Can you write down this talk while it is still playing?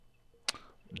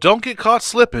don't get caught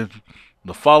slipping.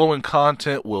 The following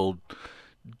content will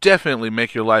definitely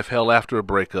make your life hell after a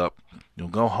breakup. You'll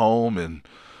go home and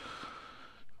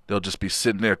they'll just be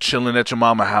sitting there chilling at your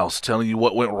mama's house, telling her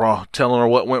what went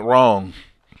wrong.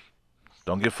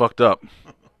 Don't get fucked up.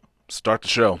 Start the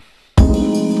show.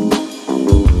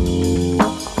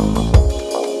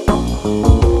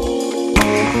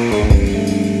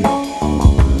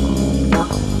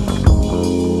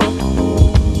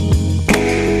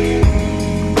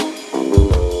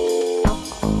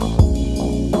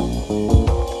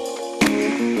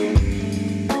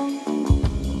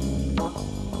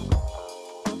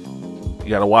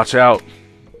 You gotta watch out.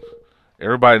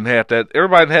 Everybody had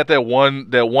that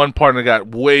one partner got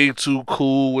way too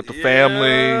cool with the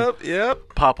family.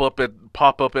 Yep. Pop up at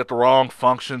the wrong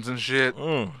functions and shit.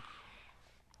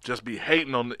 Just be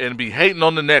hating on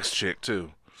the next chick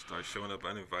too. Start showing up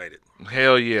uninvited.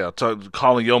 Hell yeah,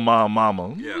 calling your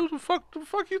mama. Yeah. Who the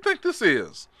fuck you think this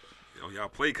is? Yo, y'all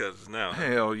play cousins now.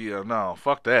 Hell yeah, no,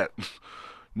 fuck that.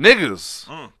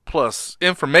 Niggas plus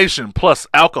information plus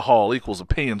alcohol equals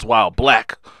opinions while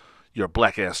black. Your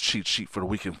black ass cheat sheet for the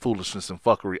weekend foolishness and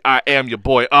fuckery. I am your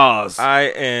boy Oz. I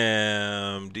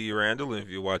am D. Randle, and if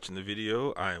you're watching the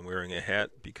video, I am wearing a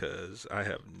hat because I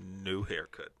have no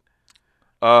haircut.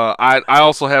 I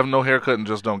also have no haircut and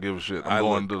just don't give a shit. I'm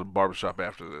going to the barbershop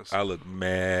after this. I look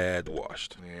mad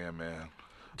washed. Yeah, man.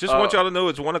 Just want y'all to know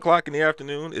it's 1 o'clock in the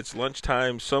afternoon. It's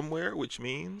lunchtime somewhere, which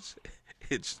means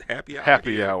it's happy hour.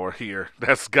 Happy hour here.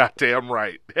 That's goddamn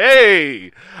right.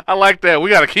 Hey, I like that. We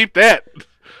got to keep that.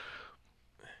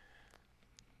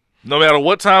 No matter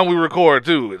what time we record,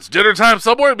 too. It's dinner time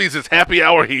somewhere. It means it's happy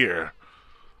hour here.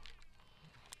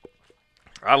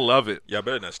 I love it. Y'all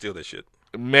better not steal this shit.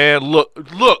 Man, look.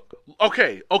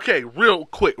 Okay, real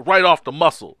quick, right off the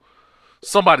muscle.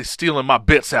 Somebody's stealing my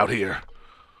bits out here.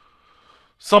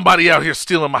 Somebody out here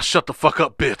stealing my shut the fuck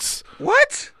up bits.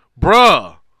 What?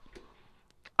 Bruh.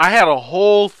 I had a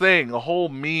whole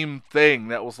meme thing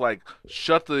that was like,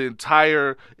 shut the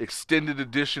entire extended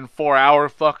edition 4-hour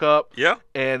fuck up. Yeah.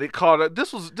 And it called it,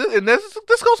 this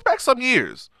goes back some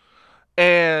years.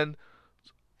 And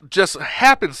just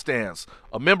happenstance,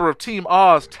 a member of Team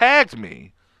Oz tagged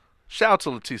me. Shout out to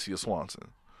Leticia Swanson.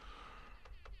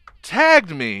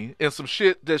 Tagged me in some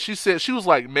shit that she said. She was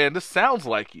like, man, this sounds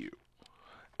like you.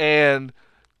 And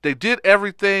they did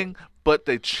everything, but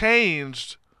they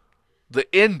changed the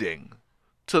ending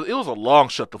to, it was a long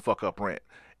shut the fuck up rant,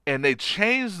 and they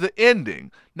changed the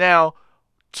ending. Now,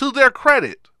 to their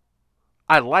credit,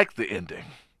 I like the ending.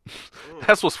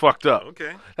 That's what's fucked up.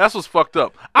 Okay. That's what's fucked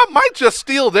up. I might just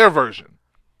steal their version.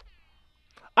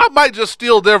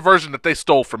 That they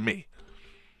stole from me.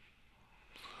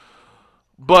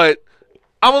 But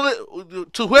I'm gonna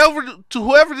to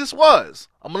whoever this was,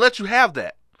 I'm gonna let you have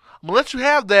that.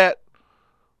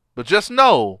 But just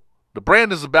know the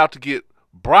brand is about to get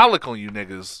brolic on you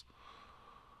niggas.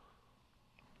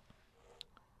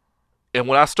 And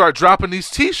when I start dropping these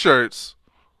t-shirts,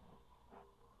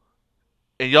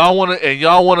 and y'all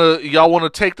wanna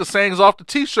take the sayings off the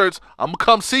t-shirts, I'm gonna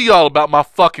come see y'all about my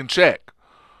fucking check.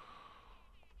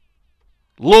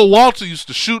 Lil Walter used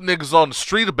to shoot niggas on the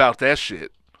street about that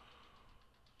shit.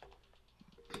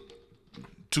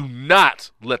 Do not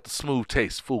let the smooth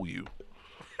taste fool you.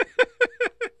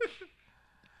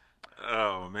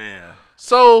 Oh, man.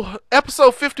 So,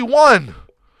 episode 51.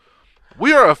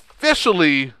 We are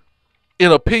officially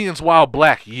in Opinions While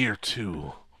Black year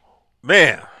 2.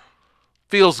 Man.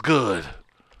 Feels good.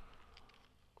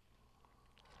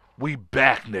 We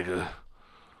back, nigga.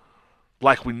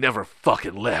 Like we never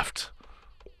fucking left.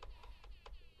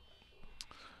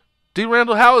 D.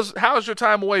 Randle, how's your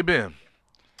time away been?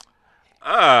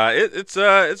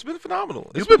 It's been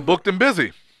phenomenal. You've been booked and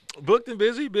busy. Booked and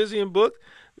busy and booked.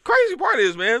 The crazy part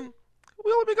is, man,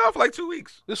 we only been gone for like 2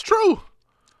 weeks. It's true.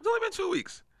 It's only been 2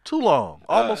 weeks. Too long.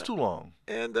 Almost too long.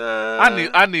 And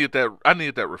I needed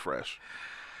that refresh.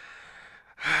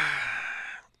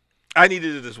 I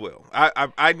needed it as well.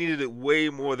 I needed it way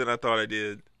more than I thought I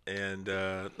did. And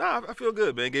I feel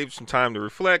good, man. Gave some time to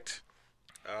reflect.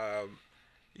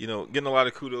 Getting a lot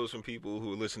of kudos from people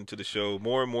who listen to the show.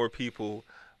 More and more people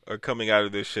are coming out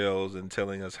of their shells and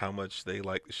telling us how much they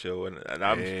like the show, and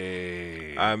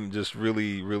I'm just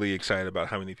really, really excited about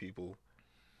how many people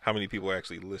are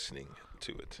actually listening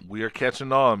to it. We are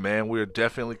catching on, man. We are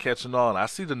definitely catching on. I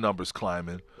see the numbers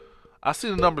climbing. I see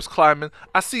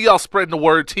y'all spreading the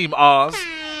word, Team Oz.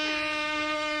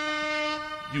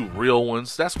 You real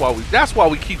ones. That's why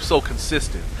we keep so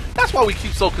consistent. Because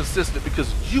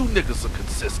you niggas are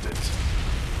consistent.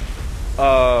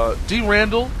 D.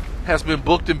 Randle has been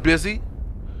booked and busy.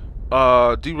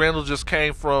 D. Randle just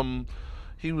came from.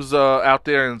 He was out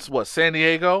there in San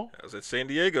Diego. I was at San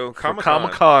Diego Comic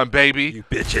Con, baby. You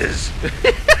bitches.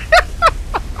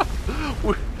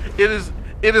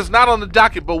 It is not on the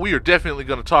docket, but we are definitely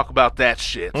going to talk about that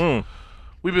shit.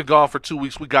 We've been gone for 2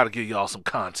 weeks. We got to give y'all some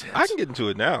content. I can get into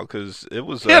it now because it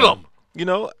was. Hit 'em. You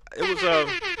know, it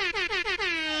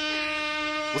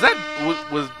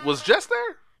was. Was Jess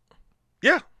there?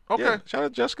 Yeah. Okay. Yeah. Shout out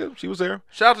to Jessica. She was there.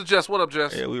 Shout out to Jess. What up,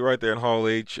 Jess? Yeah, we were right there in Hall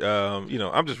H. You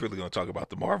know, I'm just really going to talk about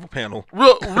the Marvel panel.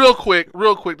 Real quick.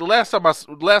 The last time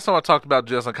I talked about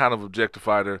Jess, I kind of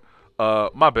objectified her.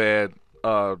 My bad.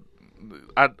 I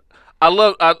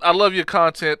love your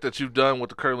content that you've done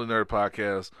with the Curly Nerd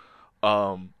podcast.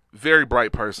 Very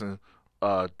bright person.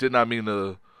 Did not mean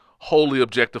to wholly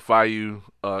objectify you,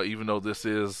 even though this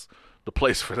is the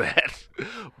place for that.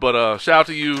 But shout out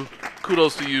to you.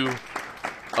 Kudos to you.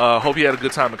 Hope you had a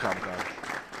good time at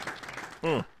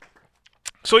Comic-Con.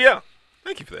 So yeah,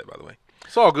 thank you for that, by the way.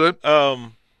 It's all good.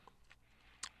 So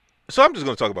I'm just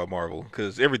going to talk about Marvel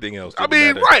because everything else.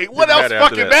 Right? What else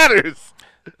fucking matters?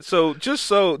 So just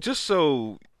so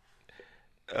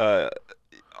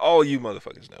all you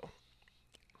motherfuckers know,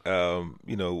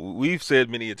 you know, we've said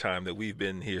many a time that we've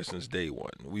been here since day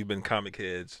one. We've been comic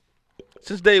heads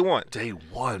since day one. Day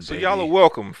one, So baby. y'all are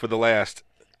welcome for the last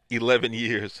 11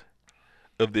 years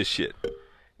of this shit.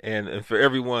 And for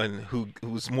everyone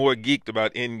who's more geeked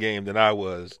about Endgame than I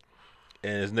was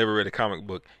and has never read a comic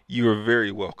book, you are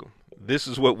very welcome. This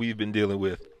is what we've been dealing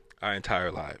with our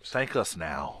entire lives. Thank us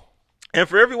now. And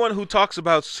for everyone who talks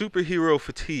about superhero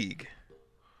fatigue,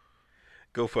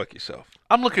 go fuck yourself.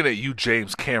 I'm looking at you,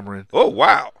 James Cameron. Oh,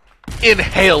 wow.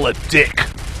 Inhale a dick.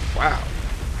 Wow.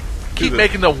 Keep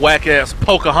making the whack-ass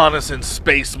Pocahontas in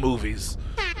space movies.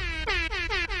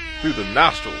 Through the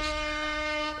nostrils.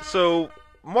 So,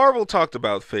 Marvel talked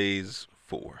about Phase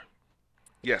 4.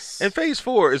 Yes. And Phase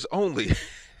 4 is only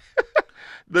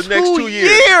the 2 next 2 years.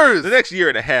 The years. next year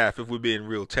and a half, if we're being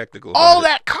real technical. All about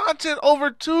that content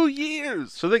over 2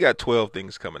 years. So they got 12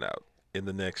 things coming out in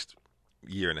the next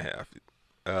year and a half.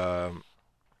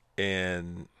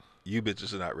 And you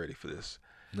bitches are not ready for this.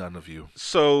 None of you.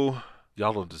 So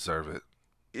Y'all don't deserve it.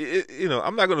 You know,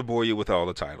 I'm not going to bore you with all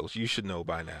the titles. You should know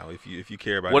by now if you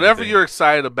care about whatever anything. you're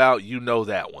excited about, you know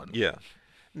that one. Yeah.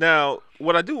 Now,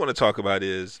 what I do want to talk about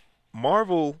is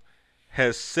Marvel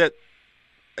has set,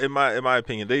 in my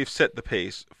opinion, they've set the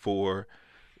pace for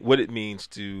what it means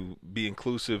to be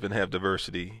inclusive and have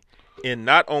diversity in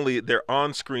not only their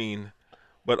on-screen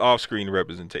but off-screen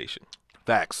representation.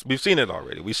 Facts. We've seen it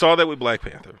already. We saw that with Black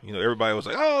Panther. You know, everybody was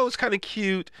like, "Oh, it's kind of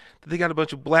cute that they got a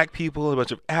bunch of black people and a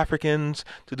bunch of Africans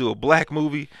to do a black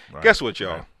movie." Right. Guess what,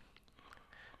 y'all? Right.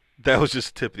 That was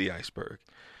just the tip of the iceberg.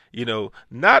 You know,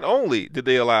 not only did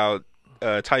they allow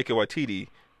Taika Waititi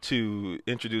to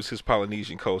introduce his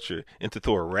Polynesian culture into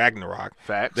Thor Ragnarok.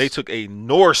 Facts. They took a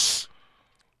Norse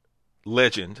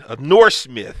legend, a Norse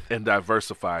myth, and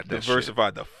diversified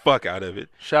the fuck out of it.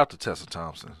 Shout out to Tessa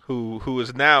Thompson, who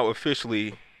is now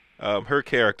officially, her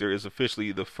character is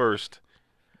officially the first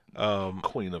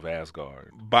Queen of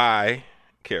Asgard bi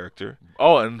character.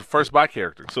 Oh, and the first bi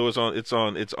character. So it's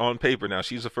on paper now.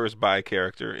 She's the first bi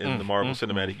character in the Marvel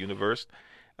Cinematic Universe.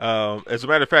 As a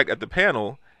matter of fact, at the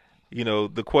panel, you know,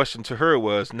 the question to her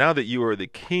was, now that you are the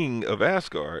king of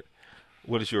Asgard,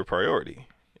 what is your priority?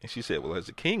 And she said, well, as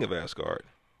the king of Asgard,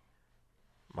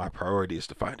 my priority is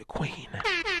to find a queen.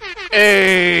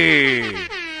 Hey!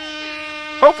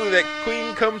 Hopefully that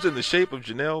queen comes in the shape of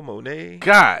Janelle Monáe.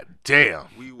 God damn.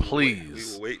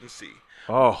 Please. We will wait and see.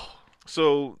 Oh.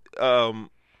 So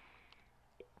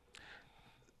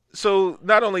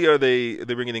not only are they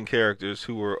bringing in characters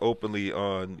who are openly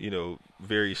on, you know,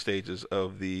 various stages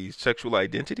of the sexual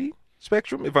identity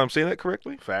spectrum, if I'm saying that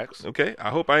correctly. Facts. Okay. I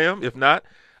hope I am. If not,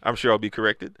 I'm sure I'll be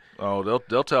corrected. Oh,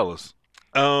 they'll tell us.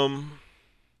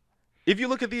 If you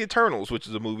look at the Eternals, which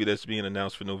is a movie that's being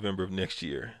announced for November of next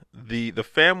year, the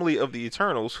family of the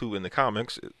Eternals, who in the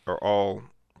comics are all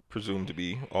presumed to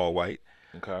be all white.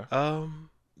 Okay.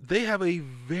 They have a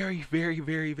very, very,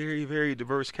 very, very, very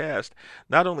diverse cast,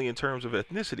 not only in terms of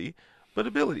ethnicity, but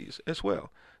abilities as well.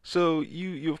 So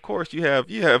you of course you have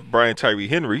Brian Tyree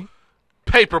Henry,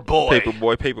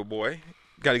 Paperboy.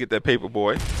 Got to get that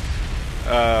Paperboy.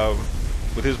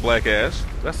 With his black ass.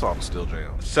 That song still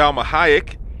jams. Salma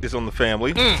Hayek is on the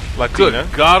family. Latina.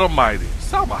 Good God Almighty.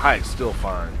 Salma Hayek's still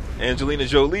fine. Angelina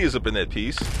Jolie is up in that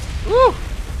piece. Woo!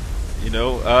 You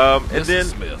know, and then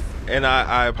Smith. And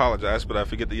I apologize, but I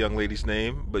forget the young lady's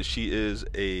name. But she's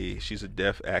a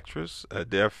deaf actress, a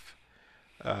deaf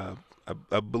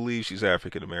I believe she's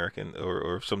African American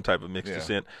or some type of mixed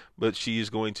descent, but she is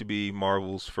going to be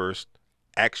Marvel's first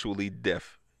actually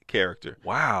deaf character.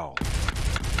 Wow.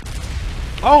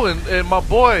 Oh, and my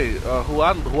boy, who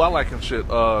I like and shit,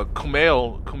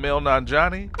 Kumail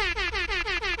Nanjiani.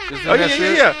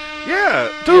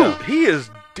 Yeah. Dude, he is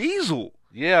Diesel.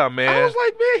 Yeah, man. I was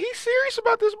like, man, he's serious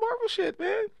about this Marvel shit,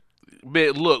 man.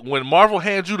 Man, look, when Marvel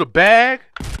hands you the bag,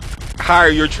 hire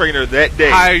your trainer that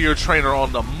day. Hire your trainer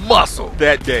on the muscle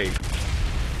that day.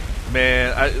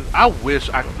 Man, I wish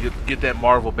I could get that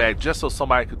Marvel bag just so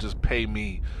somebody could just pay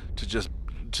me to just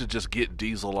get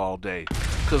Diesel all day.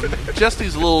 Because just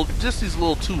these little 2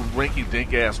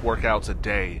 rinky-dink ass workouts a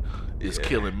day is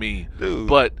killing me. Dude.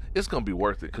 But it's gonna be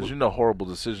worth it because Horrible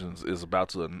Decisions is about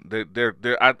to.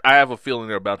 I have a feeling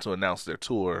they're about to announce their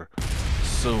tour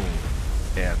soon,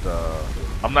 and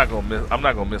I'm not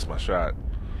gonna miss my shot.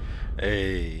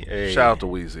 Hey. Shout out to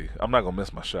Wheezy. I'm not gonna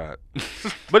miss my shot.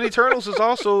 But Eternals is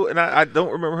also, and I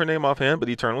don't remember her name offhand, but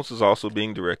Eternals is also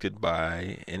being directed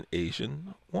by an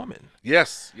Asian woman.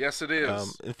 Yes, it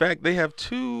is. In fact, they have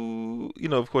 2.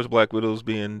 Of course, Black Widow's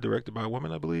being directed by a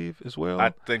woman, I believe, as well. I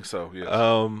think so. Yes.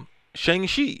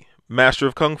 Shang-Chi, Master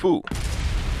of Kung Fu,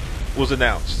 was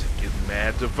announced. Getting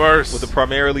mad diverse with a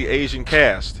primarily Asian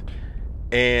cast.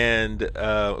 And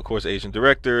of course, Asian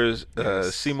directors.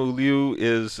 Simu Liu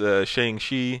is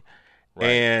Shang-Chi, right.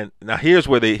 And now here's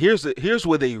where they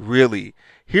really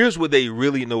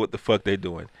know what the fuck they're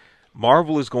doing.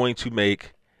 Marvel is going to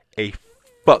make a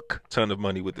fuck ton of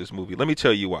money with this movie. Let me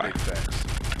tell you why.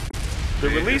 The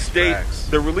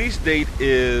release date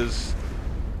is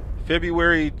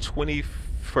February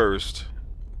 21st,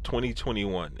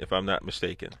 2021, if I'm not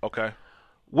mistaken. Okay.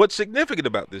 What's significant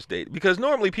about this date? Because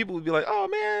normally people would be like, "Oh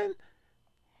man,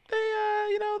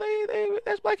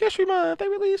 that's Black History Month. They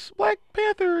release Black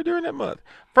Panther during that month."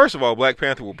 First of all, Black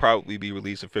Panther will probably be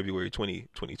released in February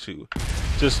 2022,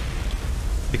 just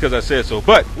because I said so.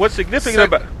 But what's significant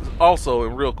about also,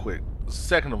 and real quick,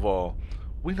 second of all,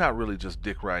 we're not really just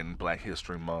dick riding Black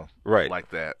History Month like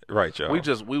that. Right, y'all. We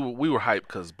were hyped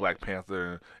because Black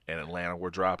Panther and Atlanta were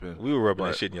dropping. We were rubbing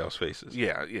that shit in y'all's faces.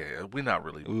 Yeah. We're not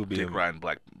really dick riding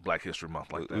Black History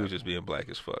Month like that. We were just being black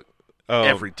as fuck.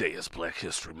 Every day is Black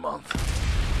History Month.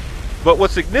 But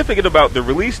what's significant about the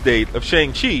release date of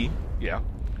Shang-Chi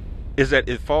is that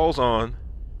it falls on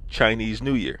Chinese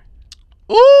New Year.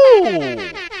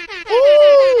 Ooh!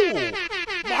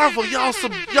 Marvel, y'all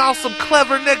some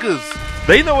clever niggas.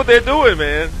 They know what they're doing,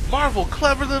 man. Marvel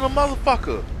clever than a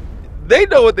motherfucker. They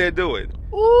know what they're doing.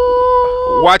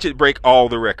 Ooh. Watch it break all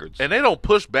the records. And they don't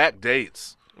push back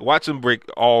dates. Watch them break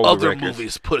all the records. Other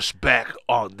movies push back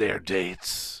on their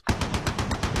dates.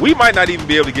 We might not even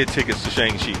be able to get tickets to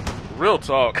Shang-Chi. Real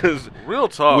talk. Real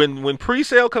talk. When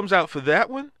pre-sale comes out for that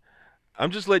one,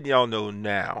 I'm just letting y'all know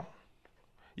now.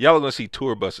 Y'all are going to see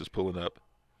tour buses pulling up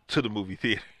to the movie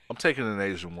theater. I'm taking an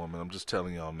Asian woman. I'm just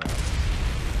telling y'all now.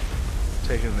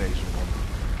 Taking an Asian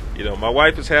woman. My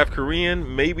wife is half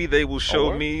Korean. Maybe they will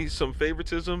show me some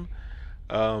favoritism.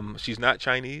 She's not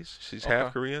Chinese. She's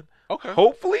half Korean. Okay.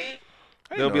 Hopefully,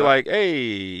 they'll be like,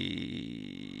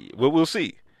 "Hey, well, we'll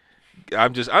see."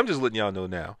 I'm just letting y'all know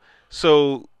now.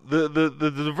 So the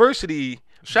diversity.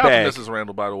 Shout out to Mrs.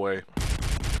 Randle, by the way.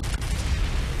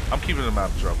 I'm keeping him out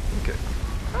of trouble. Okay.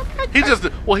 He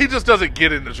just doesnn't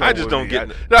get into trouble. I just don't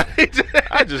get.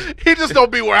 He just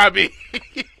don't be where I be.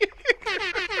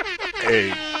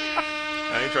 Hey,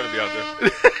 I ain't trying to be out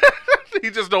there. He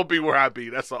just don't be where I be.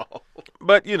 That's all.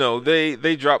 But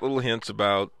they drop little hints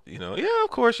about of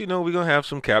course we're gonna have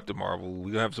some Captain Marvel,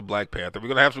 we're gonna have some Black Panther, we're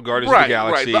gonna have some Guardians of the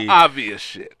Galaxy. Right, the obvious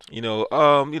shit. They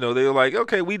were like,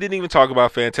 okay, we didn't even talk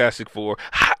about Fantastic Four.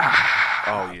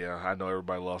 Oh yeah, I know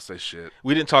everybody lost their shit.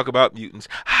 We didn't talk about mutants.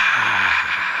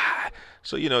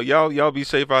 So y'all be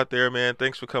safe out there, man.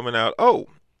 Thanks for coming out. Oh,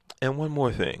 and one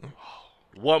more thing.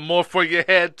 One more for your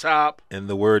head top. And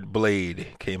the word Blade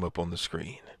came up on the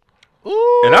screen.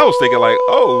 Ooh. And I was thinking like,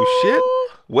 oh shit,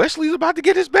 Wesley's about to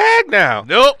get his bag now.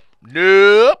 Nope.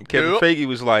 Kevin Feige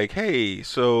was like, hey,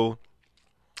 so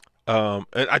and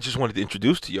I just wanted to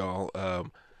introduce to y'all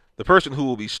the person who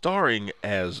will be starring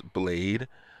as Blade,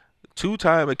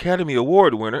 2-time Academy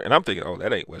Award winner. And I'm thinking, oh,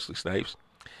 that ain't Wesley Snipes.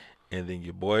 And then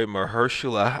your boy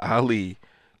Mahershala Ali,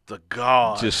 the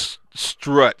God, just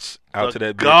struts out to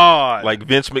that God bitch like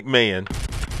Vince McMahon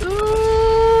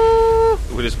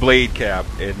with his Blade cap,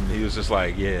 and he was just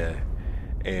like, yeah.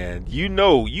 And you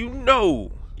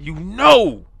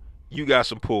got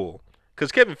some pull,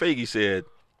 because Kevin Feige said,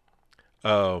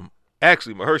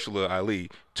 actually Mahershala Ali,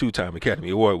 2-time Academy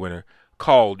Award winner,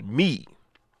 called me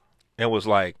and was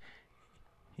like,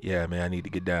 yeah, man, I need to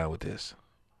get down with this.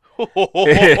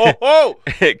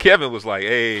 And Kevin was like,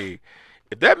 "Hey,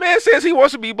 if that man says he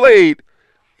wants to be Blade,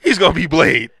 he's gonna be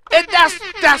Blade." And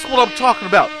that's what I'm talking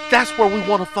about. That's where we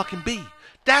want to fucking be.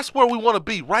 That's where we want to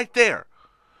be, right there.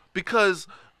 Because,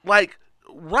 like,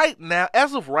 right now,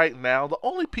 as of right now, the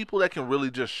only people that can really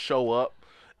just show up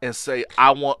and say,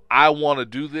 I want to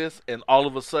do this, and all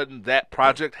of a sudden that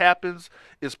project happens,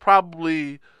 is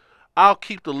probably, I'll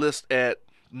keep the list at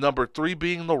number 3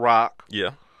 being The Rock.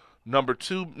 Yeah. Number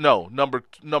 3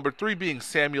 being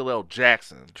Samuel L.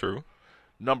 Jackson. True.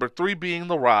 Number 3 being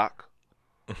The Rock.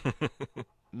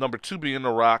 Number 2 being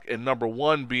The Rock, and number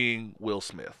 1 being Will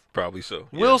Smith. Probably so.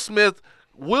 Yeah.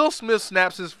 Will Smith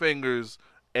snaps his fingers,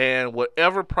 and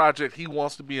whatever project he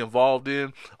wants to be involved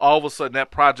in, all of a sudden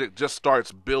that project just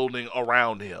starts building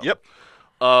around him. Yep.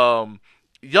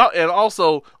 Y'all, and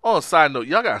also on a side note,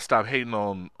 y'all gotta stop hating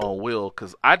on Will,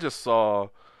 because I just saw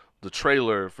the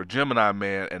trailer for Gemini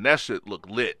Man, and that shit looked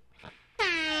lit.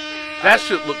 That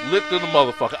shit look lit to the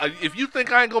motherfucker. If you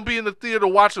think I ain't gonna be in the theater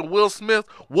watching Will Smith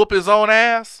whoop his own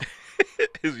ass,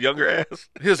 his younger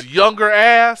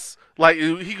ass, like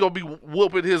he gonna be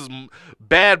whooping his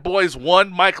Bad Boys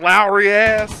 1 Mike Lowry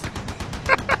ass,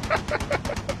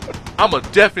 I'ma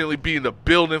definitely be in the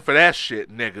building for that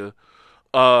shit, nigga.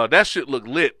 That shit look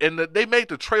lit, and they made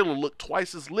the trailer look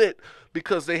twice as lit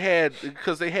because they had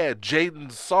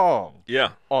Jaden's song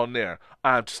on there.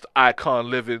 I'm just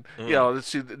icon living. You know,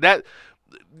 that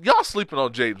y'all sleeping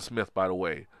on Jaden Smith, by the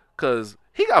way, because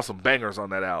he got some bangers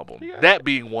on that album. That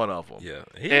being one of them. Yeah,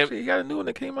 he got a new one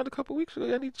that came out a couple weeks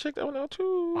ago. I need to check that one out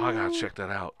too. Oh, I gotta check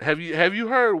that out. Have you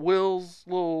heard Will's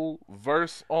little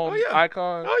verse on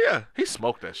Icon? Oh yeah, he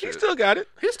smoked that shit. He still got it.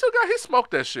 He smoked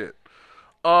that shit.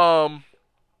 But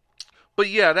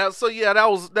yeah, that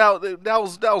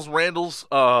was Randle's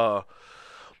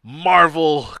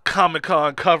Marvel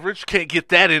Comic-Con coverage. Can't get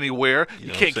that anywhere.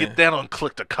 You can't get that on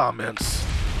Click the Comments.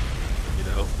 You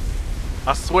know,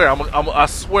 I swear I'm gonna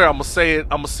say it.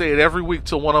 I'm gonna say it every week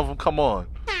till one of them come on.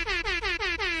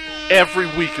 Every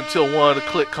week until one of the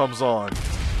Click comes on.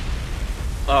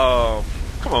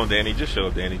 Come on, Danny, just show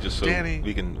up, Danny, just so Danny,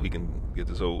 we can get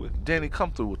this over with. Danny,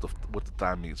 come through with the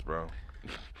thigh meats, bro.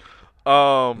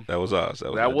 That was us.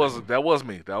 That was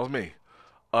me.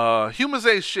 Humans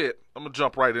ain't shit. I'm gonna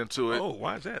jump right into it. Oh,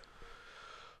 why is that?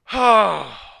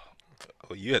 Oh,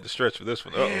 you had to stretch for this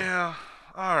one. Uh-oh. Yeah.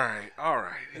 All right.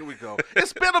 Here we go.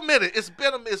 It's been a minute. It's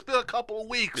been a couple of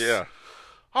weeks. Yeah.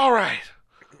 All right.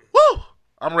 Woo!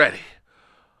 I'm ready.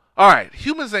 All right.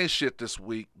 Humans ain't shit this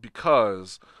week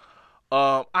because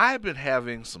I've been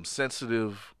having some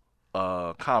sensitive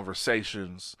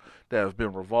conversations that have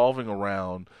been revolving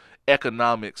around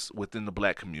economics within the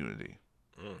black community.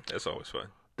 That's always fun.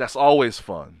 That's always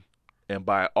fun. And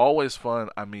by always fun,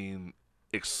 I mean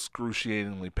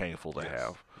excruciatingly painful to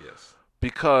have. Yes.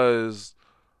 Because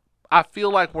I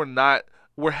feel like we're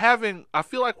having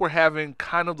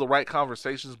kind of the right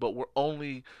conversations, but we're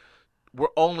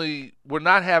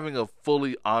not having a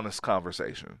fully honest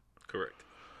conversation. Correct.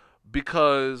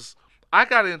 Because I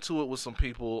got into it with some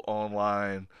people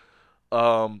online.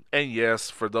 And yes,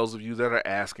 for those of you that are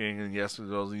asking, and yes, for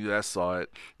those of you that saw it,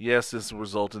 yes, it's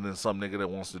resulting in some nigga that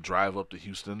wants to drive up to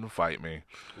Houston and fight me.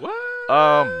 What?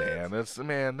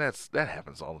 That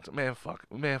happens all the time.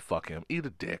 Man, fuck him. Eat a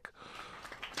dick.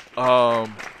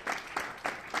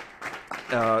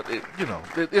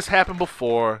 It's happened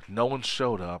before. No one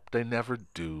showed up. They never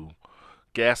do.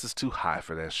 Gas is too high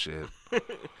for that shit.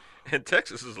 And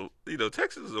Texas is a wide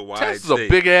Texas is state. a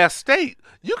big ass state.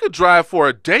 You could drive for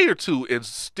a day or two and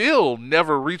still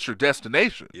never reach your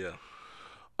destination. Yeah.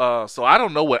 So I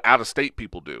don't know what out of state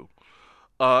people do.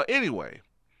 Anyway,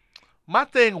 my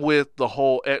thing with the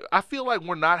whole, I feel like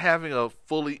we're not having a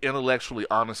fully intellectually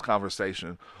honest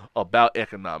conversation about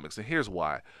economics, and here's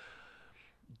why.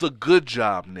 The good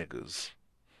job niggas.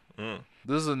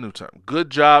 This is a new term.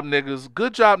 Good job niggas.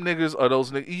 Good job niggas are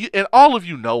those niggas, and all of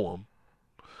you know them.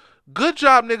 Good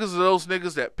job niggas are those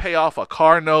niggas that pay off a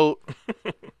car note,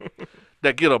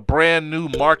 that get a brand new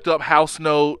marked up house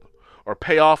note, or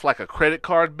pay off like a credit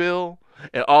card bill,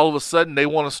 and all of a sudden they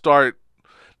want to start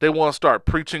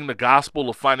preaching the gospel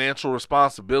of financial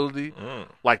responsibility,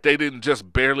 like they didn't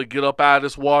just barely get up out of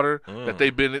this water, that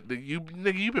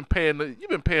you've been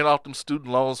paying off them student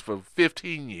loans for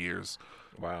 15 years.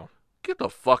 Wow. Get the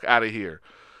fuck out of here.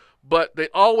 But they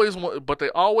always want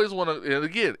to, and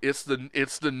again, it's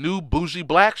the new bougie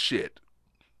black shit.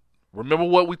 Remember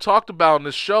what we talked about in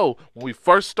this show when we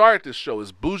first started this show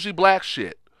is bougie black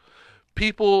shit.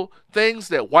 Things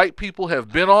that white people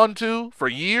have been onto for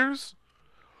years,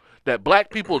 that black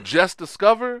people just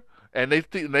discover, and they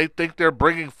think they're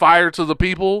bringing fire to the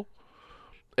people,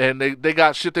 and they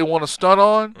got shit they want to stunt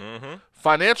on. Mm-hmm.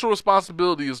 Financial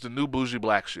responsibility is the new bougie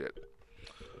black shit.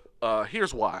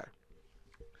 Here's why.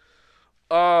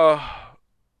 And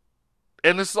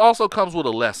this also comes with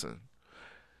a lesson.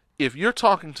 If you're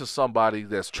talking to somebody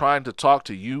that's trying to talk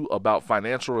to you about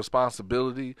financial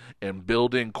responsibility and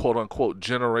building quote unquote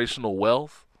generational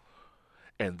wealth,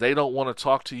 and they don't want to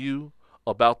talk to you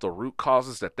about the root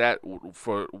causes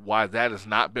for why that has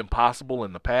not been possible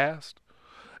in the past,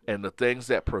 and the things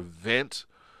that prevent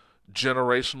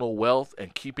generational wealth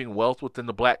and keeping wealth within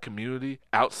the black community,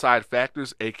 outside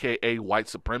factors, aka white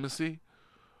supremacy,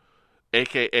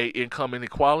 aka income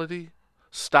inequality,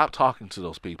 stop talking to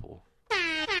those people.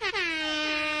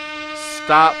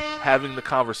 Stop having the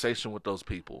conversation with those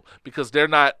people, because they're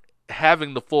not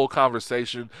having the full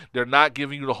conversation, they're not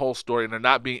giving you the whole story, and they're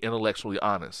not being intellectually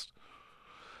honest.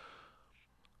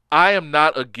 I am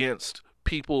not against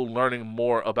people learning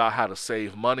more about how to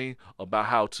save money, about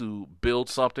how to build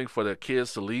something for their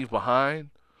kids to leave behind,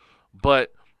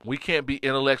 but we can't be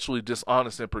intellectually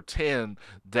dishonest and pretend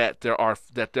that there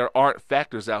aren't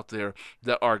factors out there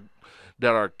that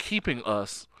are keeping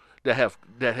us, that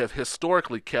have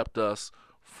historically kept us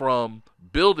from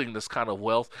building this kind of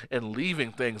wealth and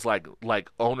leaving things like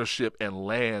ownership and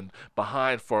land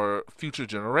behind for future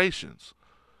generations.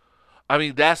 I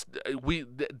mean, that's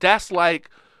like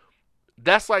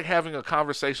having a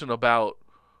conversation about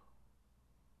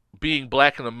being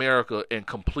black in America and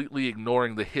completely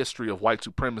ignoring the history of white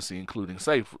supremacy, including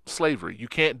slavery. You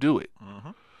can't do it.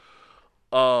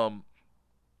 Mm-hmm.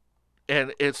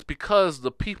 And it's because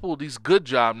the people, these good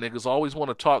job niggas, always want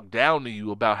to talk down to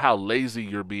you about how lazy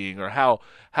you're being or how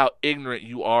ignorant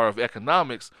you are of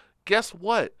economics. Guess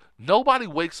what? Nobody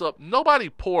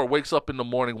poor wakes up in the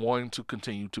morning wanting to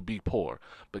continue to be poor.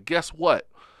 But guess what?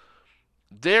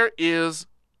 There is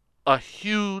a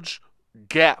huge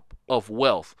gap of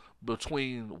wealth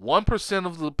between 1%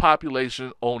 of the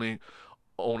population owning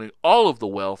all of the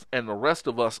wealth and the rest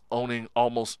of us owning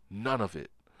almost none of it.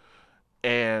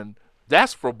 And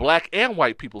that's for black and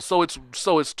white people. So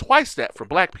it's twice that for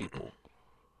black people.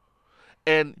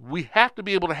 And we have to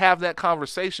be able to have that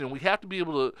conversation. We have to be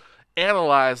able to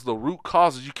analyze the root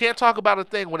causes. You can't talk about a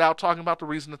thing without talking about the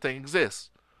reason the thing exists.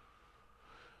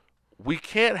 We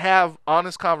can't have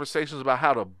honest conversations about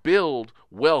how to build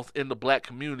wealth in the black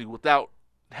community without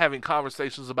having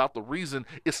conversations about the reason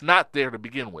it's not there to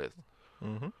begin with.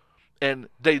 Mm-hmm. And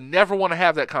they never want to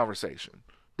have that conversation.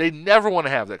 They never want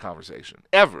to have that conversation,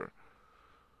 ever.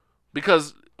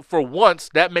 Because for once,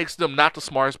 that makes them not the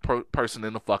smartest person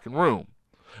in the fucking room.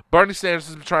 Bernie Sanders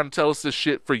has been trying to tell us this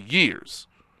shit for years.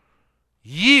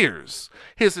 Years.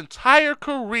 His entire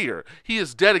career, he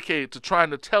is dedicated to trying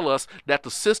to tell us that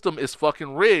the system is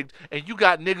fucking rigged, and you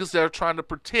got niggas that are trying to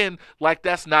pretend like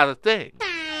that's not a thing.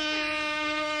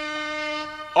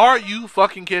 Are you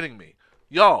fucking kidding me?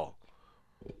 Y'all,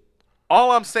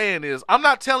 all I'm saying is, I'm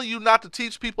not telling you not to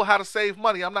teach people how to save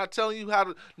money. I'm not telling you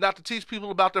not to teach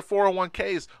people about their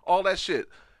 401ks, all that shit.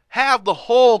 Have the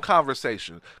whole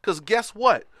conversation. Because guess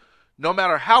what? No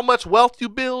matter how much wealth you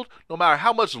build, no matter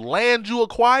how much land you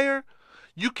acquire,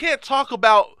 you can't talk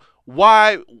about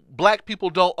why black people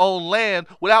don't own land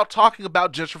without talking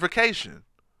about gentrification.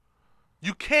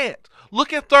 You can't.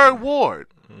 Look at Third Ward.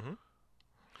 Mm-hmm.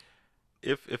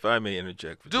 If I may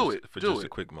interject for just a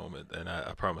quick moment, and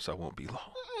I promise I won't be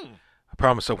long. I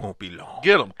promise I won't be long.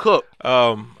 Get them, cook.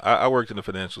 I worked in the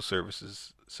financial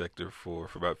services sector for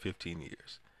about 15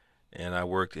 years. And I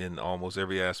worked in almost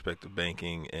every aspect of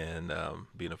banking and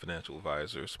being a financial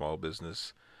advisor, small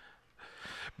business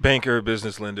banker,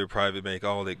 business lender, private bank,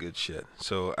 all that good shit.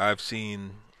 So I've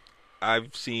seen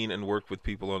and worked with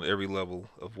people on every level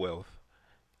of wealth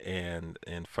and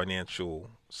financial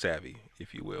savvy,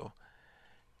 if you will.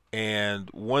 And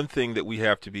one thing that we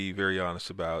have to be very honest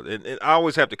about, and I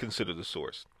always have to consider the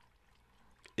source.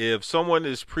 If someone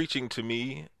is preaching to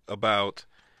me about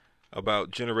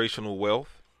generational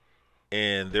wealth,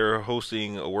 and they're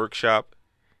hosting a workshop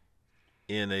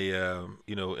in a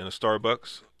in a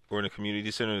Starbucks or in a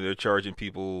community center, they're charging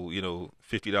people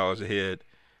 $50 a head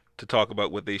to talk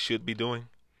about what they should be doing,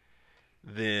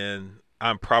 then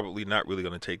I'm probably not really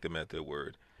going to take them at their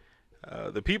word.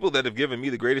 The people that have given me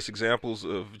the greatest examples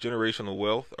of generational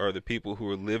wealth are the people who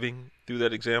are living through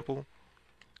that example,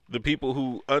 the people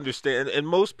who understand, and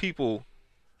most people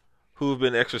who have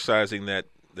been exercising that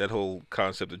whole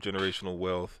concept of generational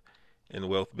wealth and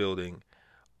wealth building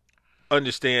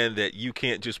understand that you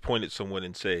can't just point at someone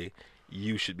and say,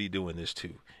 you should be doing this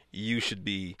too. You should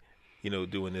be,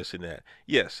 doing this and that.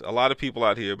 Yes, a lot of people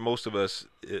out here, most of us,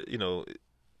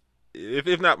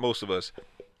 if not most of us,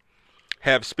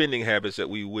 have spending habits that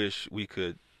we wish we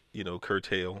could,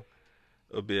 curtail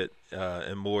a bit,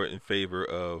 and more in favor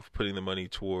of putting the money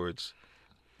towards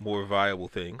more viable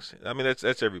things. I mean,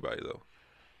 that's everybody though.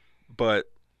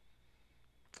 But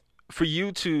for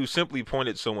you to simply point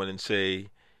at someone and say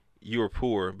you're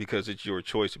poor because it's your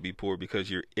choice to be poor because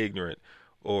you're ignorant,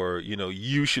 or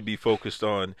you should be focused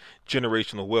on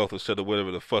generational wealth instead of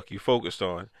whatever the fuck you focused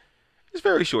on, it's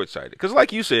very short-sighted. Because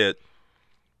like you said,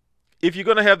 if you're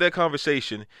going to have that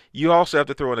conversation, you also have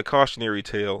to throw in a cautionary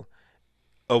tale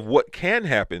of what can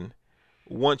happen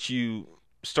once you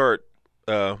start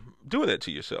doing that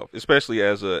to yourself, especially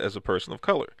as a person of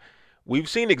color. We've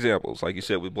seen examples, like you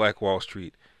said, with Black Wall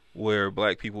Street, where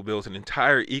black people built an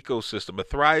entire ecosystem, a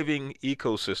thriving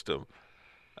ecosystem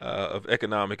of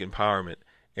economic empowerment,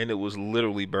 and it was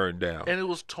literally burned down. And it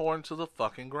was torn to the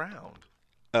fucking ground.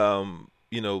 Many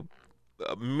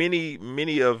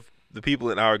of the people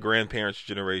in our grandparents'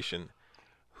 generation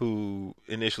who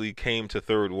initially came to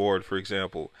Third Ward, for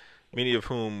example, many of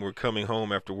whom were coming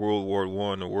home after World War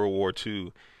I or World War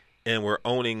II and were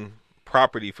owning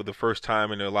property for the first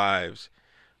time in their lives,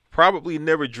 probably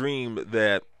never dreamed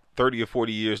that 30 or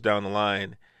 40 years down the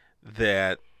line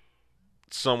that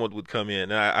someone would come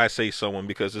in, and I say someone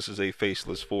because this is a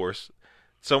faceless force,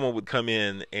 someone would come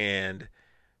in and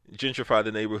gentrify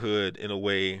the neighborhood in a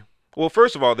way. Well,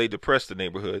 first of all, they depress the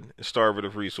neighborhood and starve it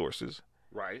of resources.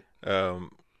 Right.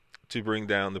 To bring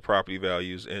down the property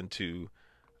values and to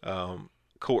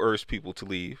coerce people to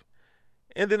leave.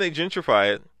 And then they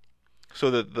gentrify it so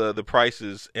that the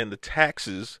prices and the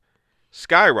taxes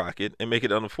skyrocket and make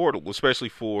it unaffordable, especially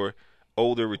for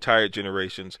older retired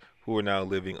generations who are now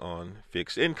living on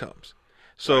fixed incomes.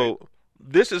 So right.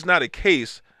 This is not a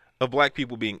case of black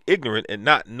people being ignorant and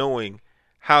not knowing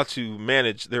how to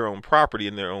manage their own property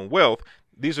and their own wealth.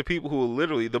 These are people who are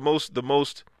literally the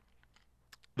most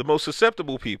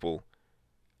susceptible people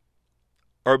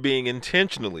are being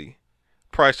intentionally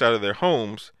priced out of their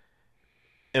homes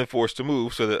and forced to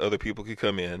move so that other people can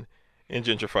come in and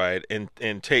gentrify it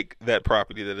and take that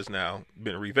property that has now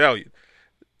been revalued.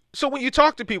 So when you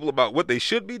talk to people about what they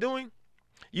should be doing,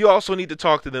 you also need to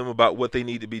talk to them about what they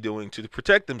need to be doing to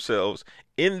protect themselves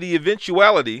in the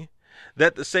eventuality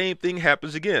that the same thing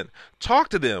happens again. Talk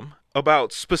to them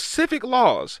about specific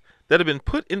laws that have been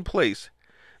put in place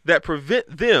that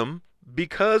prevent them,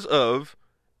 because of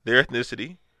their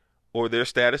ethnicity or their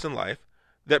status in life,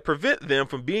 that prevent them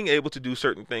from being able to do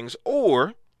certain things,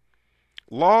 or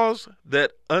laws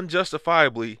that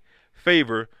unjustifiably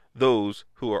favor those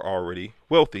who are already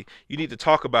wealthy. You need to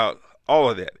talk about all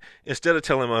of that instead of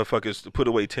telling motherfuckers to put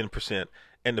away 10%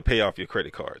 and to pay off your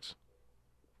credit cards.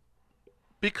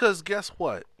 Because guess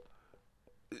what?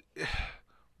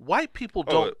 White people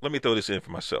don't... let me throw this in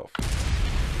for myself.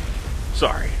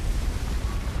 Sorry.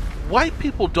 White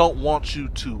people don't want you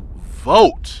to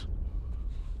vote.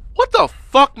 What the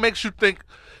fuck makes you think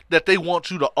that they want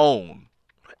you to own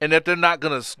and that they're not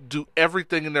going to do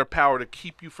everything in their power to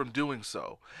keep you from doing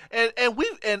so? And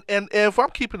if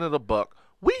I'm keeping it a buck,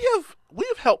 we have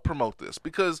helped promote this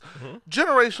because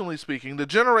generationally speaking, the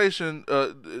generation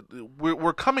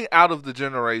we're coming out of the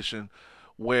generation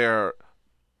where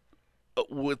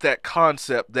with that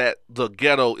concept that the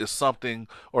ghetto is something,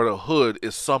 or the hood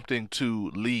is something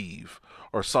to leave,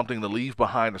 or something to leave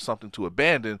behind, or something to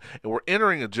abandon. And we're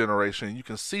entering a generation, and you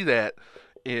can see that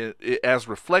as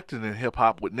reflected in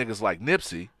hip-hop with niggas like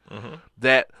Nipsey,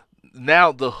 that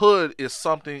now the hood is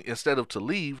something, instead of to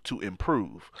leave, to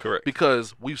improve. Correct.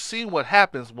 Because we've seen what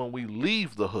happens when we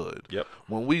leave the hood. Yep.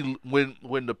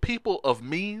 When the people of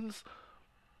means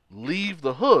leave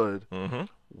the hood,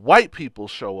 white people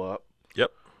show up.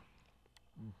 Yep.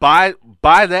 Buy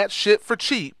that shit for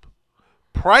cheap,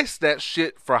 price that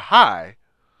shit for high,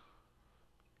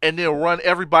 and then run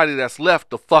everybody that's left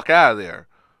the fuck out of there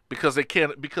because they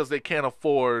can't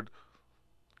afford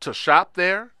to shop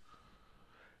there.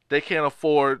 They can't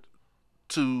afford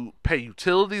to pay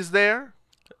utilities there.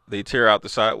 They tear out the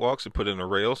sidewalks and put in a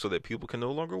rail so that people can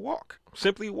no longer walk.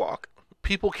 Simply walk.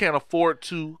 People can't afford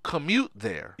to commute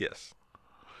there. Yes.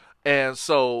 And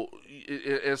so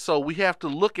we have to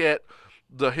look at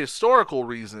the historical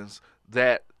reasons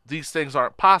that these things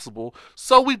aren't possible,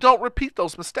 so we don't repeat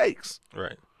those mistakes.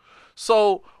 Right.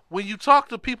 So when you talk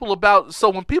to people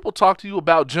when people talk to you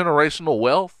about generational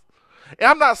wealth, and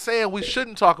I'm not saying we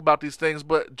shouldn't talk about these things,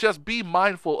 but just be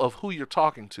mindful of who you're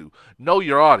talking to. Know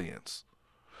your audience.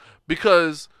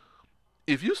 Because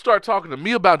if you start talking to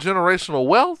me about generational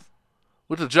wealth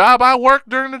with the job I work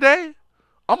during the day,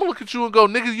 I'm going to look at you and go,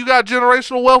 nigga, you got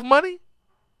generational wealth money?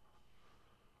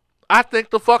 I think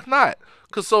the fuck not.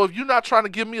 Because so if you're not trying to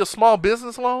give me a small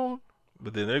business loan,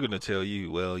 But then they're going to tell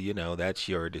you, well, that's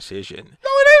your decision. No,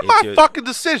 it ain't my fucking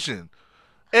decision.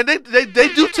 And they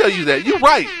do tell you that. You're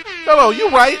right. No,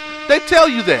 you're right. They tell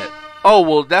you that. Oh,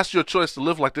 well, that's your choice to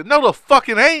live like that. No, the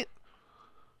fucking ain't.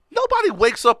 Nobody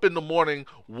wakes up in the morning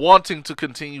wanting to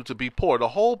continue to be poor. The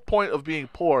whole point of being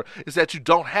poor is that you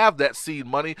don't have that seed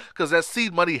money, because that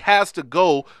seed money has to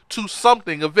go to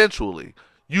something eventually.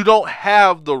 You don't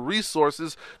have the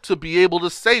resources to be able to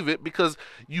save it, because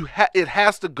it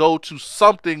has to go to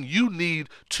something you need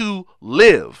to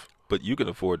live. But you can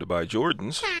afford to buy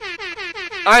Jordans.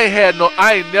 I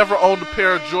ain't never owned a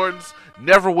pair of Jordans.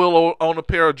 Never will own a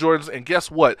pair of Jordans. And guess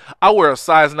what? I wear a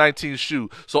size 19 shoe.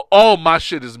 So all my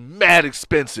shit is mad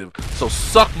expensive. So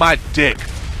suck my dick.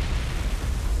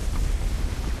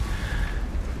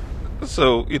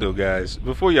 So, guys,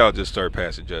 before y'all just start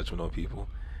passing judgment on people,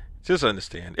 just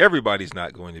understand, everybody's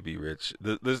not going to be rich.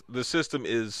 The system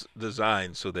is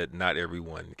designed so that not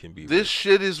everyone can be rich. This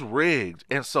shit is rigged.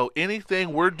 And so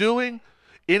anything we're doing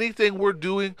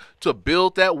to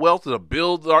build that wealth, to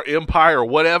build our empire or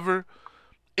whatever,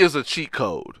 is a cheat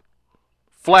code.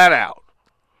 Flat out.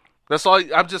 That's all.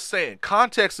 I'm just saying,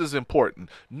 context is important.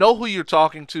 Know who you're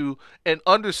talking to and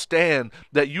understand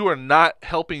that you are not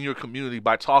helping your community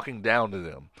by talking down to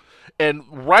them. And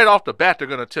right off the bat, they're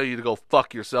going to tell you to go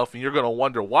fuck yourself, and you're going to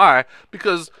wonder why,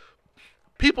 because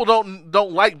people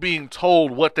don't like being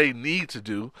told what they need to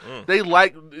do. They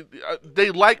like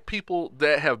people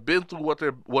that have been through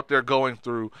what they're going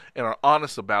through and are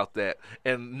honest about that,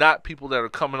 and not people that are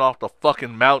coming off the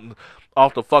fucking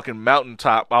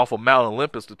mountaintop, off of Mount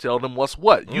Olympus, to tell them what's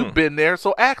what. You've been there,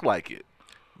 so act like it.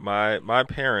 My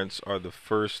parents are the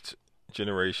first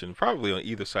generation, probably on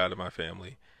either side of my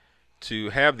family,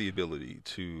 to have the ability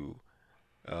to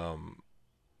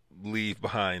leave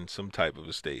behind some type of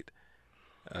estate.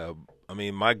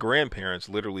 My grandparents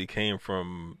literally came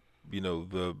from,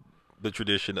 the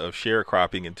tradition of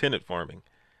sharecropping and tenant farming.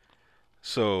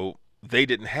 So they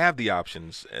didn't have the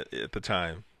options at the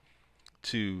time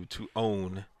to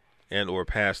own and or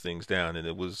pass things down. And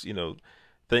it was,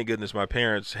 thank goodness my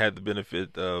parents had the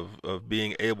benefit of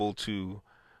being able to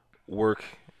work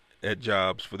at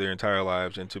jobs for their entire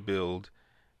lives and to build,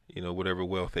 whatever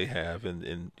wealth they have.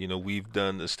 And we've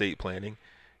done estate planning.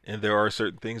 And there are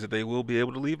certain things that they will be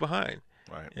able to leave behind.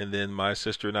 Right. And then my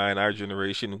sister and I, in our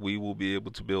generation, we will be able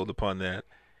to build upon that,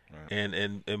 right,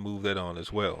 and move that on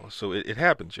as well. So it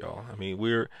happens, y'all.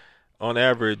 We're, on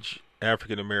average,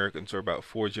 African Americans are about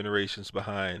 4 generations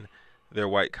behind their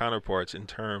white counterparts in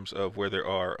terms of where they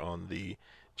are on the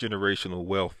generational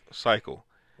wealth cycle.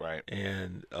 Right.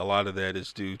 And a lot of that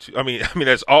is due to,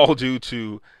 that's all due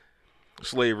to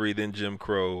slavery, then Jim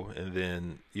Crow, and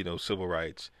then, civil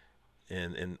rights.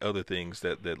 And other things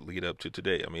that lead up to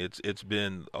today. It's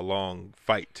been a long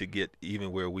fight to get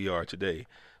even where we are today.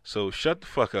 So shut the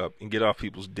fuck up and get off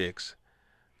people's dicks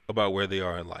about where they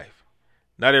are in life.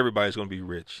 Not everybody's going to be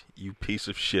rich. You piece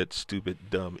of shit, stupid,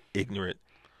 dumb, ignorant,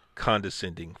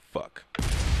 condescending fuck.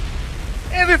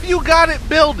 And if you got it,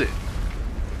 build it.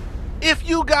 If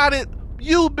you got it,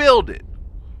 you build it.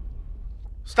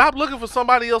 Stop looking for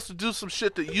somebody else to do some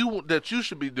shit that you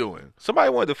should be doing. Somebody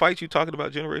wanted to fight you talking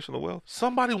about generational wealth?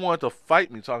 Somebody wanted to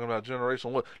fight me talking about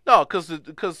generational wealth. No,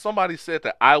 because somebody said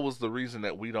that I was the reason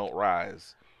that we don't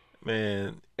rise.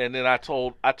 Man. And then I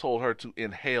told her to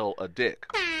inhale a dick.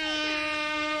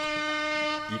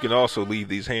 You can also leave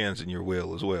these hands in your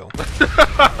will as well.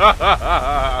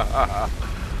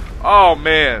 Oh,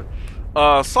 man.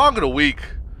 Song of the week.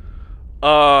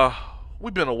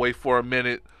 We've been away for a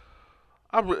minute.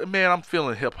 I'm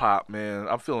feeling hip-hop, man.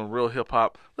 I'm feeling real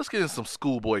hip-hop. Let's get in some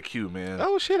Schoolboy Q, man.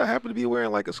 Oh, shit. I happen to be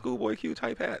wearing like a Schoolboy Q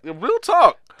type hat. Real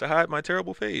talk. To hide my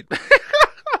terrible fade.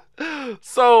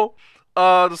 So,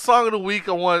 the song of the week,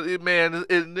 I want,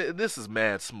 this is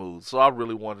mad smooth. So I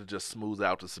really want to just smooth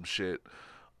out to some shit.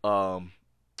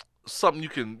 Something you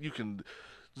can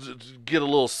get a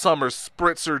little summer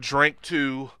spritzer drink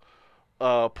to,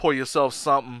 pour yourself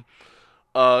something.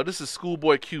 This is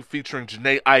Schoolboy Q featuring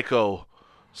Jhene Aiko.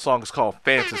 Song is called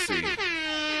Fantasy.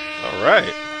 All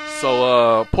right.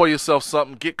 So pour yourself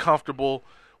something, get comfortable.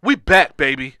 We back,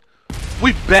 baby.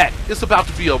 We back. We about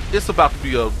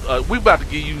to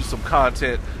give you some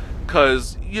content,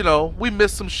 cause we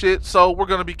missed some shit. So we're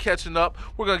gonna be catching up.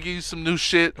 We're gonna give you some new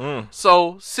shit.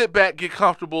 So sit back, get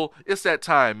comfortable. It's that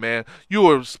time, man. You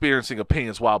are experiencing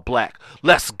Opinions While Black.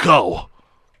 Let's go.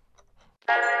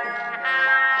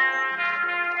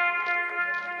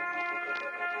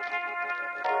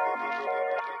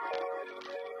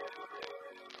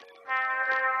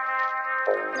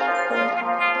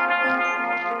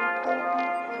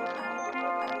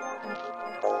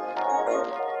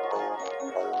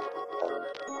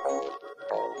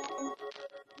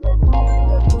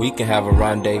 We can have a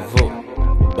rendezvous,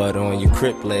 but on your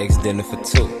crip legs, dinner for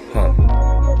two, huh?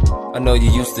 I know you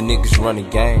used to niggas running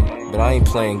game, but I ain't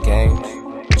playing games.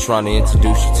 Trying to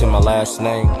introduce you to my last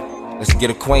name. Let's get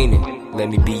acquainted.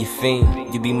 Let me be your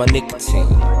fiend. You be my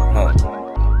nicotine, huh?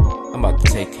 I'm about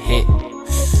to take a hit. Oh,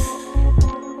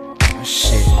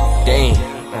 shit,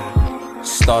 damn.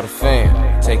 Start a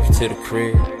fam, take you to the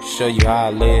crib, show you how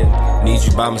I live. Need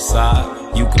you by my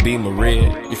side, you could be my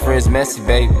rib. Your friend's messy,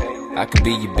 baby, I could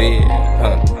be your bed,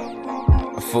 huh?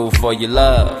 A fool for your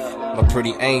love, my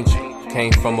pretty angel,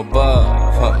 came from above,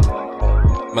 huh?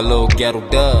 My little ghetto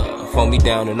dove, hold me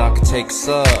down and I could take a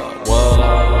sub, whoa.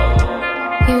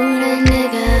 You that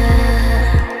nigga,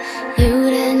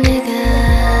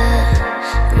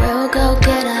 real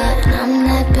go-getter, and I'm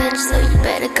that bitch, so you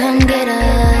better come get her.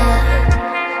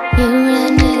 You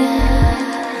that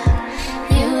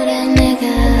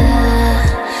nigga,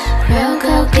 real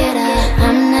go-getter,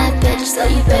 I'm that bitch, so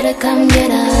you better come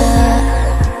get her.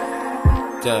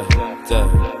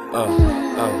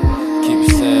 Keep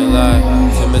it saying like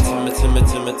Timmy, keep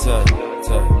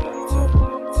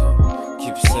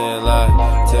it saying like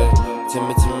Timmy,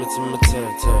 keep it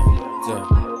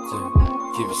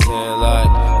saying like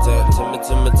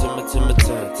Timmy, keep it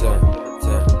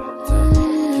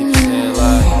saying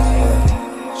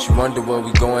like she wonder where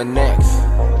we going next.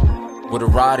 With a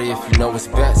rider if you know what's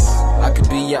best. I could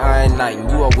be your iron knight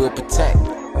and you I will protect.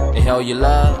 Inhale your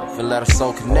love and let our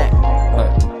soul connect.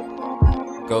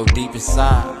 Go deep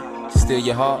inside, steal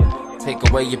your heart, take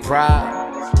away your pride.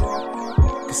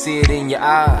 Can see it in your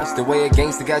eyes, the way a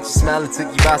gangster got you smiling took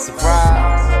you by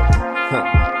surprise.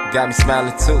 Got me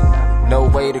smiling too, no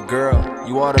way to girl,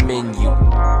 you are the menu.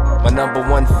 My number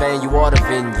one fan, you are the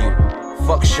venue.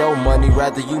 Fuck show money,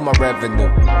 rather you my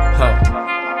revenue.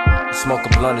 Smoke a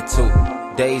blunt or two,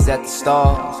 days at the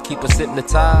stars, keep us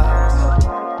hypnotized.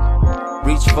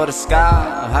 Reach for the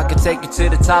sky, I can take you to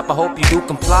the top, I hope you do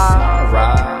comply.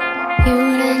 Right. You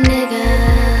that nigga,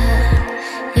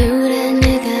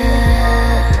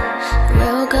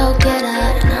 real go-getter,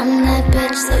 and I'm that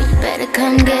bitch, so you better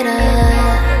come get her.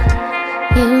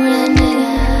 You that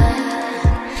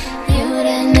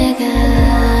nigga,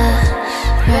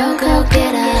 real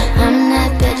go-getter, I'm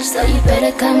that bitch, so you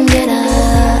better come get her.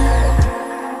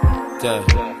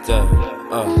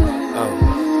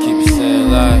 Keep it saying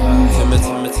like Timmy,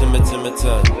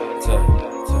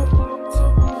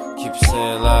 keep it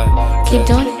saying like Keep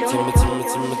doing it. Timmy, keep it saying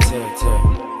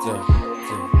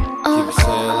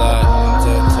like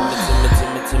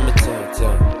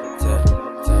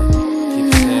keep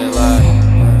it saying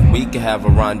like we can have a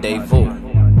rendezvous,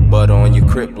 but on your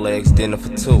crip legs, dinner for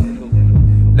two.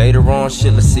 Later on,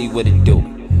 shit, let's see what it do.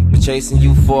 Been chasing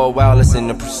you for a while, it's in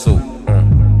the pursuit.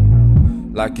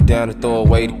 Lock you down and throw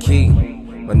away the key.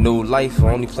 My new life,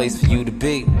 only place for you to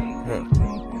be.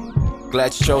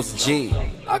 Glad you chose a G.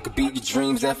 I could beat your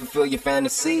dreams and fulfill your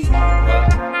fantasy. You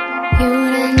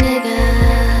that nigga,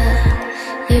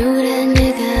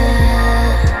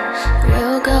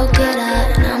 real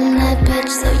go-getter, and I'm that bitch,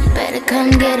 so you better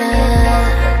come get her.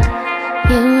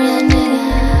 You that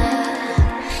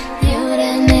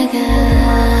nigga,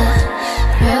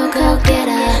 real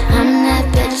go-getter, I'm that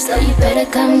bitch, so you better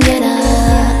come get her.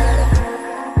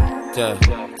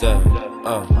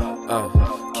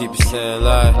 Keep it saying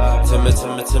like Timmy,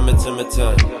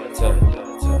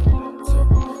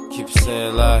 keep it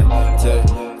saying like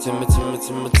Timmy,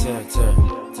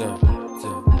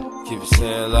 keep it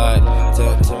saying like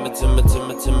Timmy,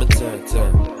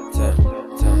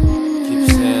 keep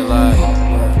it saying like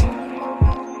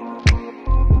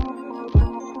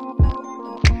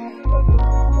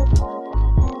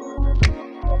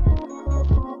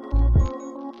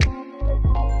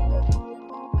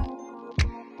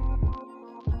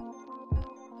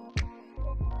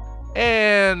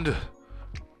And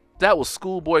that was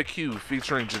Schoolboy Q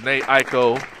featuring Jhene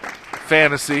Aiko,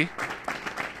 Fantasy.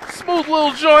 Smooth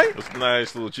little joint. It's a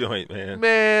nice little joint, man.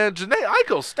 Man, Jhene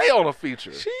Aiko, stay on a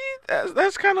feature.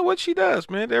 That's kind of what she does,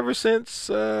 man. Ever since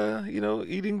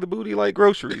eating the booty like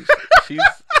groceries, she's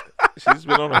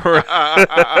been on a run.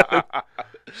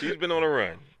 She's been on a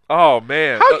run. Oh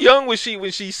man, how young was she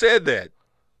when she said that?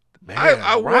 Man,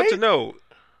 I want to know.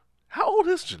 How old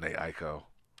is Jhene Aiko?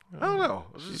 I don't know.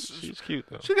 She's cute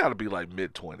though. She got to be like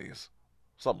mid-20s,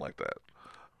 something like that.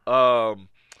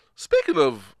 Speaking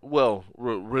of,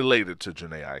 related to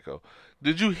Jhene Aiko,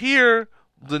 did you hear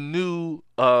the new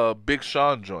Big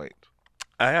Sean joint?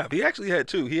 I have. He actually had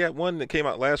two. He had one that came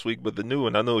out last week, but the new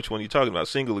one, I know which one you're talking about.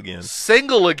 Single Again.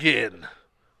 Single Again,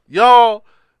 y'all.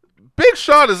 Big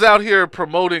Sean is out here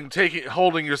promoting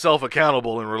holding yourself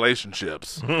accountable in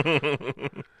relationships.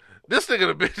 This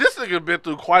nigga been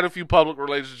through quite a few public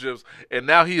relationships, and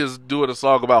now he is doing a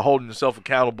song about holding yourself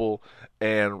accountable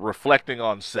and reflecting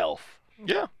on self.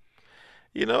 Yeah.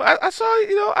 I saw,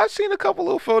 I've seen a couple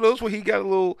little photos where he got a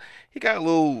little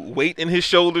weight in his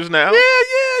shoulders now. Yeah.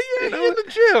 He in the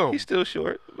gym. He's still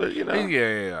short, but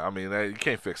Yeah. I mean, you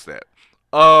can't fix that.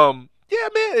 Yeah,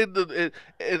 man.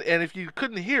 And if you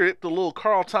couldn't hear it, the little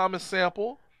Carl Thomas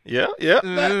sample. Yep.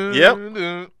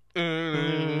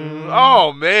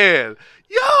 Oh man,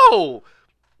 yo,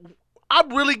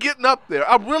 I'm really getting up there.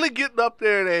 I'm really getting up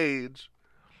there in age,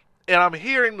 and I'm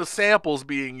hearing the samples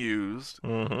being used.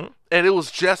 Mm-hmm. And it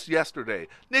was just yesterday,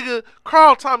 nigga.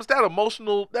 Carl Thomas, that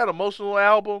emotional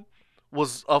album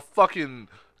was a fucking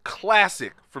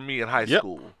classic for me in high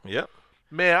school. Yep.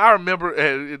 Man, I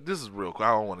remember. This is real quick.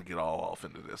 I don't want to get all off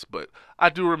into this, but I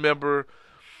do remember.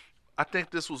 I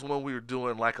think this was when we were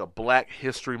doing like a Black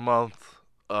History Month.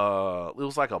 It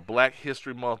was like a Black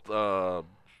History Month,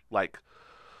 like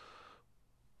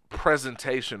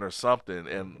presentation or something,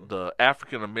 and the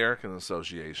African American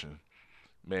Association.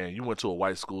 Man, you went to a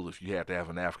white school if you had to have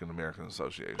an African American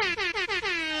Association.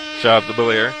 Shout out to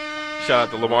Bel Air. Shout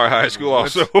out to Lamar High School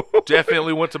also.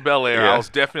 Definitely went to Bel Air. Yeah. I was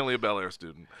definitely a Bel Air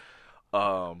student.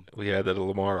 We had that at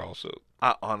Lamar also.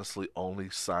 I honestly only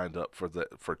signed up for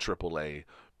AAA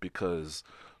because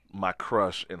my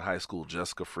crush in high school,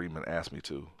 Jessica Freeman, asked me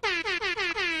to.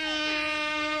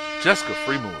 Jessica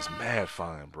Freeman was mad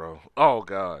fine, bro. Oh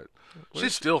God,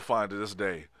 she's still fine to this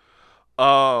day.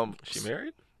 She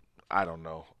married? I don't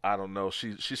know.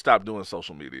 She stopped doing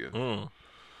social media.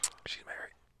 She's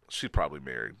married. She's probably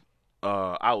married.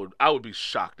 I would be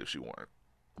shocked if she weren't.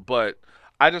 But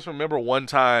I just remember one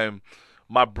time,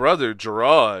 my brother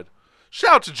Gerard.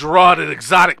 Shout out to Gerard at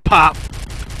Exotic Pop.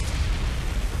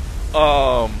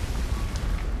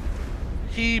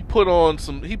 He put on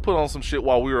some shit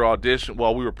while we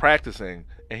were practicing,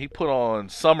 and he put on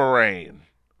Summer Rain.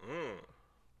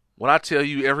 When I tell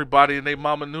you everybody and their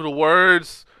mama knew the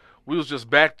words, we was just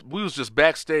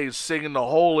backstage singing the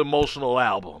whole emotional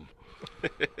album.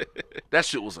 That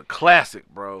shit was a classic,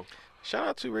 bro. Shout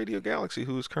out to Radio Galaxy,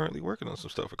 who is currently working on some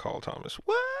stuff for Carl Thomas.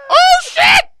 What? Oh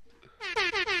shit!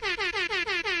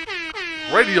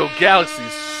 Radio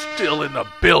Galaxy's still in the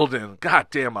building. God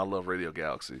damn, I love Radio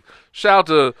Galaxy.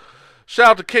 Shout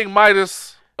out to King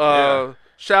Midas. Shout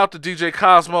out to DJ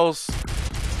Cosmos.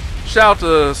 Shout out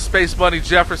to Space Bunny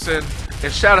Jefferson.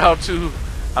 And shout out to,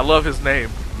 I love his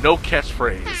name, No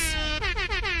Catchphrase.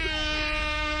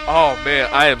 Oh man,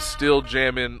 I am still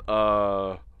jamming,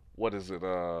 what is it?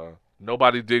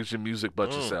 Nobody Digs Your Music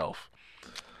But Yourself.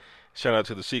 Shout out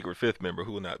to the secret fifth member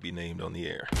who will not be named on the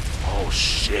air. Oh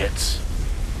shit.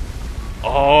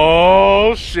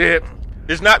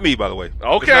 It's not me, by the way.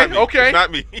 Okay. It's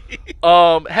not me.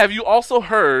 Have you also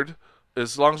heard,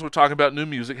 as long as we're talking about new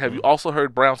music, have you also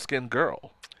heard Brown Skin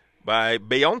Girl? By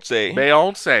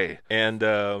Beyonce. And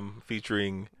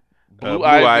featuring Blue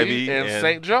Ivy and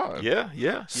St. John.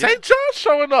 Yeah. St. John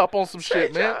showing up on some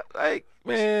shit, man.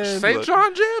 St.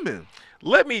 John jamming.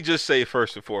 Let me just say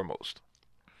first and foremost,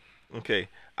 okay,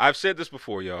 I've said this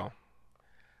before, y'all.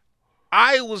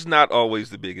 I was not always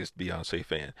the biggest Beyonce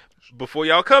fan. Before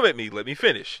y'all come at me, let me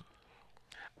finish.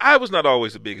 I was not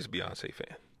always the biggest Beyonce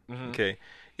fan. Okay,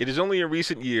 it is only in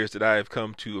recent years that I have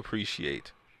come to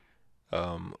appreciate,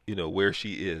 where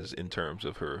she is in terms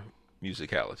of her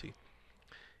musicality.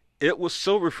 It was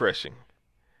so refreshing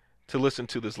to listen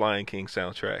to this Lion King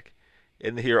soundtrack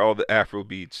and to hear all the Afro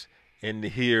beats and to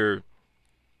hear,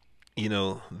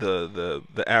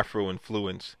 the Afro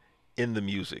influence in the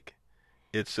music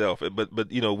itself, but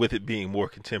with it being more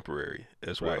contemporary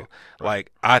as well. Right.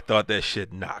 Like, I thought that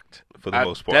shit knocked for the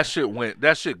most part. That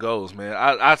shit goes, man.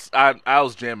 I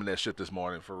was jamming that shit this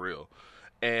morning for real,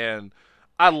 and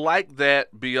I like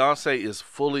that Beyonce is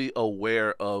fully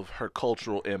aware of her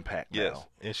cultural impact now. Yes,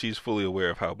 and she's fully aware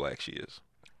of how black she is.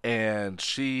 And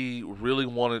she really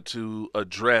wanted to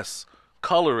address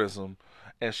colorism,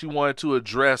 and she wanted to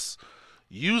address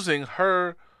using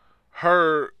her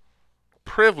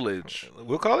privilege.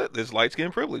 We'll call it this light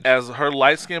skin privilege. As her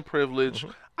light skin privilege.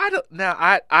 I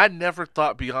never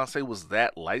thought Beyonce was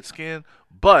that light skinned,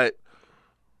 but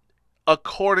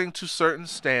according to certain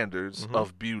standards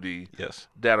of beauty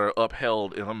that are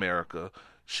upheld in America,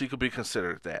 she could be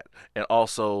considered that. And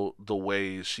also the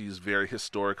way she's very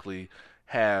historically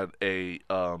had very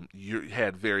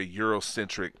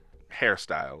Eurocentric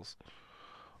hairstyles.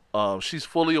 She's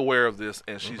fully aware of this,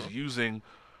 and she's using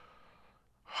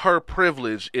her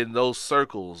privilege in those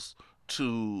circles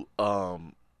to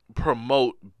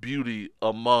promote beauty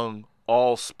among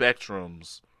all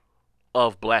spectrums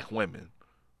of black women.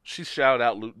 She shouted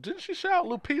out didn't she shout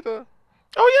Lupita?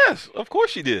 Oh yes, of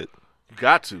course she did. You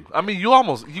got to. I mean, you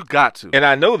got to. And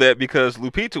I know that because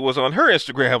Lupita was on her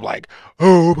Instagram like,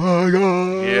 oh my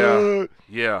God.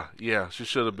 Yeah. She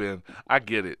should have been. I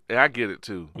get it. And I get it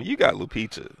too. When you got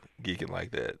Lupita geeking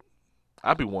like that.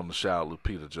 I'd be wanting to shout out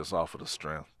Lupita just off of the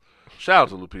strength. Shout out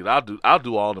to Lupita. I'll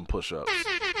do all them push-ups.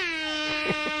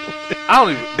 I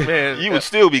don't even, man. You would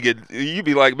still be you'd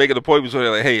be like making appointments where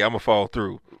they're like, hey, I'm going to fall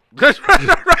through.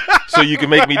 So you can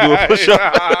make me do a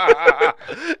push-up.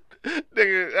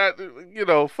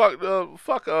 Nigga,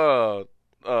 fuck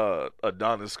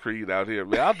Adonis Creed out here,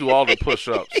 man. I'll do all the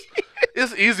push-ups.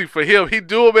 It's easy for him. He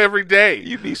do them every day.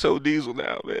 You'd be so diesel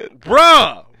now, man.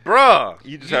 Bruh.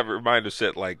 You just have a reminder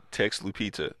set like text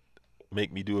Lupita,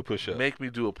 make me do a push-up. Make me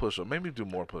do a push-up. Make me do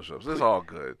more push-ups. It's all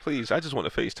good. Please, I just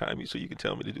want to FaceTime you so you can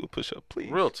tell me to do a push-up,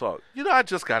 please. Real talk. I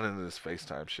just got into this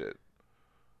FaceTime shit.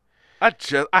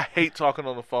 I hate talking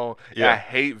on the phone. Yeah. I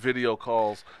hate video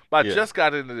calls. But I just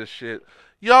got into this shit.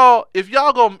 Y'all, if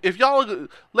y'all gonna make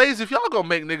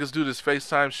niggas do this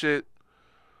FaceTime shit,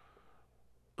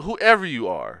 whoever you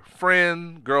are,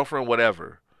 friend, girlfriend,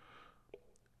 whatever,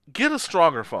 get a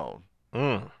stronger phone.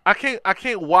 I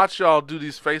can't watch y'all do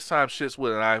these FaceTime shits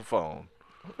with an iPhone.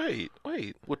 Wait.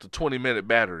 With the 20-minute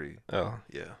battery. Oh,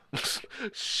 yeah.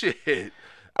 Shit.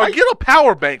 Or get a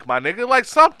power bank, my nigga, like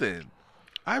something.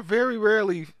 I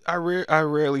rarely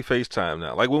FaceTime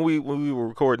now. Like when we were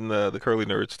recording the Curly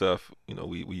Nerd stuff,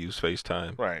 we use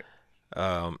FaceTime. Right.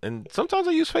 And sometimes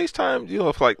I use FaceTime,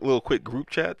 for like little quick group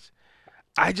chats.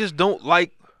 I just don't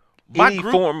like any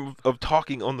form of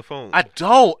talking on the phone. I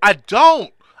don't.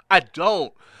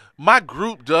 My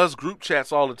group does group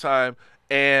chats all the time,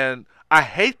 and I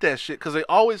hate that shit because they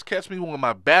always catch me when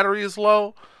my battery is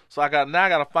low. So I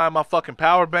gotta find my fucking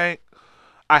power bank.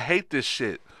 I hate this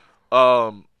shit.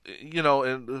 And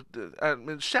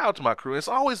shout out to my crew. It's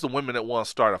always the women that want to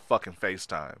start a fucking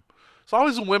FaceTime. It's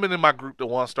always the women in my group that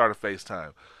want to start a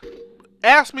FaceTime.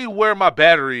 Ask me where my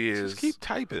battery is. Just keep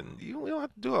typing. You don't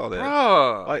have to do all that.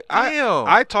 Bruh, like, damn.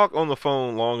 I talk on the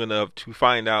phone long enough to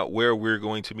find out where we're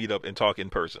going to meet up and talk in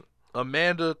person.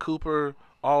 Amanda, Cooper,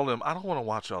 all of them. I don't want to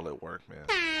watch y'all at work, man.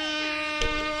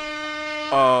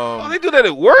 They do that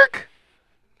at work?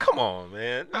 Come on,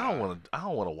 man. I don't want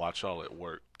to watch y'all at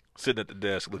work. Sitting at the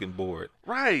desk looking bored.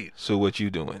 Right. So what you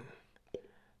doing?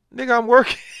 Nigga, I'm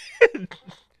working.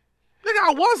 Nigga,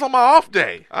 I was on my off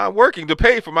day. I'm working to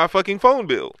pay for my fucking phone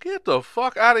bill. Get the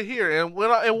fuck out of here. And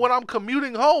when I'm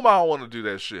commuting home, I don't want to do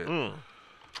that shit.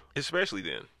 Especially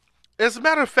then. As a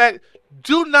matter of fact,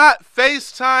 do not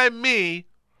FaceTime me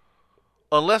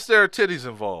unless there are titties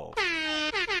involved.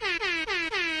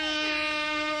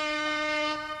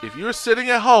 If you're sitting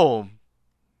at home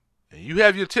and you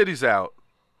have your titties out,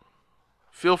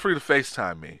 feel free to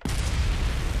FaceTime me.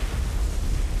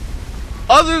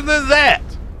 Other than that,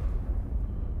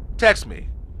 text me.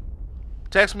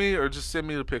 Text me or just send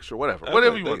me the picture, whatever.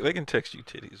 Whatever you want. They can text you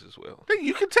titties as well.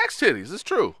 You can text titties. It's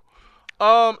true.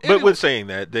 But with saying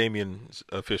that, Damien's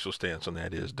official stance on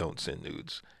that is don't send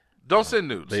nudes. Don't send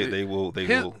nudes. They will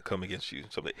come against you.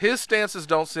 His stance is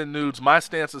don't send nudes. My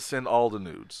stance is send all the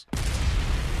nudes.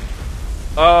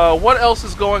 What else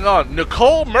is going on?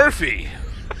 Nicole Murphy.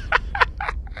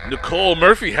 Nicole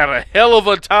Murphy had a hell of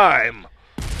a time.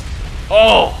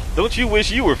 Oh. Don't you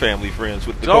wish you were family friends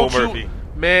with Nicole Murphy?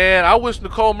 Man, I wish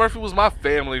Nicole Murphy was my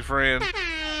family friend.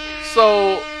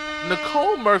 So,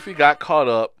 Nicole Murphy got caught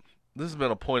up. This has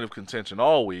been a point of contention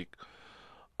all week.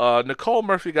 Nicole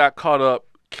Murphy got caught up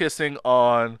kissing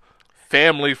on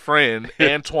family friend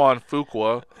Antoine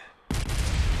Fuqua,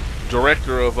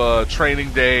 director of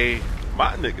Training Day.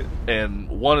 My nigga. And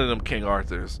one of them King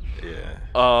Arthurs. Yeah.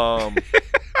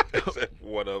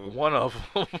 One of them.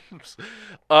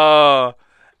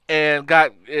 And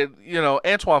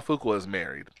Antoine Fuqua is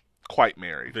married. Quite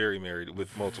married. Very married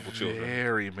with multiple children.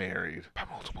 Very married.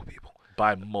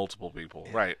 By multiple people.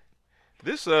 Yeah. Right.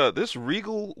 This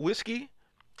Regal whiskey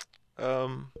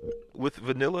with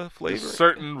vanilla flavor. A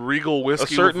certain Regal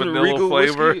whiskey with vanilla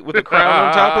flavor. With a crown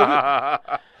on top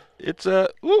of it. It's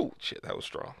ooh, shit, that was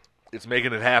strong. It's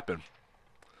making it happen.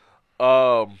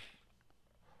 That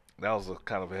was a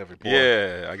kind of a heavy pour.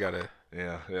 Yeah, I gotta.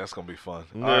 Yeah, that's gonna be fun.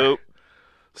 Nope. Right.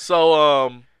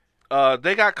 So,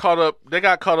 they got caught up. They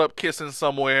got caught up kissing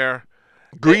somewhere,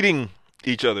 greeting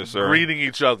each other, sir. Greeting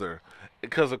each other,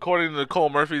 because according to Nicole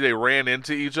Murphy, they ran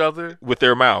into each other with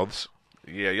their mouths.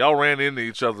 Yeah, y'all ran into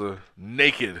each other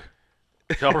naked.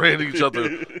 Y'all ran into each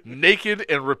other naked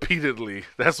and repeatedly.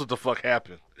 That's what the fuck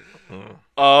happened.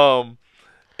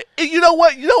 And you know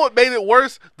what? You know what made it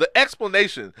worse? The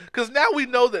explanation. Because now we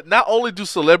know that not only do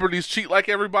celebrities cheat like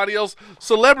everybody else,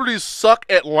 celebrities suck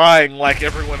at lying like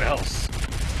everyone else.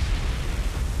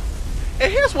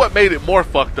 And here's what made it more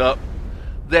fucked up.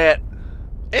 That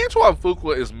Antoine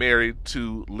Fuqua is married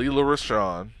to Leela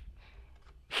Rashawn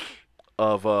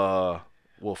of,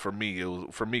 well, for me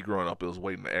growing up, it was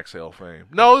Waiting to Exhale fame.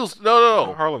 No, it was,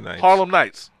 no. Harlem Nights. Harlem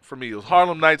Nights. For me, it was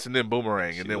Harlem Nights and then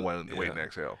Boomerang and then Waiting to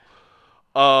Exhale.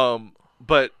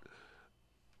 But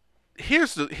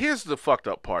here's the fucked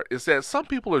up part is that some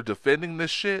people are defending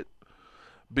this shit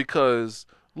because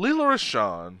Leela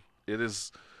Rashawn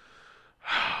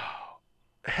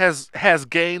has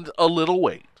gained a little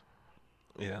weight.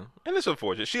 Yeah, and it's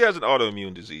unfortunate. She has an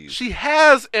autoimmune disease. She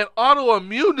has an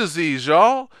autoimmune disease,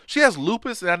 y'all. She has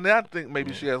lupus, and I think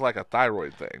maybe she has like a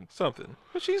thyroid thing. Something.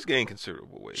 But she's gained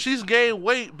considerable weight. She's gained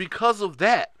weight because of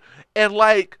that. And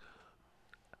like,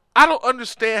 I don't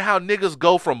understand how niggas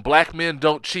go from black men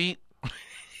don't cheat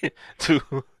to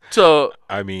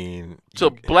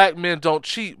black men don't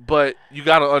cheat, but you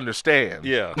gotta understand.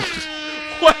 Yeah.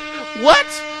 What?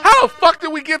 How the fuck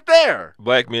did we get there?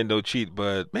 Black men don't cheat,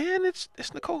 but man, it's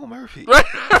Nicole Murphy. Right.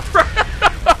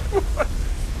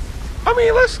 I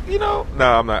mean, no,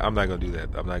 I'm not gonna do that.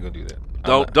 I'm not gonna do that.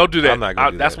 Don't do that. I'm not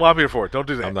gonna do that's that. what I'm here for. Don't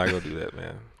do that. I'm not gonna do that,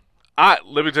 man.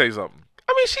 Let me tell you something.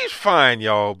 I mean, she's fine,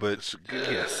 y'all, but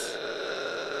Yes.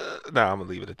 Nah, I'm gonna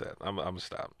leave it at that. I'm gonna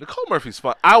stop. Nicole Murphy's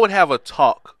fun. I would have a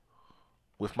talk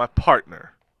with my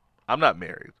partner. I'm not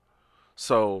married.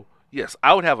 So, yes,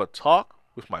 I would have a talk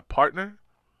with my partner.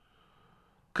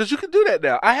 Because you can do that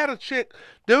now. I had a chick.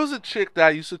 There was a chick that I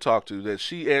used to talk to that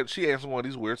she answered one of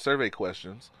these weird survey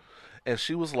questions. And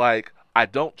she was like, I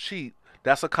don't cheat.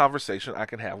 That's a conversation I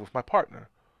can have with my partner.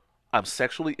 I'm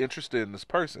sexually interested in this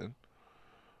person.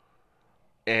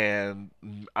 And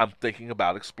I'm thinking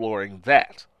about exploring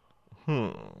that.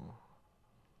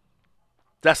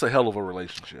 That's a hell of a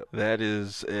relationship. That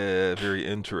is very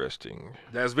interesting.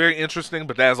 That's very interesting,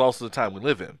 but that's also the time we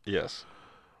live in. Yes.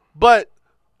 But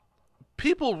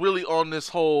people really on this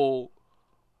whole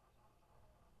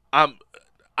I'm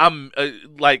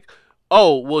like,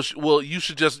 oh, well you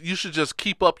should just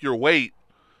keep up your weight.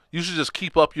 You should just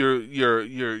keep up your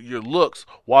looks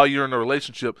while you're in a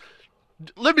relationship.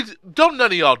 Don't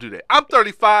none of y'all do that. I'm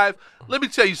 35. Let me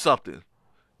tell you something.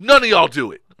 None of y'all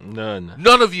do it. None.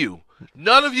 None of you.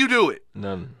 None of you do it.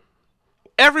 None.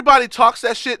 Everybody talks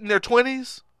that shit in their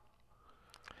 20s.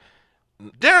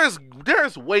 There's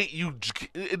weight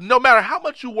no matter how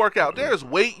much you work out, there's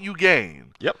weight you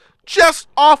gain. Yep. Just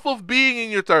off of being in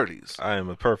your 30s. I am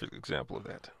a perfect example of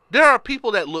that. There are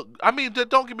people that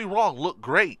don't get me wrong, look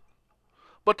great.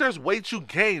 But there's weight you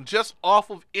gain just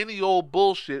off of any old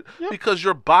bullshit because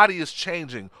your body is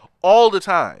changing all the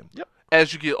time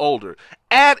as you get older.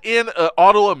 Add in an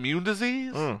autoimmune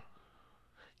disease.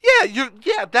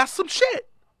 Yeah, that's some shit.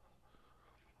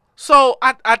 So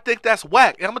I think that's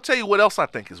whack. And I'm going to tell you what else I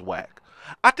think is whack.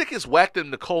 I think it's whack that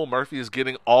Nicole Murphy is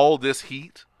getting all this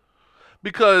heat.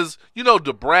 Because,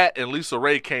 DeBrat and Lisa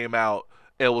Ray came out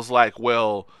and was like,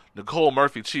 well, Nicole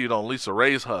Murphy cheated on Lisa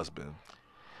Ray's husband.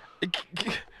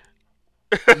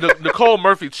 Nicole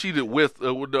Murphy cheated with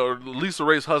Lisa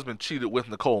Ray's husband cheated with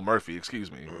Nicole Murphy,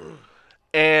 excuse me.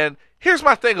 And here's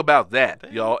my thing about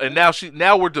that, y'all. And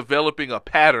now we're developing a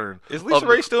pattern. Is Lisa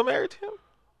Ray still married to him?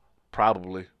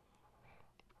 Probably.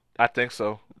 I think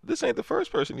so. This ain't the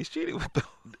first person he's cheated with, though.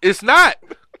 It's not.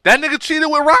 That nigga cheated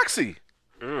with Roxy.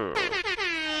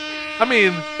 I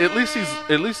mean, at least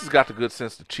he's got the good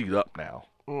sense to cheat up now.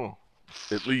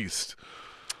 At least.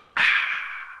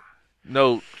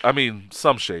 No, I mean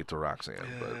some shade to Roxanne,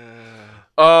 but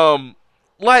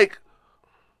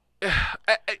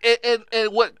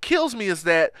and what kills me is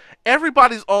that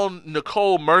everybody's on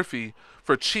Nicole Murphy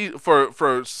for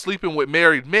sleeping with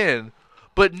married men,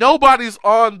 but nobody's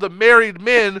on the married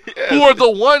men who are the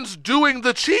ones doing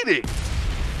the cheating.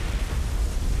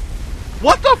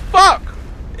 What the fuck?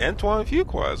 Antoine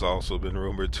Fuqua has also been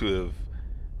rumored to have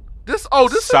this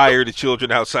sired the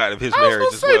children outside of his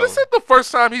marriage as well. This isn't the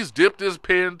first time he's dipped his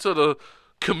pen to the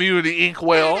community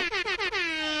inkwell.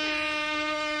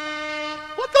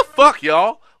 What the fuck,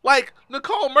 y'all? Like,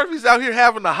 Nicole Murphy's out here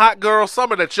having the hot girl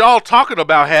summer that y'all talking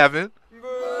about having.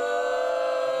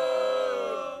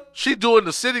 She doing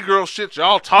the city girl shit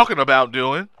y'all talking about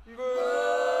doing.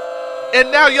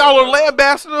 And now y'all are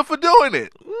lambasting her for doing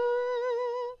it.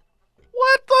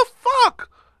 What the fuck?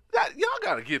 Y'all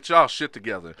gotta get y'all shit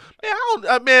together,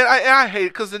 man. I hate it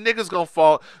because the niggas gonna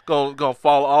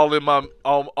fall all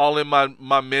in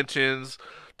my mentions,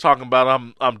 talking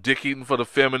about I'm dick eating for the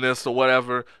feminists or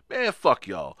whatever. Man, fuck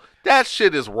y'all. That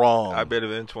shit is wrong. I bet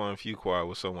if Antoine Fuqua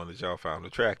was someone that y'all found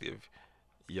attractive,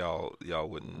 y'all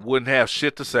wouldn't have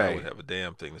shit to say. Y'all wouldn't have a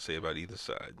damn thing to say about either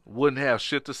side. Wouldn't have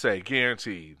shit to say,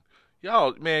 guaranteed.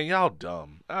 Y'all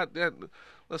dumb.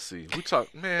 Let's see. We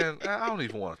talk, man. I don't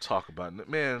even want to talk about it,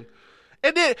 man.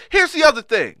 And then here's the other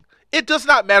thing. It does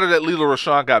not matter that Lila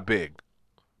Rashawn got big.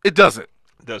 It doesn't.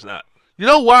 It does not. You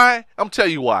know why? I'm tell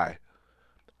you why.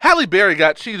 Halle Berry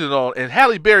got cheated on, and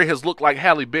Halle Berry has looked like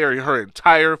Halle Berry her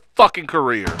entire fucking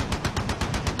career.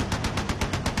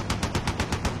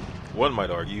 One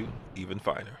might argue, even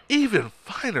finer. Even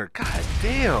finer. God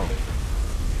damn.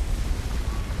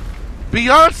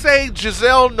 Beyonce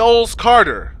Giselle Knowles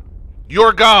Carter,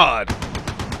 your god,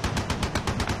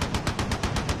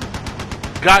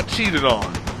 got cheated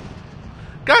on.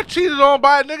 Got cheated on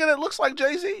by a nigga that looks like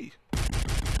Jay-Z.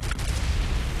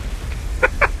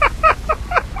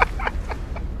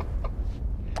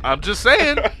 I'm just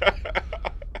saying.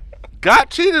 Got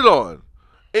cheated on.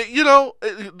 Didn't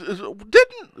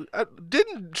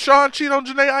Sean cheat on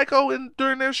Jhene Aiko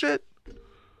during their shit?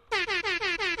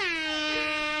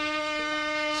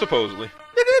 Supposedly. Nigga,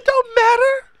 it don't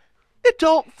matter. It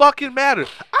don't fucking matter.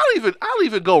 I'll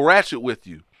even go ratchet with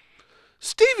you.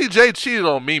 Stevie J cheated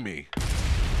on Mimi.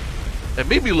 And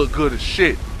Mimi look good as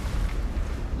shit.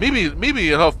 Mimi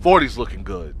in her 40s looking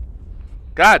good.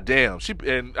 God damn.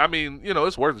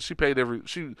 It's worth it. She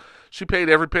paid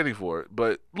every penny for it.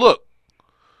 But look,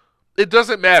 it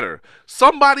doesn't matter.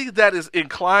 Somebody that is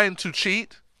inclined to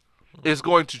cheat is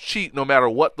going to cheat no matter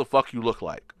what the fuck you look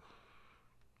like.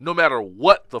 No matter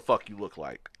what the fuck you look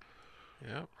like.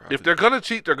 Yeah. If they're gonna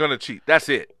cheat, they're gonna cheat. That's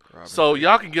it. So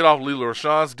y'all can get off Lila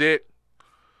Rashawn's dick.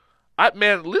 Lila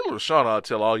Rashawn ought to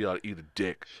tell all y'all to eat a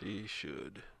dick. She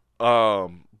should.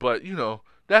 But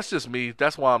that's just me.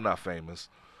 That's why I'm not famous.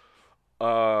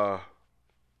 Let's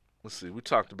see. We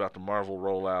talked about the Marvel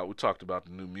rollout. We talked about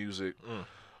the new music.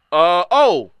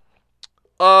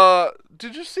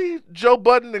 Did you see Joe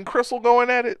Budden and Crystal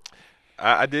going at it?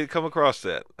 I did come across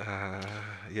that.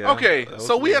 Yeah. Okay,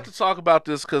 so we have to talk about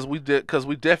this because we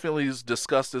definitely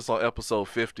discussed this on episode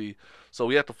 50. So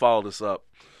we have to follow this up.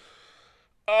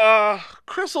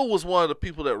 Crystal was one of the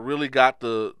people that really got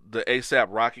the ASAP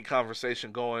Rocky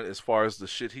conversation going as far as the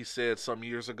shit he said some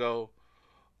years ago,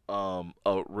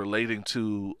 relating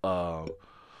to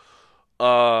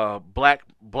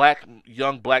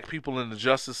young black people in the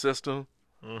justice system,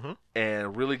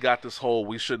 and really got this whole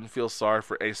we shouldn't feel sorry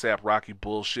for ASAP Rocky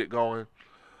bullshit going.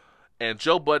 And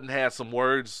Joe Budden had some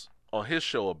words on his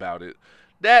show about it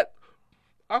that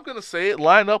I'm gonna say it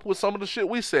line up with some of the shit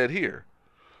we said here.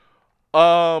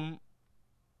 Now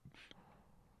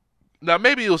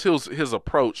maybe it was his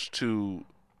approach to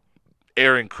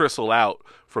airing Crystal out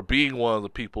for being one of the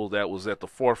people that was at the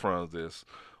forefront of this,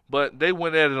 but they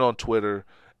went at it on Twitter,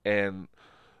 and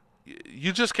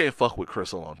you just can't fuck with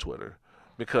Crystal on Twitter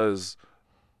because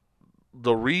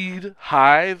the Reed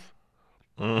hive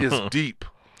is deep.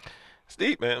 It's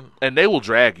deep, man. And they will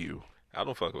drag you. I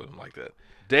don't fuck with them like that.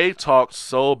 They talked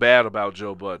so bad about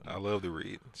Joe Budden. I love the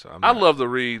read. I love the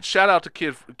read. Shout out to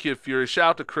Kid Fury. Shout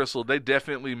out to Crystal. They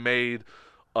definitely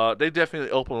opened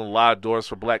a lot of doors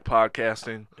for black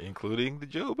podcasting, including the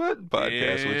Joe Budden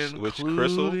podcast, which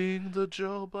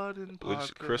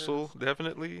Crystal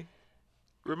definitely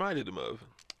reminded him of.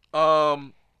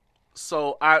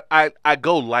 So I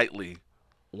go lightly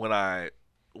when I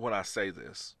say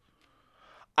this.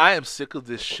 I am sick of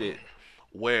this shit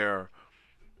where.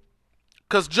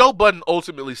 Because Joe Budden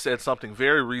ultimately said something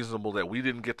very reasonable that we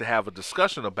didn't get to have a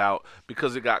discussion about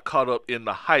because it got caught up in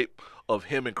the hype of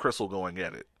him and Crystal going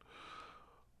at it.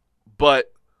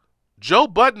 But Joe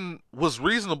Budden was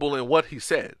reasonable in what he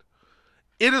said.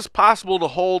 It is possible to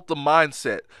hold the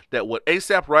mindset that what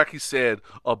A$AP Rocky said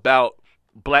about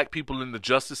black people in the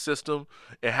justice system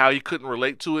and how he couldn't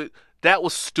relate to it, that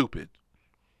was stupid.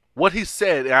 What he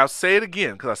said, and I'll say it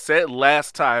again because I said it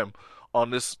last time on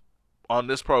this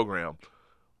program,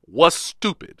 was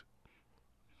stupid.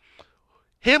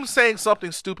 Him saying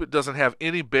something stupid doesn't have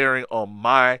any bearing on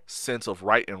my sense of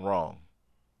right and wrong.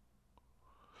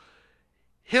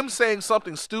 Him saying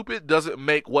something stupid doesn't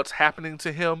make what's happening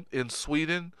to him in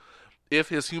Sweden, if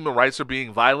his human rights are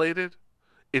being violated,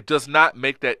 it does not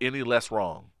make that any less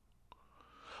wrong.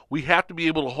 We have to be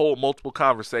able to hold multiple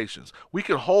conversations. We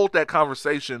can hold that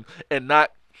conversation and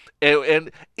not. And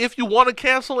if you want to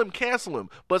cancel him,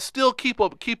 but still keep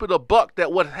it a buck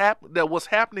that what's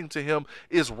happening to him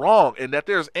is wrong, and that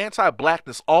there's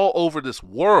anti-blackness all over this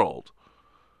world,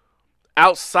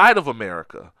 outside of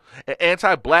America, and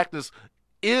anti-blackness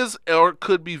is or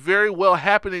could be very well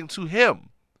happening to him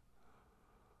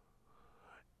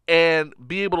and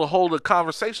be able to hold a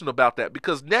conversation about that.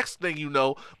 Because next thing you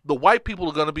know, the white people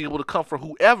are going to be able to come for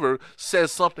whoever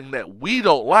says something that we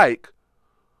don't like.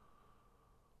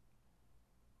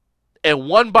 And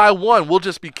one by one, we'll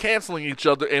just be canceling each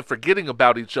other and forgetting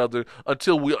about each other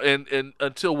until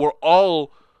until we're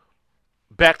all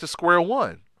back to square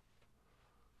one.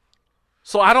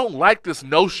 So I don't like this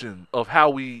notion of how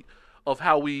we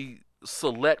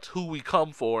select who we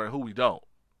come for and who we don't.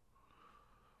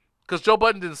 Because Joe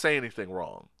Budden didn't say anything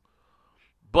wrong.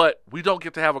 But we don't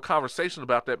get to have a conversation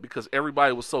about that because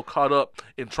everybody was so caught up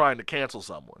in trying to cancel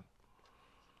someone.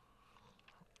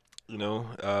 You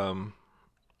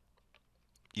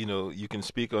can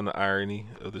speak on the irony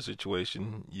of the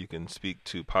situation. You can speak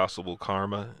to possible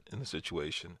karma in the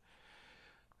situation.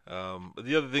 But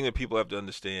the other thing that people have to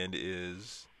understand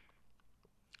is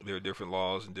there are different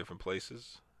laws in different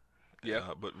places.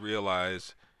 Yeah. But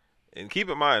realize and keep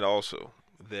in mind also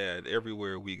that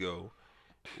everywhere we go,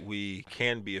 we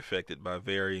can be affected by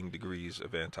varying degrees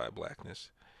of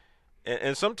anti-blackness.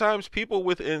 And sometimes people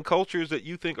within cultures that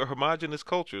you think are homogenous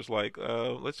cultures, like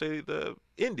let's say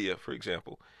India, for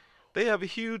example, they have a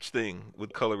huge thing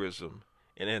with colorism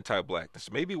and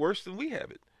anti-blackness, maybe worse than we have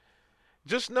it.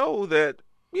 Just know that,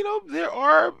 there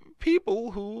are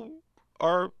people who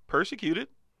are persecuted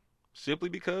simply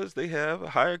because they have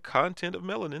a higher content of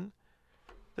melanin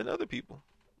than other people.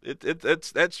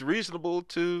 That's reasonable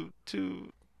to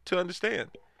understand.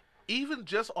 Even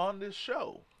just on this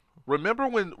show. Remember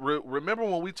when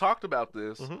we talked about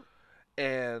this,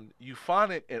 and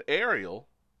Euphonic and Ariel.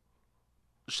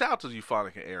 Shout out to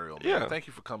Euphonic and Ariel, man. Yeah. Thank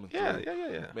you for coming Yeah.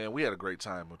 through. Man, we had a great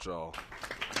time with y'all.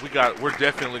 We're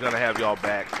definitely gonna have y'all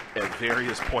back at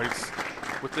various points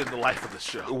within the life of the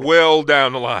show. Well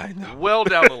down the line. Well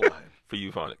down the line. For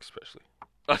Euphonic especially.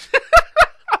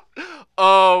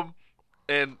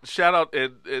 And shout out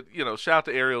shout out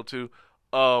to Ariel too.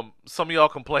 Some of y'all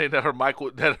complained that her mic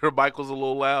was a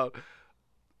little loud.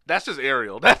 That's just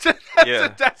Ariel. That's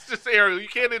just Ariel. You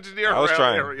can't engineer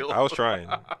around Ariel. I was trying.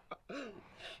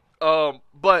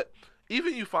 But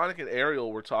even Euphonic and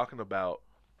Ariel were talking about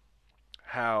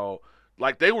how,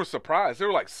 like, they were surprised. They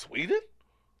were like, Sweden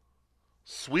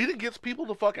gets people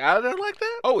the fuck out of there like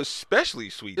that? Oh, especially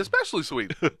Sweden. Especially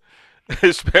Sweden.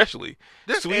 Especially.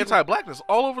 There's anti-blackness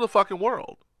all over the fucking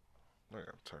world. I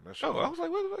gotta turn that shit off. I was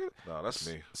like, what? No, that's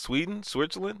me. Sweden,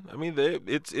 Switzerland. I mean,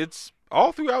 it's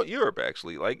all throughout Europe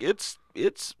actually. Like it's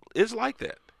like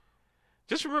that.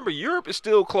 Just remember, Europe is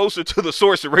still closer to the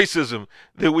source of racism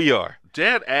than we are.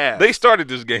 Dead ass. They started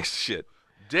this gangster shit.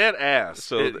 Dead ass.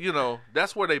 So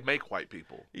that's where they make white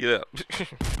people. Yeah.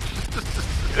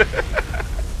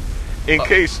 in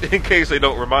case they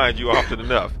don't remind you often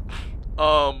enough.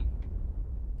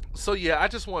 So yeah, I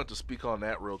just wanted to speak on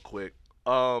that real quick.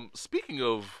 Speaking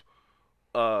of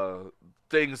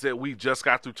things that we just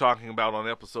got through talking about on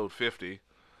episode 50,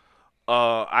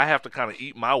 I have to kind of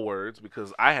eat my words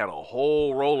because I had a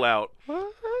whole rollout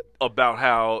about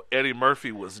how Eddie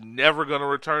Murphy was never going to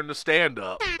return to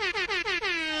stand-up.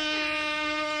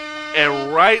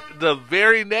 And right the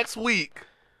very next week,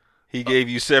 he gave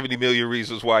you 70 million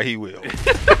reasons why he will.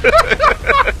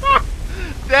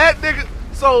 That nigga.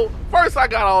 So first I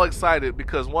got all excited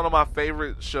because one of my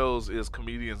favorite shows is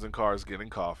Comedians in Cars Getting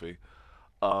Coffee.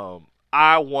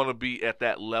 I want to be at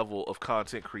that level of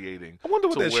content creating. I wonder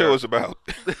what that show is about.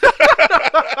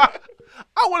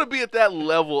 I want to be at that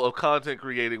level of content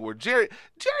creating where Jerry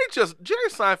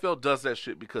Seinfeld does that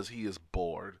shit because he is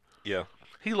bored. Yeah.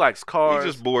 He likes cars.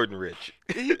 He's just bored and rich.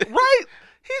 Right?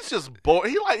 He's just bored.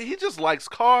 He just likes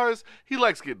cars. He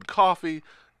likes getting coffee.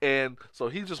 And so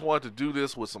he just wanted to do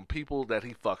this with some people that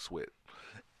he fucks with.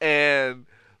 And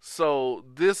so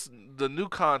the new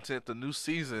content, the new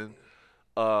season,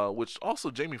 which also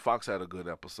Jamie Foxx had a good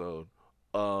episode.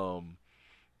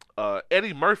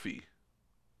 Eddie Murphy.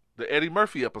 The Eddie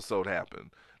Murphy episode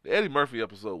happened. The Eddie Murphy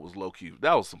episode was low key.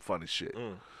 That was some funny shit.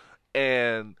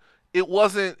 And it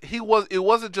wasn't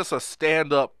just a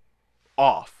stand up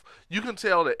off. You can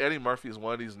tell that Eddie Murphy is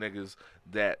one of these niggas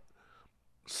that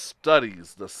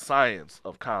studies the science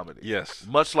of comedy. Yes.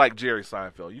 Much like Jerry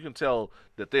Seinfeld. You can tell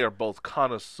that they are both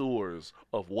connoisseurs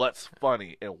of what's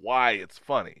funny and why it's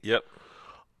funny. Yep.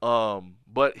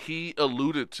 But he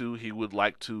alluded to he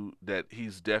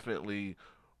definitely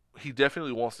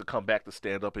wants to come back to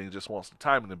stand up and he just wants the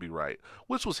timing to be right.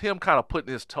 Which was him kind of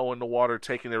putting his toe in the water,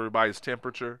 taking everybody's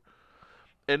temperature.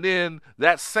 And then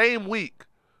that same week,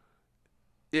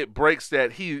 it breaks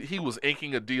that he was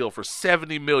inking a deal for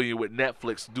 $70 million with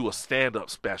Netflix to do a stand-up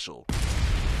special.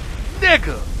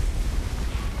 Nigga!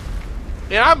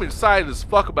 And I'm excited as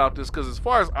fuck about this because as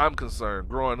far as I'm concerned,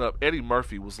 growing up, Eddie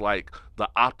Murphy was like the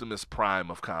Optimus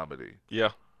Prime of comedy.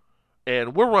 Yeah.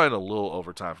 And we're running a little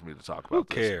over time for me to talk about Who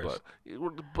cares? this.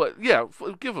 But yeah,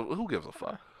 who gives a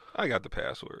fuck? I got the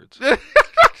passwords.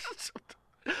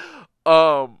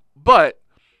 But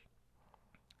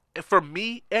for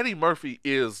me, Eddie Murphy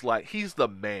is like, he's the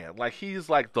man. Like, he's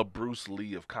like the Bruce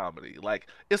Lee of comedy. Like,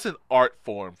 it's an art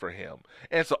form for him.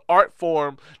 And it's an art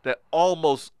form that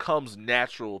almost comes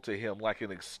natural to him, like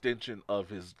an extension of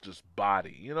his just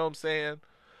body. You know what I'm saying?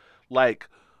 Like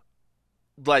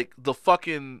the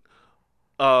fucking,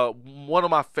 one of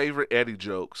my favorite Eddie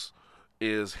jokes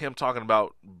is him talking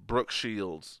about Brooke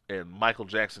Shields and Michael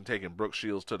Jackson taking Brooke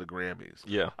Shields to the Grammys.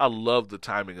 Yeah. I love the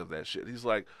timing of that shit. He's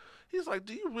like,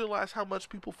 do you realize how much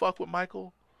people fuck with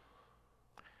Michael?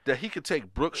 That he could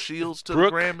take Brooke Shields to the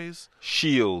Grammys?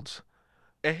 Shields.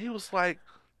 And he was like,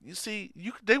 you see,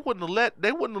 they wouldn't have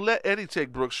let Eddie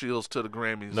take Brooke Shields to the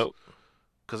Grammys. Nope.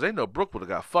 Because they know Brooke would have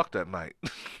got fucked that night.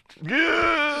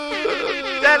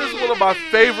 That is one of my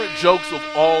favorite jokes of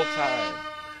all time.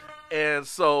 And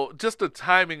so just the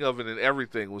timing of it and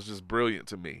everything was just brilliant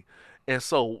to me. And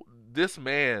so this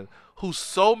man, who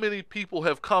so many people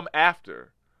have come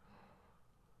after,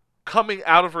 coming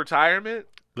out of retirement.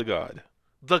 The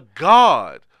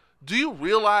God. Do you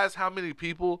realize how many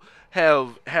people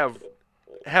have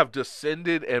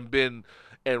descended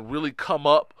and really come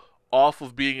up off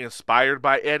of being inspired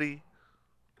by Eddie?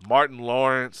 Martin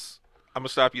Lawrence. I'm going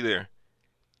to stop you there.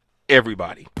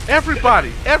 Everybody. Every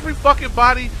fucking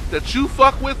body that you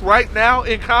fuck with right now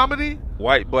in comedy,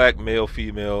 white, black, male,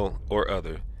 female, or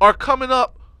other, are coming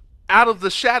up out of the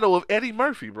shadow of Eddie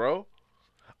Murphy, bro.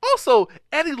 Also,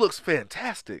 Eddie looks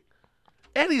fantastic.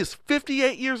 Eddie is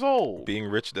 58 years old. Being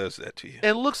rich does that to you.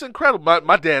 And looks incredible.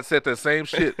 My dad said that same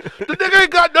shit. The nigga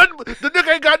ain't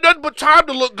got nothing but time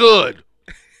to look good.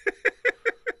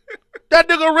 That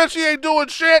nigga Richie ain't doing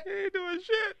shit. He ain't doing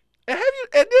shit. And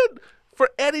then for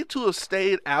Eddie to have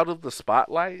stayed out of the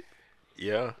spotlight,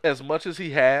 yeah, as much as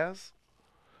he has,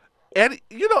 Eddie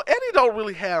don't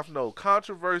really have no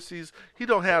controversies. He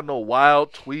don't have no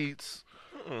wild tweets.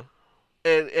 Mm-mm.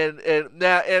 And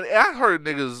I heard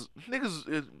niggas.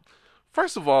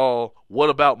 First of all,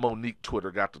 what about Monique Twitter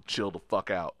got to chill the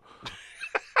fuck out?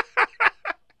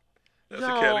 That's a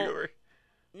category.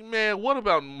 Man, what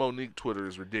about Monique Twitter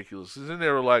is ridiculous. And then they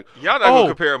were like, y'all not gonna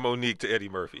compare Monique to Eddie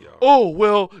Murphy, y'all. Oh,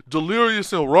 well,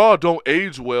 Delirious and Raw don't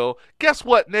age well. Guess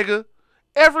what, nigga?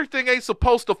 Everything ain't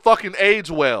supposed to fucking age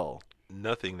well.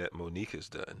 Nothing that Monique has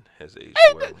done has aged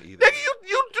well either. Nigga,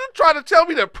 you trying to tell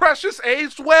me that Precious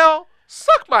aged well?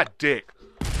 Suck my dick.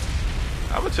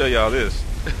 I'm gonna tell y'all this.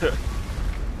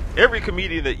 Every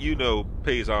comedian that you know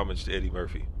pays homage to Eddie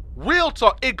Murphy. Real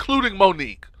talk, including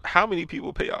Monique. How many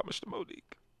people pay homage to Monique?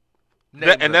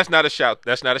 And that's not a shout.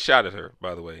 That's not a shot at her,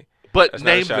 by the way. But that's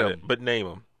name them. But name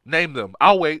them. Name them.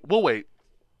 I'll wait. We'll wait.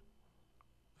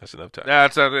 That's enough time.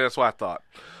 That's what I thought.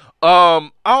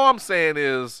 All I'm saying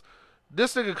is,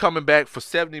 this nigga coming back for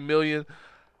 $70 million.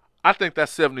 I think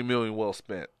that's $70 million well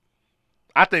spent.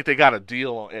 I think they got a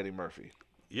deal on Eddie Murphy.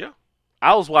 Yeah.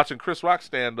 I was watching Chris Rock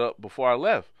stand up before I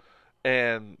left,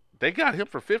 and they got him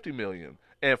for $50 million.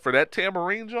 And for that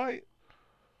Tamarine joint,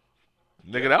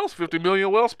 nigga, that was $50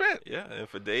 million well spent. Yeah, and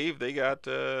for Dave, they got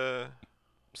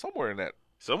somewhere in that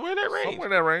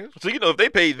range. So if they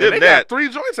paid them they that, got 3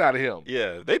 joints out of him.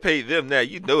 Yeah, if they paid them that,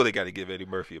 they got to give Eddie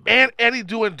Murphy a back. And Eddie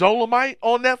doing Dolomite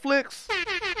on Netflix.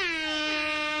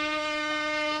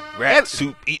 Rat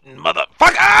soup eating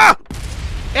motherfucker.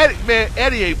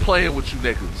 Eddie ain't playing with you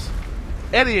niggas.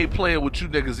 Eddie ain't playing with you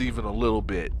niggas even a little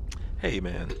bit. Hey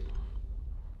man,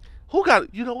 who got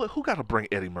to bring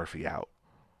Eddie Murphy out?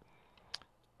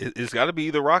 It's got to be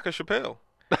either Rock or Chappelle.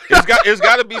 It's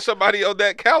got to be somebody of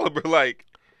that caliber,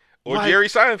 or Jerry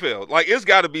Seinfeld. It's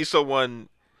got to be someone,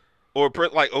 or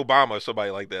like Obama or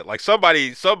somebody like that.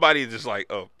 Somebody just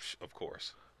oh, of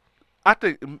course. I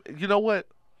think what?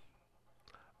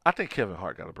 I think Kevin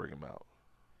Hart got to bring him out.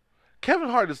 Kevin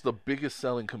Hart is the biggest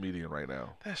selling comedian right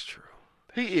now. That's true.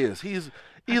 He is.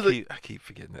 I keep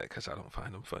forgetting that because I don't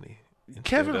find him funny.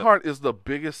 Kevin Hart is the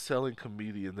biggest selling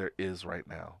comedian there is right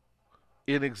now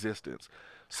in existence.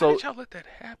 So how did y'all let that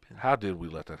happen? How did we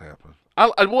let that happen? I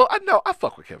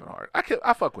fuck with Kevin Hart.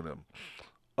 I fuck with him.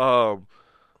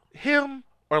 Him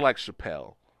or like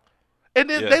Chappelle. And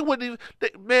then they wouldn't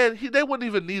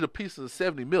even need a piece of the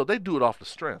 $70 million. They do it off the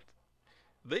strength.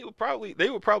 They would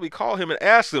probably call him and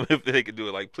ask him if they could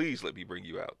do it. Please let me bring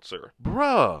you out, sir.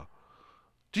 Bruh,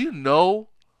 do you know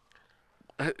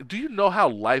how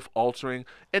life altering?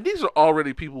 And these are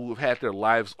already people who've had their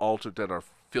lives altered that are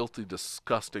filthy,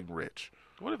 disgusting rich.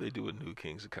 What if they do a new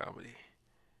Kings of Comedy?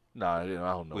 Nah, I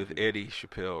don't know. With Eddie,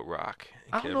 Chappelle, Rock,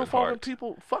 and I don't Kevin know if all them Hart.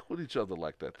 people fuck with each other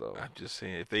like that, though. I'm just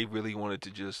saying, if they really wanted to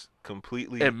just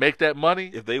completely... And make that money?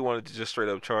 If they wanted to just straight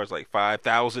up charge like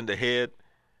 $5,000 a head...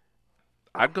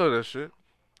 I'd go to that shit.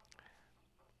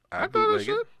 I'd go to that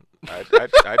shit.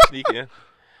 I'd sneak in.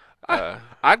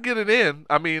 I'd get it in.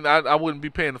 I mean, I wouldn't be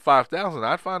paying the $5,000.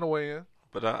 I'd find a way in.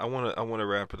 But I want to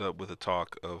wrap it up with a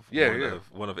talk of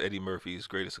one of Eddie Murphy's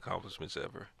greatest accomplishments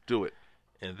ever. Do it.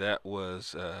 And that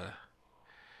was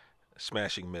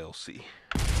smashing Mel C.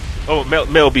 Oh,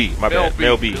 Mel B. My bad.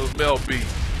 Mel B. It was Mel B.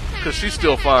 Because she's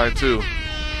still fine, too.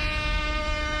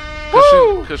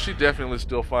 Because she definitely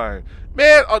still fine.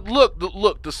 Man, look,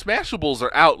 the Smashables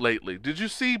are out lately. Did you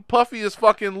see Puffy as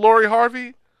fucking Lori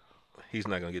Harvey? He's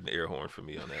not going to get an air horn from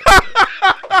me on that.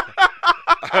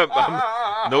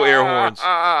 No air horns.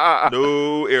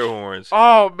 No air horns.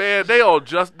 Oh man, they all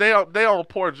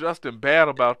poor Justin bad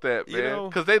about that, man.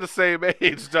 Because they the same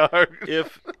age, dog.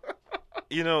 If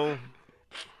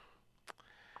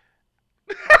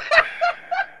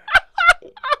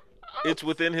it's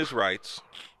within his rights,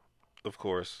 of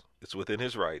course. It's within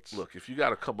his rights. Look, if you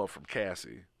got to come up from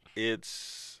Cassie,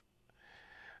 she's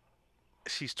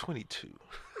 22.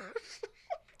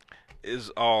 Is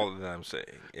all that I'm saying,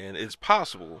 and it's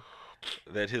possible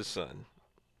that his son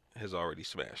has already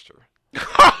smashed her.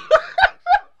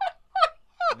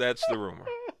 That's the rumor.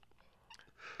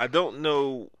 I don't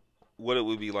know what it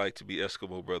would be like to be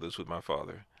Eskimo brothers with my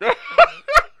father.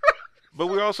 But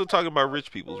we're also talking about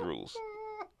rich people's rules.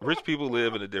 Rich people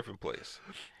live in a different place.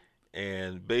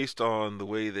 And based on the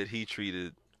way that he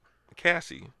treated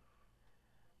Cassie,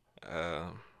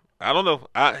 I don't know.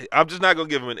 I'm just not going to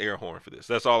give him an air horn for this.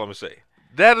 That's all I'm going to say.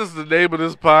 That is the name of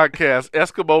this podcast,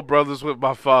 Eskimo Brothers with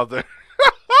My Father.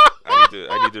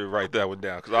 I need to write that one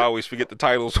down because I always forget the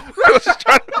titles. I was just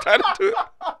trying to do it.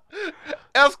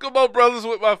 Eskimo Brothers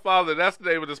with My Father. That's the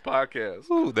name of this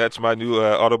podcast. Ooh, that's my new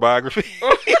autobiography.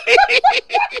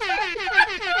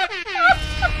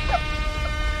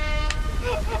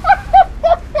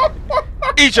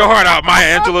 Eat your heart out,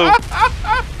 Maya Angelou.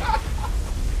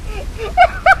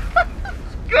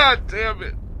 God damn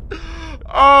it.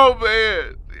 Oh,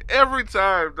 man. Every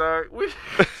time, dog.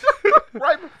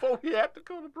 Right before we have to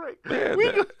go to break.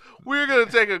 We're going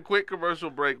to take a quick commercial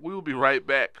break. We will be right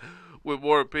back with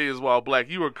more Opinions While Black.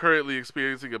 You are currently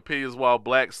experiencing Opinions While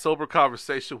Black, sober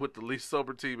conversation with the least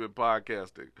sober team in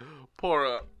podcasting. Pour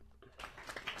up.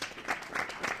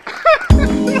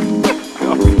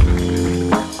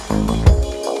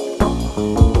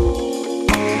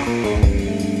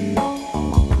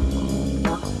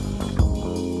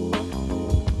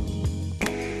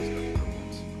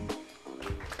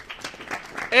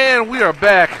 And we are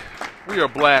back. We are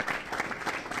black.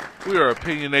 We are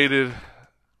opinionated.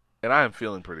 And I am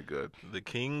feeling pretty good. The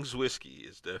King's Whiskey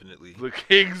is definitely the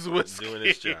King's Whiskey doing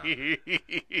its job.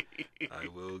 I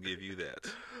will give you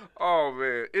that. Oh,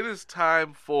 man. It is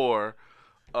time for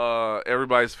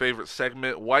everybody's favorite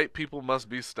segment, White People Must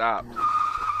Be Stopped.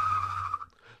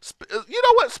 You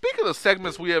know what? Speaking of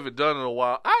segments we haven't done in a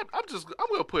while, I'm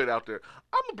gonna put it out there.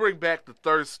 I'm gonna bring back the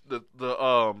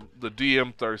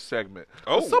DM thirst segment.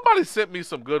 Oh, somebody sent me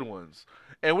some good ones,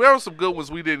 and there were some good ones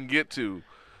we didn't get to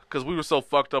because we were so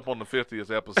fucked up on the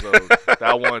 50th episode that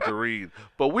I wanted to read.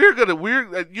 But we're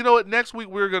you know what? Next week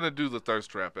we're gonna do the thirst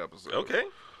trap episode. Okay.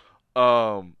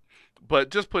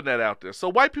 But just putting that out there. So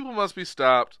White People Must Be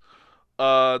Stopped.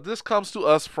 This comes to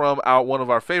us from one of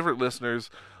our favorite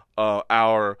listeners.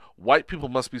 Our White People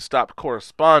Must Be Stopped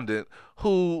correspondent,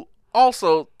 who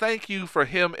also, thank you for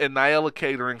him and Nyella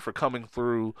Catering for coming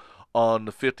through on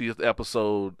the 50th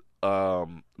episode,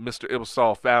 Mr.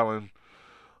 Ibasal Fallon.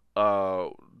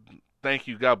 Thank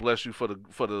you. God bless you for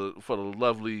the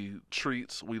lovely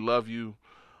treats. We love you.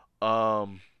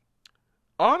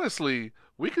 Honestly,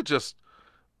 we could just,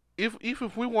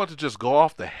 if we want to just go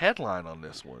off the headline on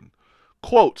this one,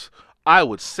 quote, I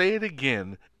would say it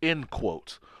again, end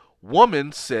quote.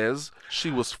 Woman says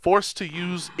she was forced to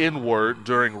use N-word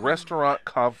during restaurant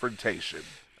confrontation.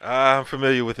 I'm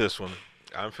familiar with this one.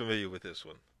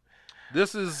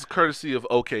 This is courtesy of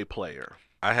OK Player.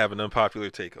 I have an unpopular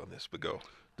take on this, but go.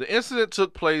 The incident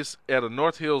took place at a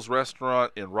North Hills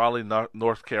restaurant in Raleigh,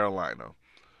 North Carolina.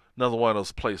 Another one of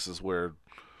those places where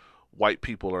white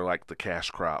people are like the cash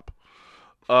crop.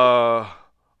 A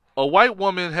white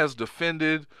woman has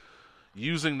defended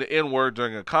using the N-word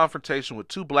during a confrontation with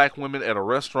two black women at a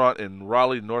restaurant in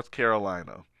Raleigh, North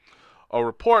Carolina. A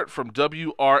report from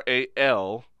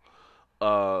WRAL.com,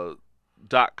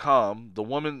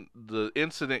 the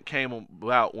incident came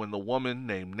about when the woman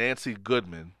named Nancy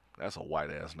Goodman, that's a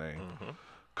white-ass name,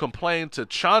 complained to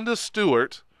Chonda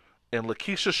Stewart and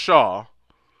Lakeisha Shaw,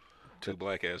 2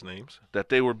 black ass names, that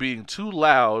they were being too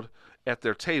loud at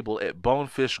their table at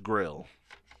Bonefish Grill.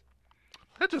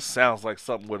 That just sounds like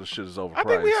something where the shit is overpriced. I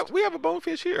think we have a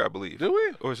Bonefish here, I believe. Do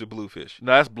we? Or is it Bluefish?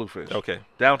 No, that's Bluefish. Okay.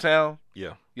 Downtown?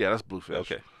 Yeah. Yeah, that's Bluefish.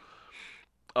 Okay.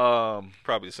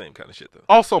 Probably the same kind of shit though.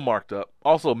 Also marked up.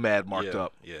 Also mad marked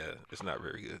up. Yeah, it's not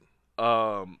very good.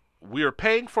 We are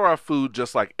paying for our food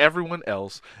just like everyone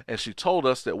else, and she told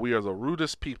us that we are the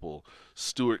rudest people,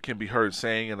 Stewart can be heard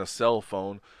saying in a cell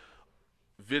phone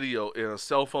video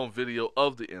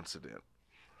of the incident.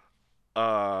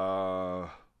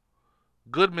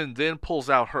 Goodman then pulls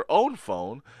out her own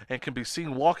phone and can be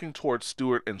seen walking towards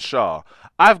Stewart and Shaw.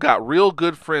 I've got real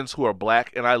good friends who are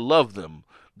black, and I love them,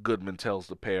 Goodman tells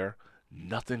the pair.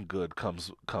 Nothing good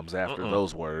comes after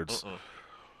those words.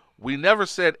 We never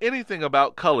said anything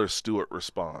about color, Stewart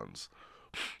responds.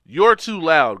 You're too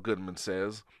loud, Goodman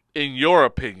says. In your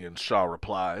opinion, Shaw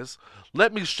replies.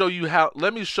 Let me show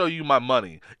you my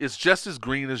money. It's just as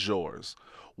green as yours.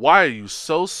 Why are you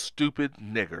so stupid,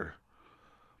 nigger?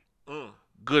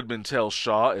 Goodman tells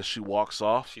Shaw as she walks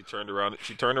off. She turned around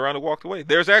and walked away.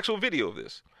 There's actual video of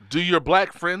this. Do you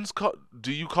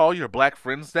call your black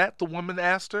friends that? The woman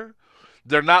asked her.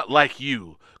 They're not like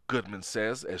you, Goodman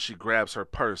says as she grabs her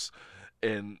purse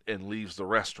and leaves the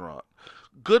restaurant.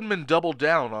 Goodman doubled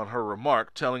down on her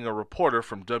remark, telling a reporter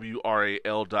from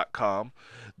WRAL.com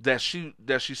that she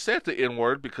said the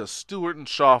N-word because Stewart and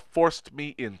Shaw forced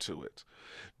me into it.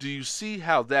 Do you see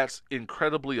how that's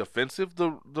incredibly offensive,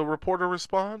 the reporter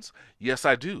responds. Yes,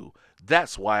 I do.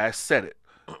 That's why I said it,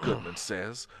 Goodman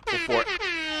says.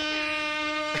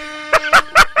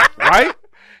 Right?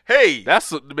 Hey.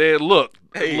 Man, look,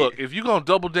 if you're going to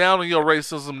double down on your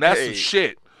racism, that's some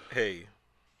shit. Hey.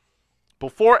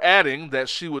 Before adding that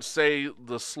she would say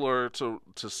the slur to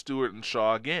Stewart and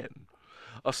Shaw again.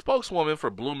 A spokeswoman for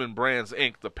Bloomin' Brands,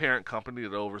 Inc., the parent company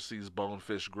that oversees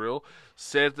Bonefish Grill,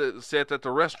 said that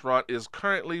the restaurant is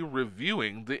currently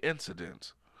reviewing the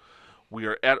incident. We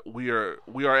are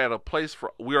a place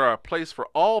for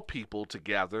all people to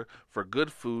gather for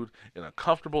good food in a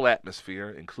comfortable atmosphere,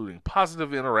 including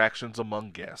positive interactions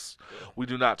among guests. We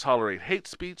do not tolerate hate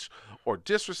speech or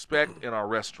disrespect in our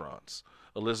restaurants,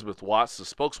 Elizabeth Watts, the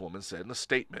spokeswoman, said in a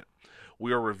statement.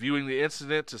 We are reviewing the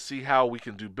incident to see how we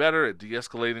can do better at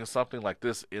de-escalating something like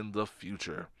this in the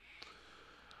future.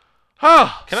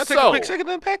 Can I take a quick second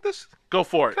to unpack this? Go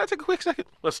for it. Can I take a quick second?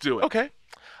 Let's do it. Okay.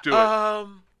 Do it.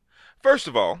 First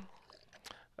of all,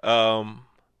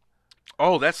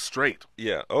 oh, that's straight.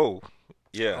 Yeah. Oh,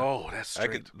 yeah. Oh, that's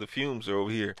straight. The fumes are over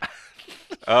here.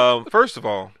 First of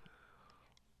all,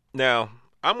 now,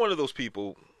 I'm one of those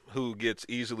people who gets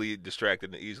easily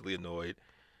distracted and easily annoyed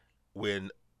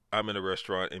when I'm in a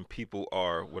restaurant and people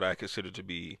are what I consider to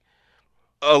be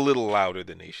a little louder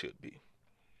than they should be.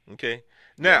 Okay?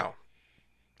 Now,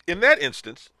 in that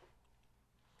instance,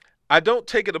 I don't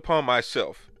take it upon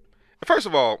myself. First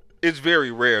of all, it's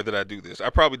very rare that I do this.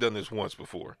 I've probably done this once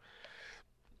before.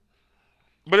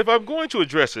 But if I'm going to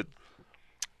address it,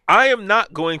 I am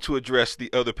not going to address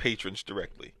the other patrons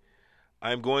directly.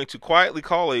 I'm going to quietly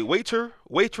call a waiter,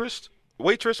 waitress,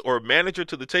 or manager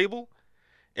to the table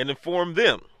and inform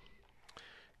them.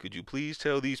 Could you please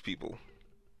tell these people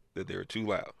that they're too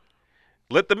loud?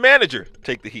 Let the manager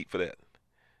take the heat for that.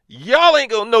 Y'all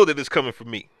ain't gonna know that it's coming from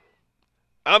me.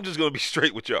 I'm just gonna be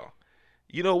straight with y'all.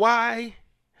 You know why?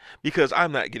 Because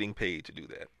I'm not getting paid to do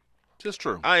that. Just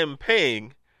true. I am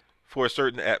paying for a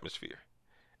certain atmosphere.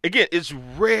 Again, it's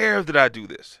rare that I do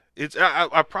this.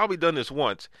 I've probably done this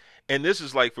once, and this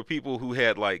is like for people who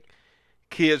had like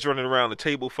kids running around the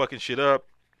table fucking shit up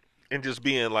and just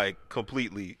being like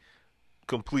completely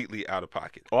out of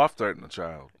pocket. Oh, I've threatened a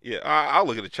child. Yeah, I'll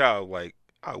look at a child like,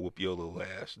 I'll whoop your little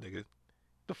ass, nigga.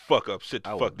 The fuck up, sit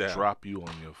the fuck down. I will drop you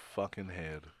on your fucking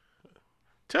head.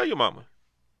 Tell your mama.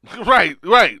 Right.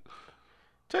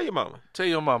 Tell your mama. Tell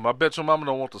your mama. I bet your mama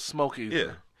don't want to smoke either.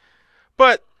 Yeah.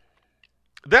 But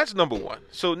that's number one.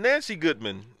 So Nancy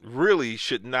Goodman really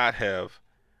should not have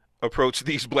approached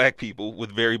these black people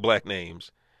with very black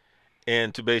names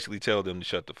and to basically tell them to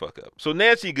shut the fuck up. So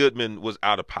Nancy Goodman was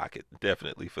out of pocket,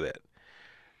 definitely, for that.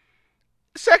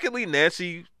 Secondly,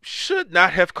 Nancy should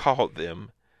not have called them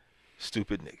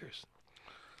stupid niggers.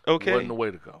 Okay? Wasn't the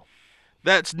way to go.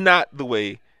 That's not the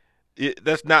way.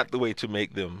 That's not the way to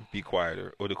make them be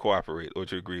quieter or to cooperate or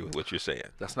to agree with what you're saying.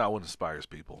 That's not what inspires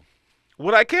people.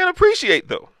 What I can appreciate,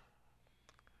 though,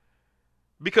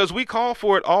 because we call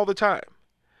for it all the time,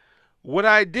 what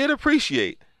I did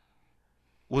appreciate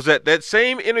was that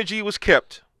same energy was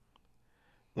kept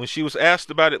when she was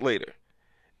asked about it later.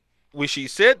 when she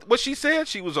said what she said,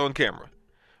 she was on camera.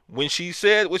 When she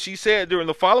said what she said during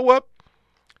the follow-up,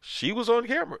 she was on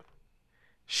camera.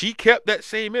 She kept that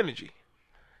same energy.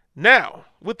 Now,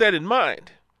 with that in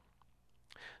mind,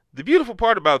 the beautiful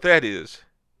part about that is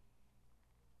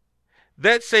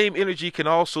that same energy can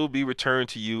also be returned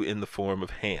to you in the form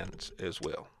of hands as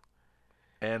well.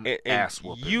 And ass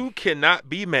whooping. You cannot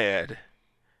be mad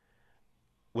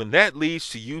when that leads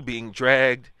to you being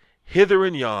dragged hither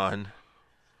and yon,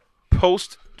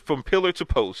 post from pillar to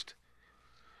post.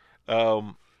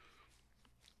 Because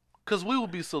we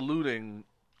would be saluting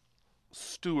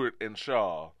Stewart and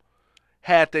Shaw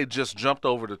had they just jumped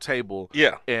over the table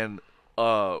and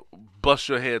bust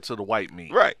your head to the white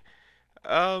meat. Right.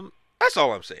 That's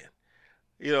all I'm saying.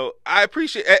 You know, I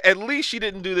appreciate at least she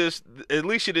didn't do this. At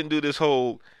least she didn't do this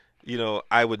whole, you know,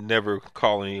 I would never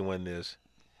call anyone this.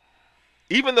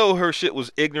 Even though her shit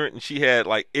was ignorant and she had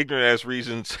like ignorant ass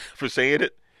reasons for saying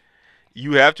it,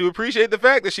 you have to appreciate the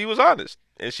fact that she was honest.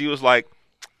 And she was like,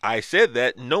 I said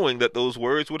that knowing that those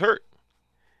words would hurt.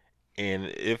 And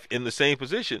if in the same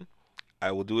position,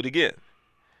 I will do it again.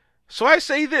 So I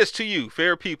say this to you,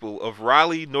 fair people of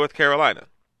Raleigh, North Carolina.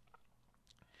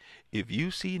 If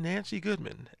you see Nancy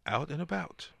Goodman out and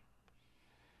about,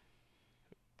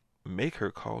 make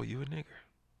her call you a nigger.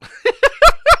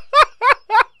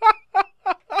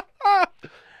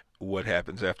 What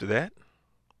happens after that?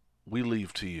 We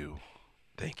leave to you.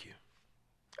 Thank you.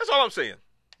 That's all I'm saying.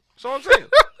 That's all I'm saying.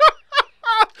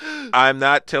 I'm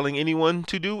not telling anyone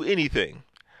to do anything.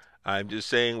 I'm just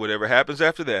saying whatever happens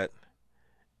after that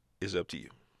is up to you.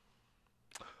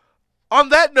 On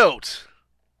that note,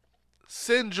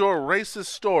 send your racist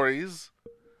stories,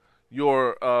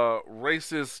 your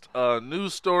racist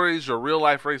news stories, your real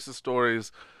life racist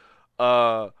stories,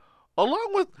 along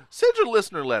with send your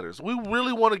listener letters. We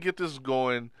really want to get this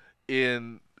going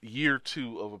in year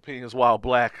 2 of Opinions While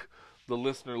Black. The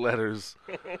listener letters.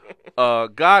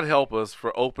 God help us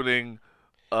for opening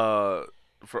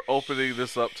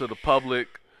this up to the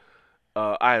public.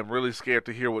 I am really scared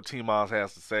to hear what T-Moz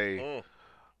has to say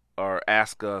or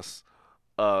ask us.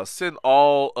 Send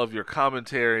all of your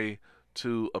commentary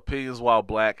to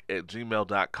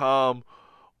opinionswhileblack@gmail.com,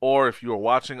 or if you are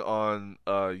watching on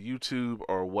YouTube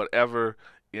or whatever,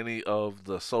 any of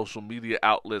the social media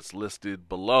outlets listed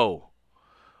below.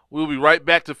 We'll be right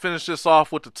back to finish this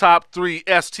off with the top 3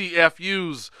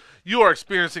 STFUs. You are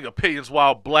experiencing Opinions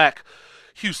While Black,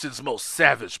 Houston's most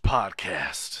savage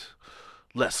podcast.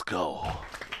 Let's go.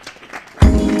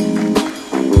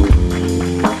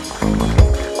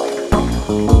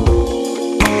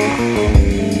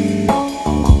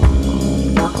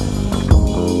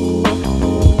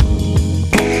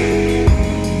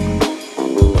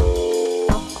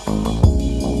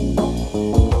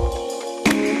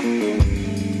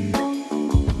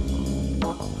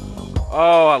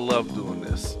 Oh, I love doing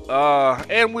this.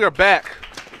 And we are back.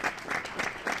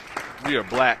 We are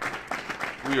black.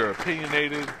 We are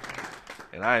opinionated,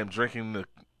 and I am drinking the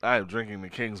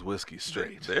King's whiskey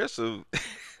straight. There's some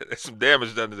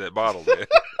damage done to that bottle, man.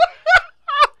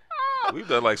 We've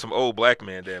done like some old black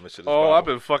man damage to this bottle. I've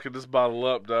been fucking this bottle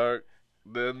up, dog.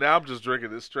 Now I'm just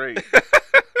drinking it straight. I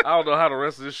don't know how the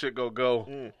rest of this shit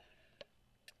go.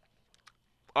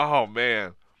 Oh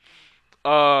man.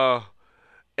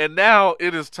 And now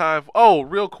it is time for,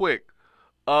 real quick.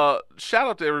 Shout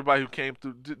out to everybody who came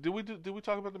through. Did we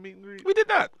talk about the meet and greet? We did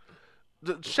not.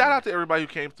 Shout out to everybody who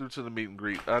came through to the meet and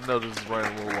greet. I know this is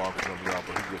running a little long for some of y'all,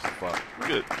 but who gives a fuck?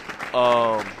 Good.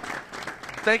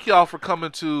 Thank y'all for coming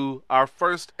to our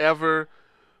first ever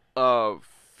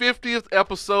 50th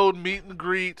episode meet and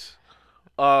greet.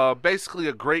 Basically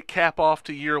a great cap off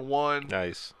to year 1.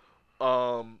 Nice.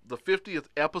 The 50th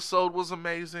episode was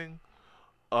amazing.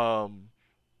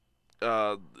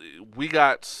 We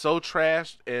got so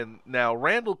trashed, and now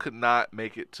Randle could not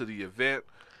make it to the event.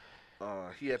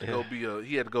 He had to go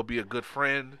be a good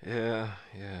friend. Yeah.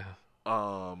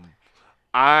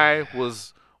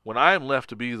 When I am left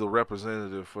to be the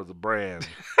representative for the brand,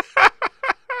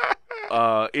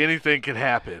 anything can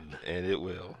happen. And it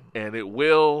will.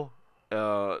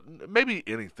 Maybe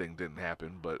anything didn't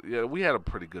happen, but yeah, we had a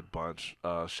pretty good bunch.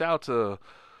 Shout out to,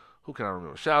 who can I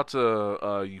remember? Shout out to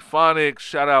Euphonic.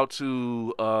 Shout out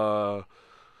to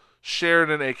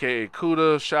Sheridan, a.k.a.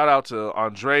 Kuda. Shout out to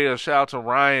Andrea. Shout out to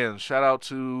Ryan. Shout out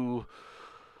to,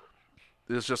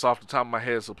 this is just off the top of my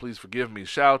head, so please forgive me.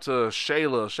 Shout out to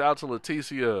Shayla. Shout out to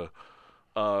Leticia.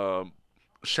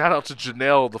 Shout out to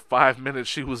Janelle, the 5 minutes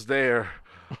she was there.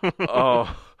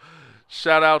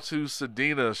 Shout out to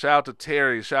Sedina. Shout out to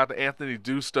Terry. Shout out to Anthony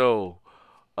Dusto.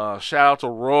 Shout out to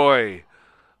Roy.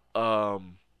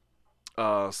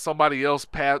 Somebody else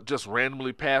just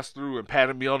randomly passed through and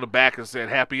patted me on the back and said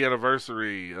happy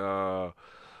anniversary.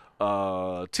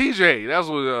 TJ, that's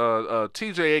what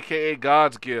TJ, aka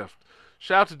God's Gift.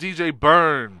 Shout out to DJ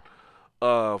Byrne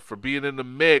for being in the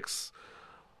mix.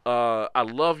 I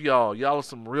love y'all. Y'all are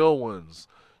some real ones.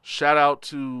 Shout out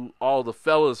to all the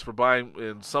fellas for buying,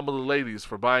 and some of the ladies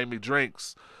for buying me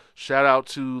drinks. Shout out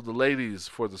to the ladies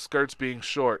for the skirts being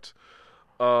short,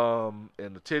 and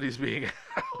the titties being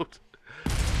out.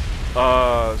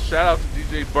 Shout out to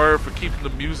DJ Bird for keeping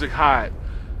the music hot.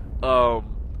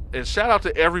 And shout out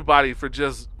to everybody for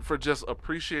just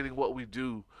appreciating what we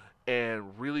do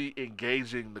and really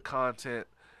engaging the content.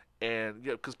 And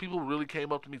yeah, because people really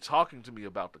came up to me talking to me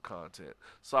about the content.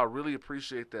 So I really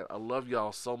appreciate that. I love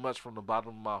y'all so much from the bottom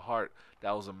of my heart.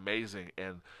 That was amazing.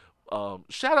 And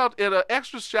shout out, and an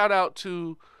extra shout out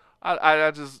to,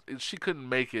 she couldn't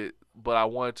make it, but I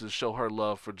wanted to show her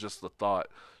love for just the thought.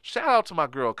 Shout out to my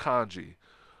girl Kanji.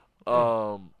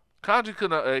 Kanji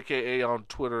couldn't, aka on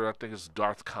Twitter, I think it's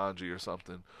Darth Kanji or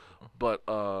something. But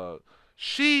now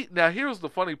here's the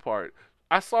funny part.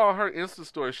 I saw her Insta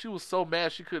story. She was so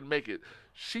mad she couldn't make it.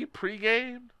 She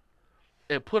pre-gamed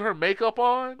and put her makeup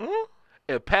on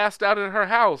and passed out in her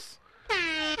house.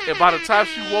 And by the time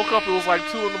she woke up, it was like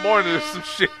 2 in the morning or some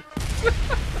shit.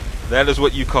 That is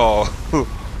what you call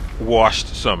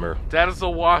washed summer. That is a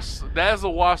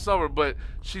washed summer. But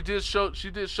she did show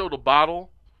the bottle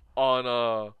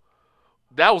on.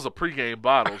 That was a pregame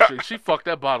bottle. She fucked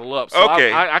that bottle up. So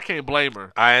okay. I can't blame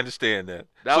her. I understand that.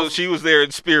 So she was there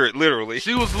in spirit, literally.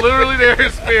 She was literally there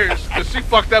in spirit because she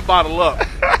fucked that bottle up.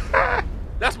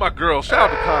 That's my girl. Shout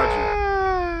out to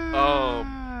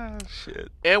Kanji.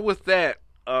 Shit. And with that,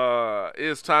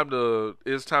 it's time to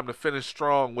finish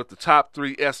strong with the top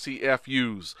 3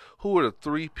 STFUs. Who are the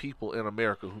 3 people in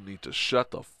America who need to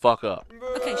shut the fuck up?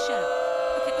 Okay, shut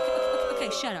up. Okay,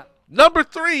 shut up. Number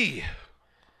 3.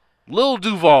 Lil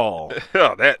Duval.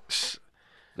 Oh,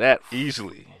 that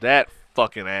easily. That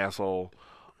fucking asshole.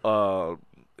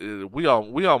 We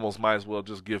almost might as well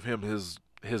just give him his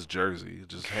jersey.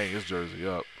 Just hang his jersey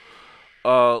up.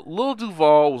 Lil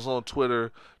Duval was on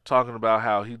Twitter talking about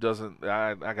how he doesn't.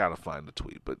 I gotta find the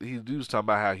tweet, but he was talking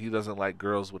about how he doesn't like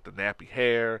girls with the nappy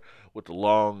hair, with the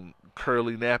long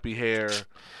curly nappy hair.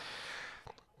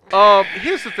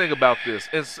 Here's the thing about this,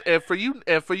 and for you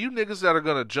niggas that are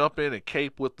gonna jump in and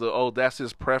cape with the that's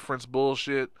his preference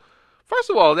bullshit. First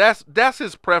of all, that's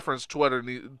his preference. Twitter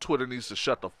needs to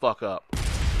shut the fuck up,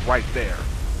 right there.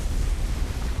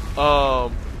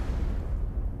 On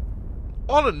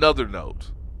another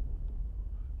note,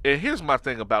 and here's my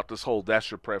thing about this whole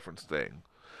 "that's your preference" thing.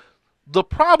 The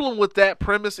problem with that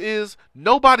premise is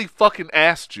nobody fucking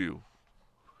asked you.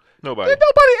 Nobody. Did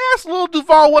nobody ask Lil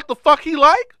Duval what the fuck he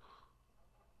like?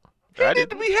 He need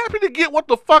to be happy to get what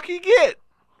the fuck he get.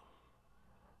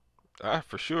 I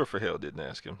for hell didn't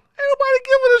ask him. Ain't nobody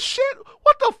giving a shit.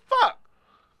 What the fuck?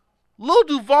 Lil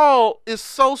Duval is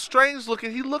so strange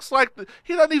looking. He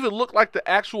doesn't even look like the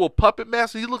actual Puppet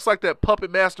Master. He looks like that Puppet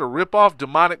Master ripoff,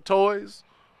 Demonic Toys.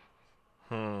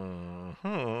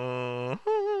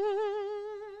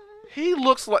 He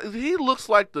looks like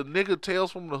the nigga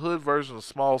Tales from the Hood version of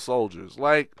Small Soldiers.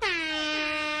 Like,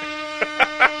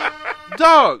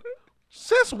 dog.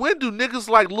 Since when do niggas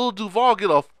like Lil Duval get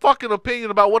a fucking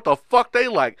opinion about what the fuck they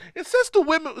like? And since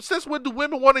when do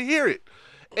women want to hear it?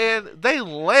 And they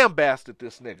lambasted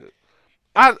this nigga.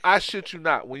 I shit you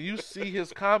not. When you see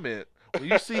his comment, when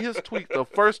you see his tweet, the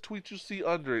first tweet you see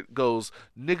under it goes,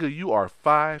 "Nigga, you are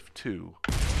 5'2".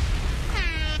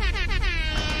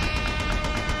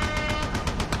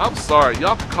 I'm sorry,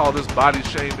 y'all can call this body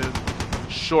shaming,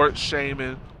 short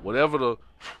shaming, whatever the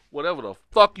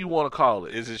fuck you want to call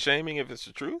it. Is it shaming if it's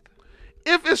the truth?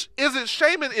 Is it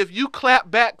shaming if you clap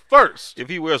back first? If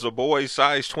he wears a boy's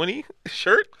size 20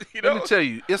 shirt, Let me tell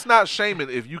you, it's not shaming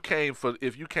if you came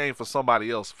for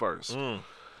somebody else first. And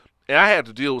I had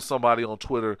to deal with somebody on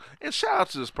Twitter, and shout out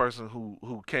to this person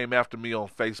who came after me on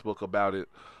Facebook about it,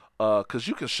 because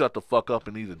you can shut the fuck up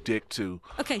and eat a dick too.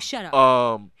 Okay, shut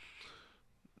up.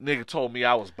 Nigga told me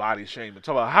I was body shaming.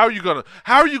 Talk about how are you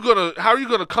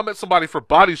gonna come at somebody for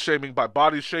body shaming by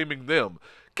body shaming them?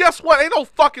 Guess what? Ain't no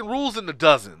fucking rules in the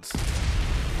dozens.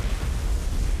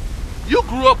 You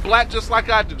grew up black just like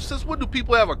I do. Since when do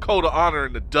people have a code of honor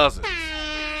in the dozens?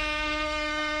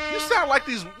 You sound like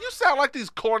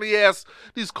these corny ass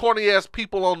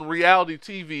people on reality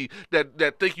TV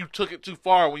that think you took it too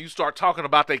far when you start talking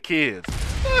about their kids.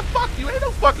 Man, fuck you. Ain't no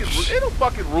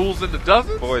fucking rules in the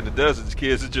dozens. Boy, in the dozens,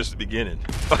 kids, it's just the beginning.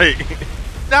 Like,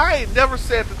 now, I ain't never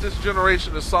said that this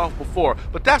generation is soft before,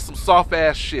 but that's some soft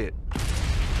ass shit.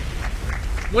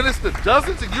 When it's the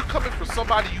dozens and you're coming for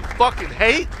somebody you fucking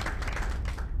hate,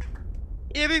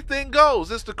 anything goes.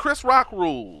 It's the Chris Rock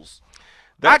rules.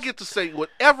 I get to say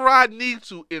whatever I need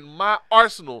to in my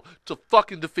arsenal to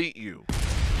fucking defeat you.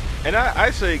 And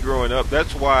I say growing up,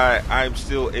 that's why I'm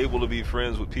still able to be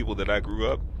friends with people that I grew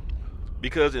up.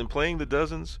 Because in playing the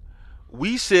dozens,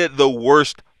 we said the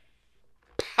worst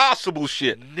possible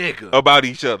shit about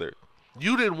each other.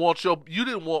 You didn't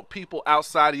want people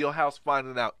outside of your house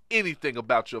finding out anything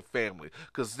about your family,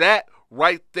 because that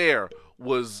right there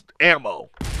was ammo.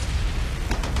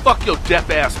 Fuck your deaf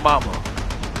ass mama.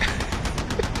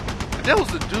 There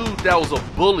was a dude that was a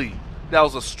bully, that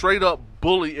was a straight up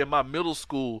bully in my middle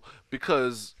school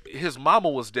because his mama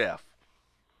was deaf.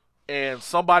 And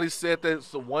somebody said that,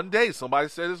 so one day somebody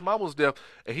said his mama was deaf,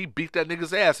 and he beat that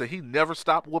nigga's ass, and he never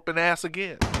stopped whooping ass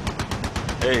again.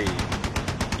 Hey,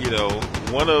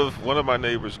 one of my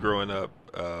neighbors growing up,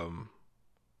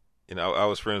 I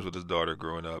was friends with his daughter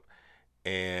growing up,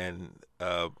 and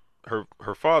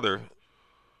her father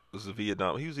was a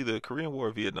Vietnam. He was either a Korean War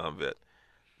or Vietnam vet.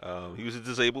 He was a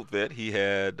disabled vet. He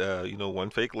had one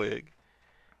fake leg,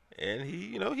 and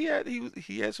he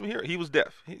had some hearing. He was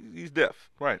deaf. He's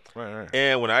deaf. Right.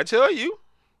 And when I tell you,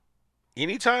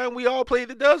 anytime we all played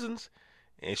the dozens,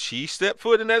 and she stepped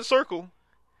foot in that circle,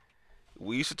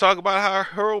 we used to talk about how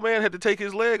her old man had to take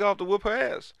his leg off to whoop her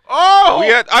ass. Oh,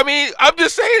 I'm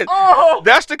just saying. Oh,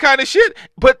 that's the kind of shit.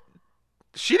 But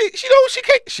she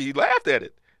can't. She laughed at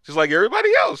it, just like everybody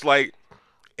else. That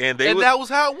was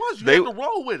how it was. You had to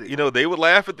roll with it. They would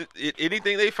laugh at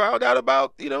anything they found out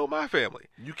about, my family.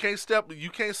 You can't step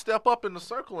up in the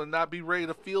circle and not be ready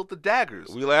to field the daggers.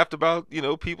 We laughed about,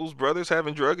 people's brothers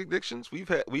having drug addictions. We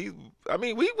laughed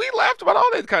about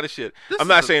all that kind of shit. I'm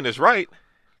not saying it's right.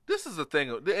 This is the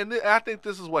thing, and I think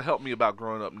this is what helped me about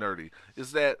growing up nerdy,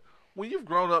 is that when you've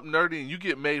grown up nerdy and you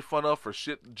get made fun of for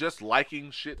shit, just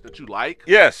liking shit that you like.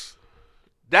 Yes.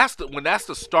 When that's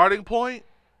the starting point,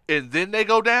 and then they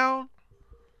go down,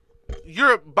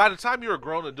 by the time you're a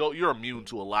grown adult, you're immune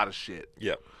to a lot of shit.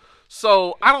 Yeah.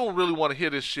 So I don't really want to hear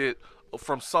this shit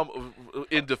from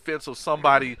in defense of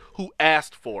somebody who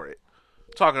asked for it,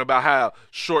 talking about how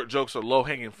short jokes are low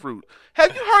hanging fruit.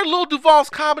 Have you heard Lil Duval's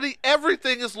comedy?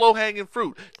 Everything is low hanging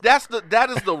fruit. That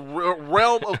is the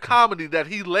realm of comedy that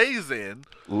he lays in.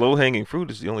 Low hanging fruit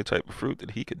is the only type of fruit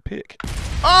that he could pick.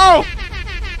 Oh.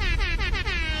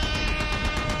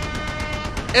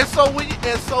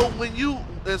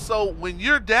 When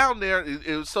you're down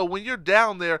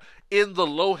there in the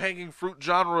low hanging fruit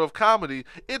genre of comedy,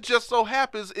 it just so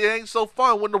happens it ain't so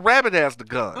fun when the rabbit has the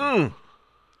gun.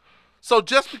 So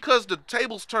just because the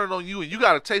tables turn on you and you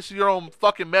got a taste of your own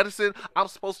fucking medicine, I'm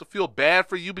supposed to feel bad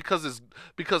for you because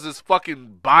it's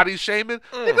fucking body shaming?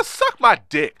 Nigga, suck my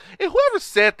dick. And whoever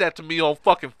said that to me on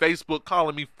fucking Facebook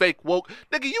calling me fake woke,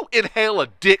 nigga, you inhale a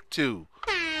dick too.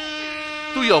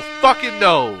 Through your fucking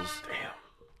nose. Damn.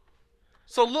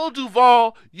 So Lil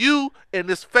Duval, you and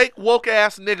this fake woke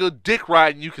ass nigga dick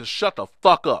riding, you can shut the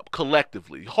fuck up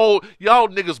collectively. Y'all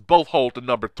niggas both hold the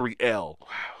number 3L. Wow.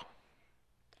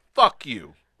 Fuck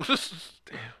you.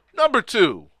 Number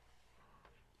 2.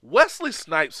 Wesley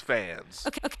Snipes fans.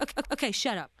 Okay,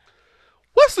 shut up.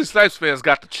 Wesley Snipes fans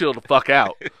got to chill the fuck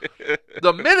out.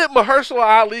 The minute Mahershala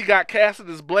Ali got casted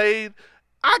as Blade,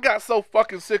 I got so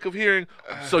fucking sick of hearing,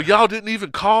 so y'all didn't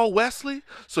even call Wesley?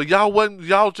 So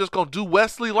y'all just gonna do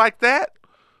Wesley like that?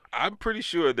 I'm pretty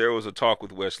sure there was a talk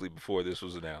with Wesley before this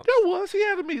was announced. There was. He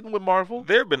had a meeting with Marvel.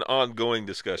 There have been ongoing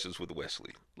discussions with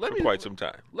Wesley for quite some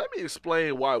time. Let me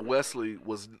explain why Wesley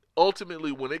was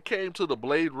ultimately, when it came to the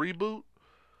Blade reboot,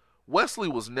 Wesley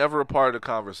was never a part of the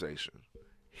conversation.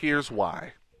 Here's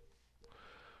why.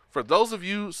 For those of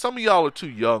you, some of y'all are too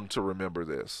young to remember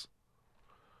this.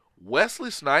 Wesley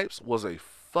Snipes was a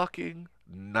fucking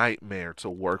nightmare to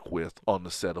work with on the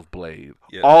set of Blade.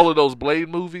 Yes. All of those Blade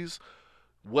movies,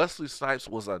 Wesley Snipes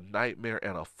was a nightmare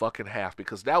and a fucking half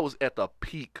because that was at the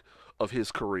peak of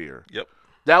his career. Yep.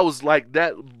 That was like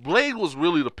that. Blade was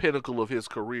really the pinnacle of his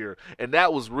career, and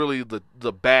that was really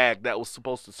the bag that was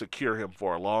supposed to secure him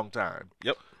for a long time.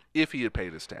 Yep. If he had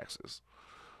paid his taxes.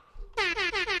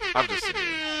 I'm just saying.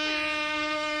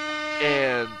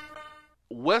 And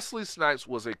Wesley Snipes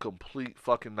was a complete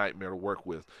fucking nightmare to work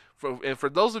with. And for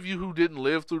those of you who didn't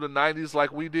live through the 90s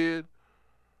like we did,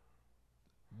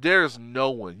 there's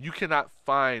no one. You cannot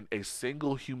find a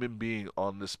single human being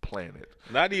on this planet.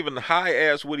 Not even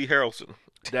high-ass Woody Harrelson.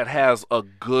 That has a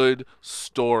good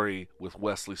story with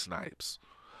Wesley Snipes.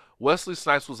 Wesley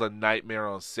Snipes was a nightmare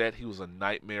on set. He was a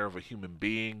nightmare of a human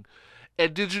being.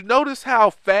 And did you notice how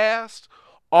fast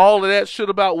all of that shit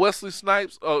about Wesley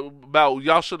Snipes, about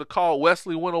y'all should have called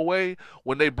Wesley went away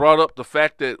when they brought up the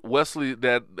fact that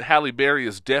Halle Berry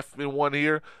is deaf in one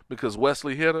ear because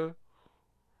Wesley hit her.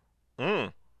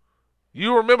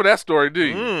 You remember that story, do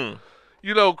you?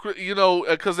 You know,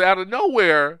 because out of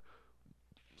nowhere,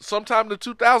 sometime in the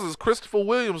 2000s, Christopher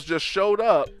Williams just showed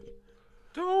up.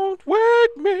 Don't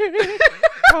wake me,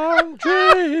 I'm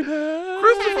dreaming.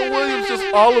 Christopher Williams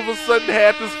just all of a sudden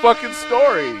had this fucking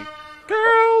story.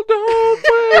 Girl, don't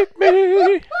wake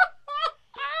me.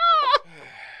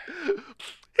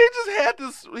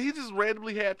 He just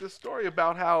randomly had this story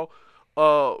about how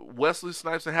Wesley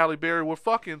Snipes and Halle Berry were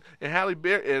fucking, and Halle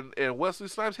Berry and Wesley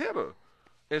Snipes hit her.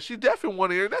 And she deaf in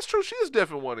one ear. That's true, she is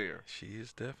deaf in one ear. She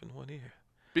is deaf in one ear.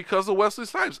 Because of Wesley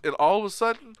Snipes. And all of a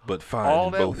sudden, but fine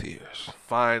in both ears.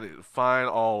 Fine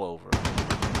all over.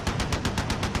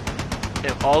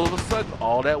 And all of a sudden,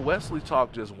 all that Wesley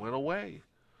talk just went away.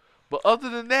 But other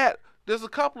than that, there's a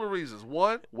couple of reasons.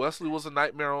 One, Wesley was a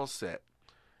nightmare on set.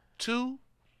 Two,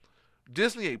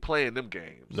 Disney ain't playing them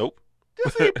games. Nope.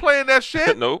 Disney ain't playing that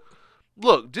shit. Nope.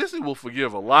 Look, Disney will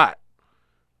forgive a lot.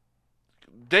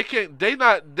 They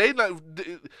not.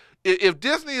 If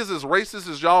Disney is as racist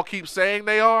as y'all keep saying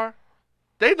they are,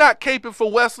 they not caping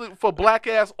for black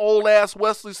ass old ass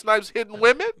Wesley Snipes hitting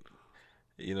women.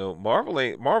 You know,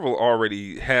 Marvel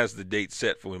already has the date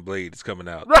set for when Blade is coming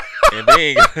out, right. And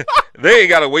they ain't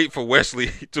got to wait for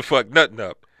Wesley to fuck nothing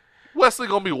up. Wesley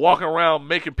gonna be walking around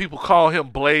making people call him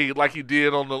Blade like he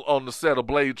did on the set of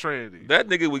Blade Trinity. That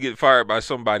nigga would get fired by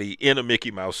somebody in a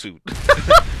Mickey Mouse suit.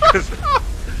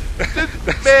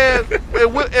 Man,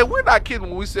 and we're not kidding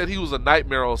when we said he was a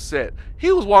nightmare on set.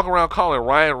 He was walking around calling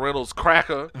Ryan Reynolds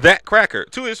cracker. That cracker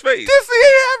to his face. Disney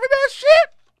ain't having that shit.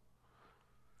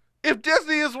 If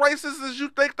Disney is racist as you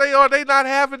think they are, they not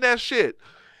having that shit.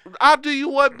 I'll do you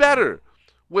one better.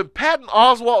 When Patton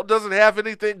Oswalt doesn't have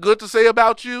anything good to say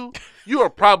about you, you are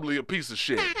probably a piece of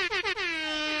shit.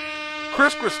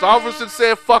 Chris Christopherson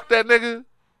said, fuck that nigga.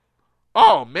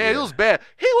 Oh, man, It was bad.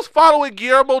 He was following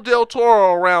Guillermo del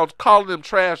Toro around, calling him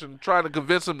trash and trying to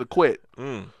convince him to quit.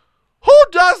 Who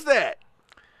does that?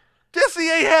 Disney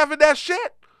ain't having that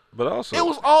shit. But also, it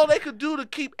was all they could do to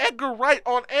keep Edgar Wright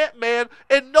on Ant-Man,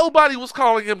 and nobody was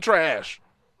calling him trash.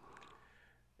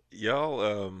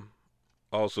 Y'all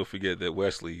also forget that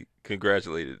Wesley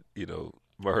congratulated,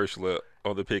 Mahershala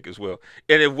on the pick as well.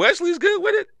 And if Wesley's good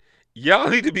with it, y'all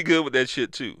need to be good with that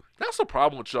shit too. That's the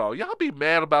problem with y'all. Y'all be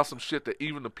mad about some shit that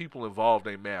even the people involved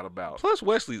ain't mad about. Plus,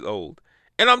 Wesley's old.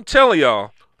 And I'm telling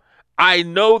y'all, I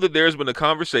know that there's been a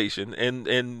conversation,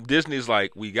 and Disney's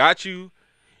like, we got you.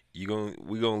 We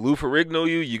gonna Lou Ferrigno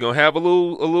you. You gonna have a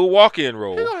little walk-in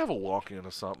role. They gonna have a walk-in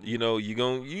or something. You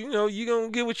gonna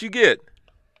get what you get.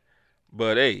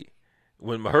 But hey,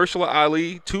 when Mahershala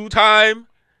Ali, 2-time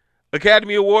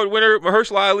Academy Award winner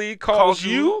Mahershala Ali calls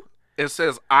you and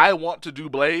says, I want to do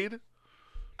Blade,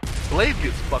 Blade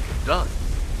gets fucking done.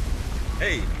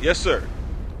 Hey, yes sir.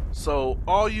 So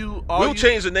we'll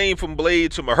change the name from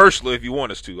Blade to Mahershala if you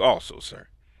want us to also, sir.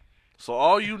 So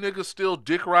all you niggas still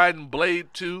dick riding Blade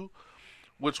 2,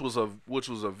 which was a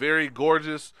very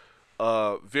gorgeous,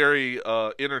 very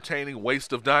entertaining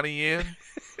waste of Donnie Yen.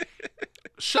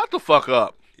 Shut the fuck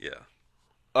up. Yeah.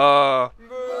 I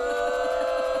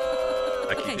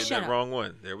keep hitting that wrong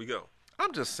one. There we go.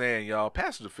 I'm just saying, y'all,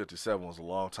 Passenger 57 was a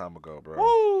long time ago, bro.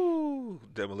 Woo!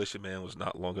 Demolition Man was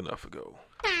not long enough ago.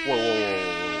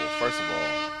 Whoa. First of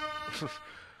all,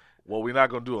 what we're not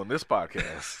going to do on this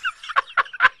podcast,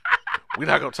 we're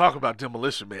not going to talk about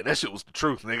Demolition Man. That shit was the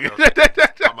truth, nigga.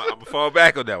 I'm going to fall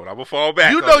back on that one. I'm going to fall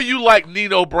back You know you like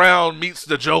Nino Brown meets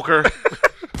the Joker.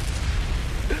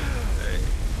 Hey.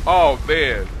 Oh,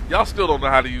 man. Y'all still don't know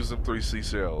how to use them 3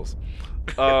 seashells.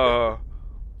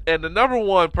 And the number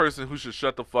one person who should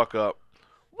shut the fuck up,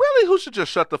 really, who should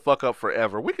just shut the fuck up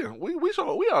forever, we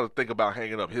ought to think about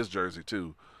hanging up his jersey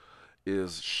too,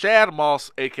 is Shad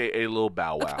Moss, a.k.a. Lil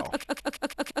Bow Wow.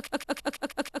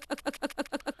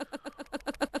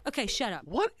 Okay, shut up.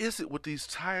 What is it with these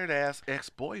tired-ass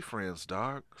ex-boyfriends,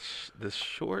 dog? This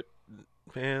short,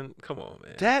 man, come on,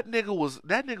 man. That nigga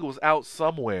was out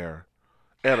somewhere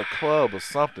at a club or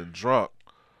something, drunk,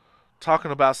 talking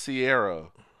about Sierra,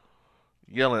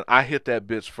 yelling, I hit that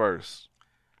bitch first.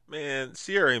 Man,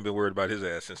 Sierra ain't been worried about his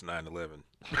ass since 9/11.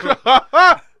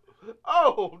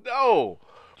 Oh, no.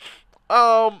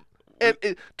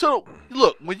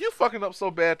 Look, when you fucking up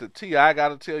so bad that T.I. got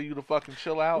to tell you to fucking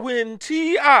chill out. When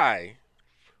T.I.,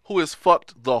 who has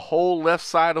fucked the whole left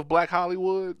side of Black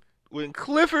Hollywood. When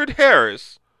Clifford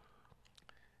Harris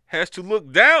has to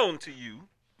look down to you,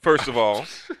 first of all,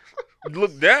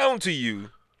 look down to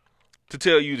you to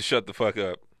tell you to shut the fuck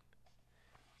up,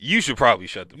 you should probably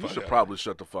shut the fuck up. You should probably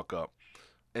shut the fuck up.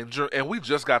 And we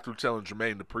just got through telling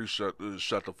Jermaine to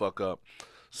shut the fuck up.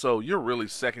 So you're really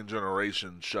second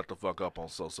generation shut the fuck up on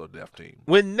So Def Team.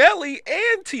 When Nelly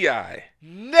and T.I.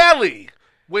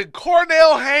 When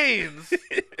Cornell Haynes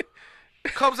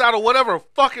comes out of whatever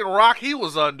fucking rock he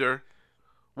was under,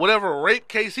 whatever rape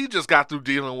case he just got through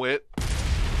dealing with,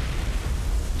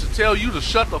 to tell you to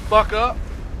shut the fuck up,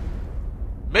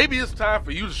 maybe it's time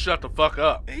for you to shut the fuck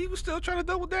up. And he was still trying to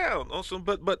double down on some,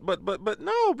 but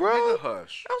no, bro. Nigga,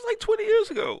 hush. That was like 20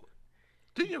 years ago.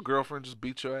 Didn't your girlfriend just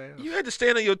beat your ass? You had to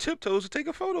stand on your tiptoes to take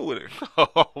a photo with her.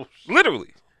 Oh,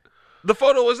 literally. The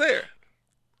photo was there.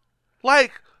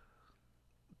 Like,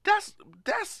 that's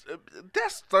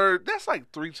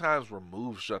like 3 times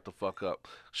removed. Shut the fuck up.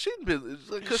 She been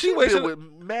with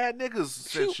mad niggas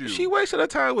since you. She wasted her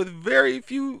time with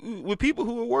with people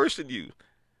who were worse than you.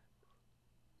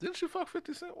 Didn't she fuck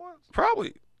 50 Cent once?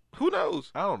 Probably. Who knows?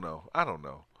 I don't know.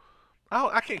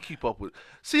 I can't keep up with.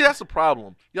 See, that's the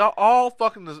problem. Y'all all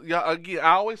fucking. Y'all again.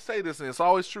 I always say this, and it's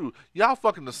always true. Y'all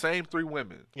fucking the same 3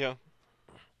 women. Yeah.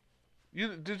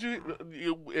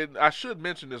 And I should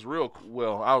mention this real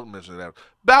well. I'll mention that.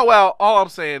 Bow Wow. All I'm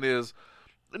saying is,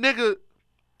 nigga,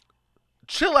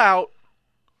 chill out.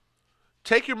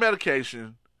 Take your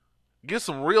medication. Get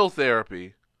some real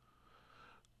therapy.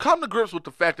 Come to grips with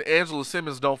the fact that Angela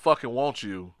Simmons don't fucking want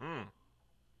you.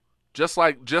 Just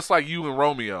like you and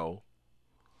Romeo.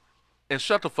 And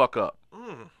shut the fuck up.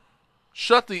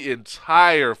 Shut the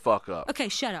entire fuck up. Okay,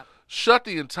 shut up. Shut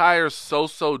the entire So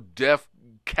Def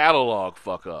catalog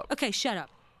fuck up. Okay, shut up.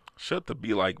 Shut the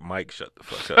be like Mike, shut the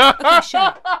fuck up. Okay,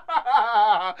 shut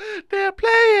up. They're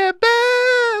playing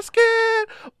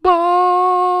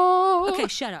basketball. Okay,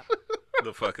 shut up.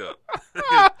 The fuck up.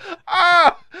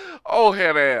 Oh,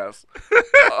 head ass.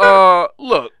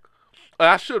 Look,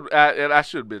 I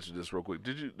should mention this real quick.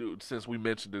 Did you, since we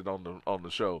mentioned it on the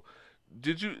show,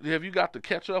 have you got to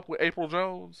catch up with April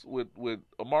Jones with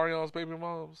Omarion's baby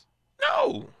moms?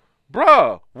 No.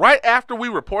 Bruh, right after we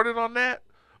reported on that,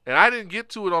 and I didn't get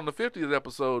to it on the 50th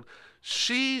episode,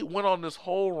 she went on this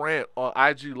whole rant on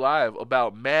IG Live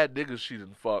about mad niggas she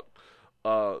done fucked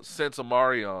since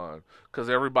Omarion, because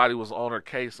everybody was on her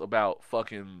case about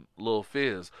fucking Lil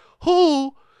Fizz,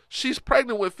 who she's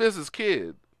pregnant with Fizz's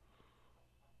kid.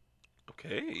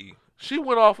 Okay. She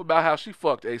went off about how she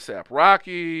fucked A$AP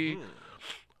Rocky,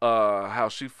 how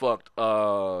she fucked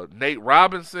Nate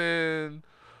Robinson,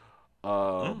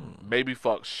 maybe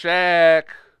fucked Shaq.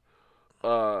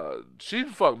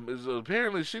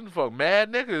 Apparently she done fucked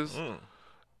mad niggas,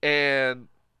 and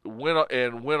went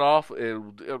off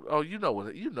and you know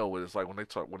what it's like when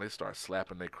they start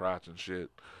slapping their crotch and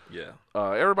shit. Yeah.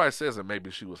 Everybody says that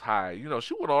maybe she was high. You know,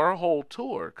 she went on her whole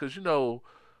tour because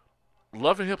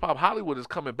Love and Hip Hop Hollywood is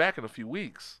coming back in a few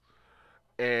weeks.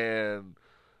 And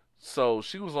so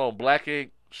she was on Black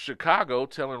Ink Chicago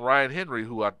telling Ryan Henry,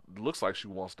 who looks like she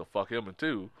wants to fuck him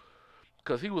too,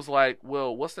 because he was like,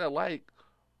 well, what's that like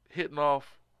hitting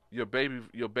off your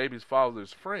baby's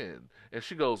father's friend? And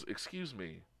she goes, excuse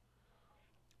me,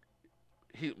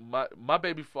 my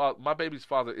baby's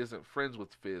father isn't friends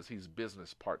with Fizz. He's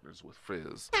business partners with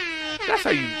Fizz. That's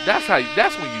when you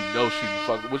know she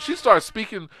fucking. When she starts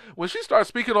speaking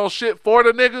on shit for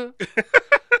the nigga,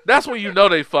 that's when you know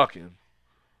they fucking.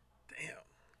 Damn.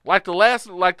 Like the last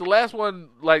one,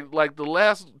 like the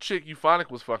last chick Euphonic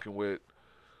was fucking with.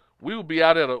 He don't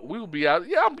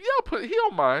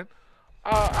mind.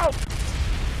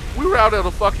 We were out at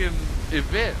a fucking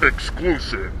event.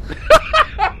 Exclusive.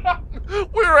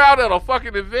 We were out at a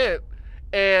fucking event,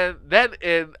 and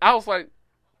I was like,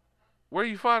 "Where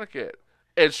you Euphonic at?"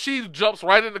 And she jumps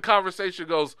right in the conversation,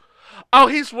 goes,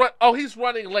 he's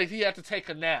running late. He had to take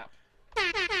a nap."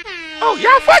 Oh,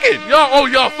 y'all fucking. Y'all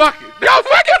fucking. Y'all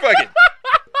fucking.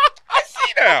 I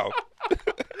see now.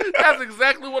 That's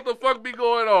exactly what the fuck be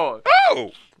going on.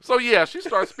 Oh. So yeah, she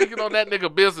starts speaking on that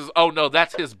nigga business. Oh no,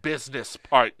 that's his business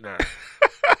partner.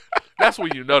 That's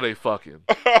when you know they fucking.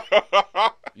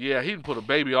 Yeah, he done put a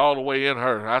baby all the way in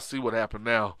her. I see what happened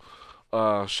now.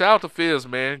 Shout out to Fizz,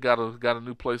 man. Got a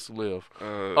new place to live.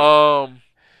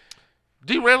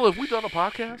 D. Randle, have we done a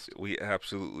podcast? We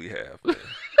absolutely have. Man.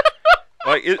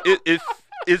 Like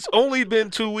it's only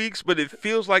been 2 weeks, but it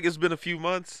feels like it's been a few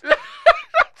months.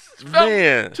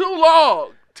 Man, too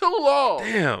long.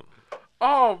 Damn.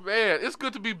 Oh man, it's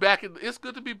good to be back. It's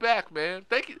good to be back, man.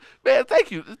 Thank you, man. Thank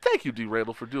you, D.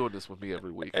 Randle, for doing this with me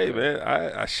every week. Hey, man,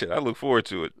 I look forward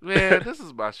to it. Man, this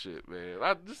is my shit, man.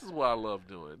 This is what I love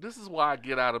doing. This is why I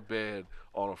get out of bed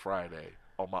on a Friday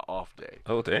on my off day.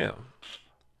 Oh damn.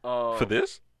 For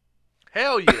this?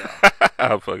 Hell yeah.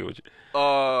 I'm fucking with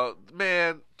you.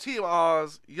 Man, Team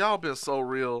Oz, y'all been so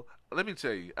real. Let me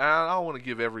tell you, I don't want to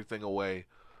give everything away,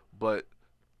 but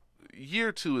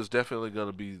year 2 is definitely going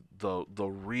to be the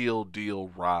real deal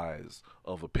rise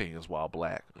of Opinions While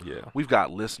Black. Yeah. We've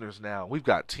got listeners now. We've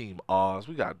got Team Oz.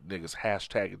 We got niggas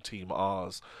hashtagging Team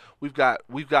Oz. We've got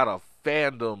a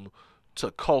fandom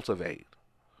to cultivate.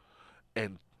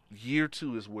 And year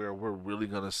 2 is where we're really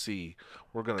going to see.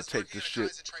 We're going to take this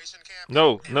shit.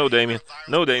 No, Damien.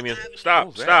 No, Damien.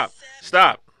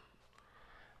 Stop.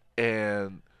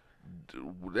 And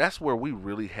that's where we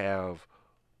really have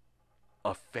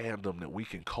a fandom that we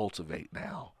can cultivate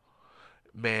now.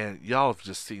 Man, y'all have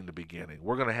just seen the beginning.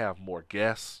 We're going to have more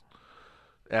guests.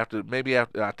 I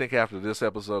think after this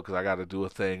episode, because I got to do a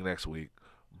thing next week.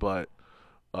 But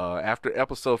after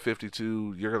episode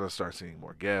 52, you're going to start seeing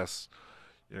more guests.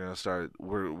 You're going to start.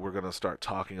 We're going to start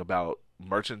talking about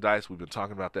merchandise. We've been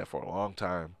talking about that for a long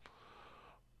time.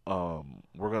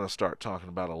 We're going to start talking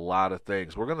about a lot of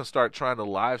things. We're going to start trying to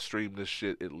live stream this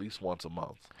shit at least once a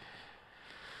month.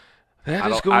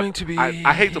 That is going to be...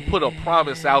 I hate to put a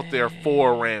promise out there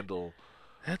for Randle.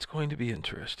 That's going to be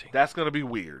interesting. That's going to be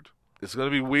weird. It's going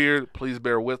to be weird. Please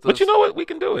bear with us. But you know what? We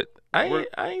can do it. I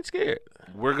ain't scared.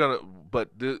 We're going to...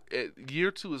 But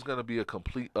year 2 is going to be a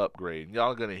complete upgrade. And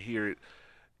y'all are going to hear it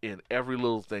in every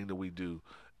little thing that we do.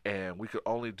 And we could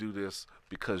only do this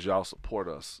because y'all support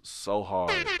us so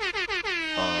hard.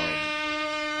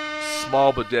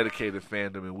 Small but dedicated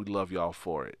fandom, and we love y'all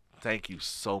for it. Thank you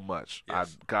so much.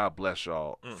 Yes. God bless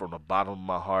y'all from the bottom of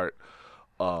my heart.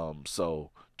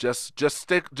 So just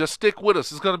stick with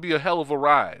us. It's gonna be a hell of a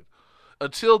ride.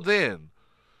 Until then,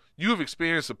 you've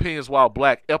experienced Opinions While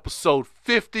Black, episode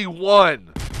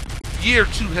 51. Year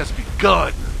 2 has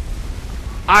begun.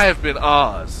 I have been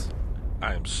Oz.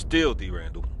 I am still D.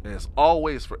 Randle. And as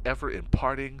always, forever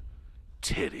imparting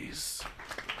titties.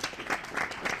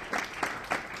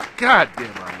 God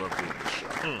damn, I love doing this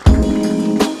show.